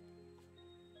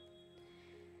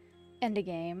a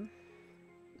game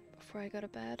before I go to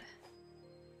bed.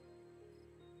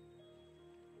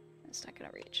 It's not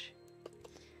gonna reach.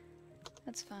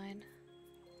 That's fine.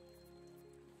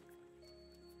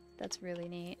 That's really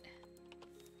neat.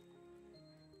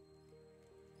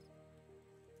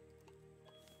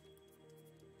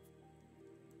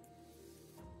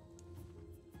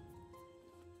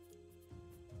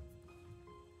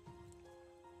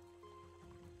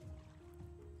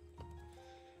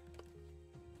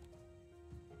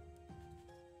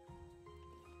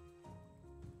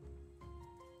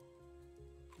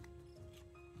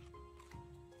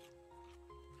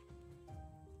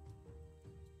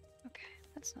 Okay,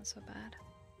 that's not so bad.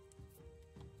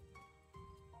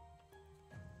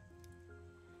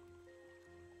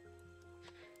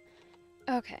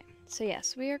 Okay, so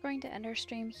yes, we are going to end our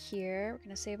stream here. We're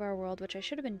going to save our world, which I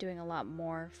should have been doing a lot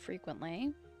more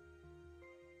frequently.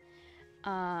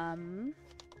 But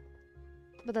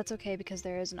that's okay because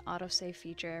there is an autosave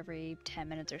feature every 10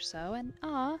 minutes or so. And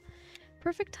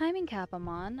perfect timing cap I'm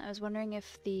on. I was wondering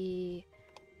if the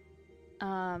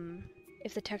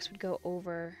text would go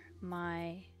over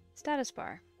my status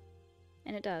bar.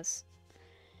 And it does.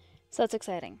 So that's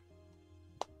exciting.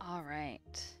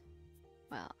 Alright.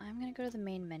 Well, I'm gonna go to the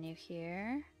main menu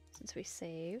here, since we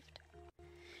saved.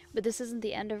 But this isn't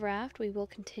the end of Raft, we will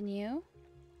continue.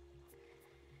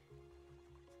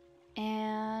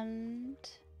 And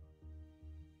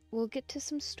we'll get to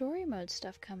some story mode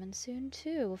stuff coming soon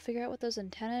too. We'll figure out what those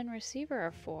antenna and receiver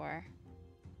are for.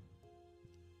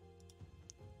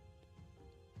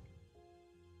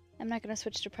 I'm not gonna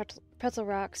switch to Pretzel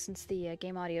Rock since the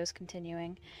game audio is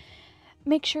continuing.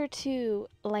 Make sure to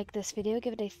like this video,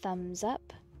 give it a thumbs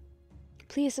up.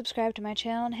 Please subscribe to my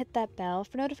channel and hit that bell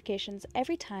for notifications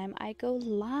every time I go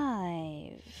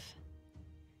live.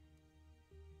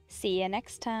 See you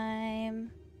next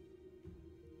time.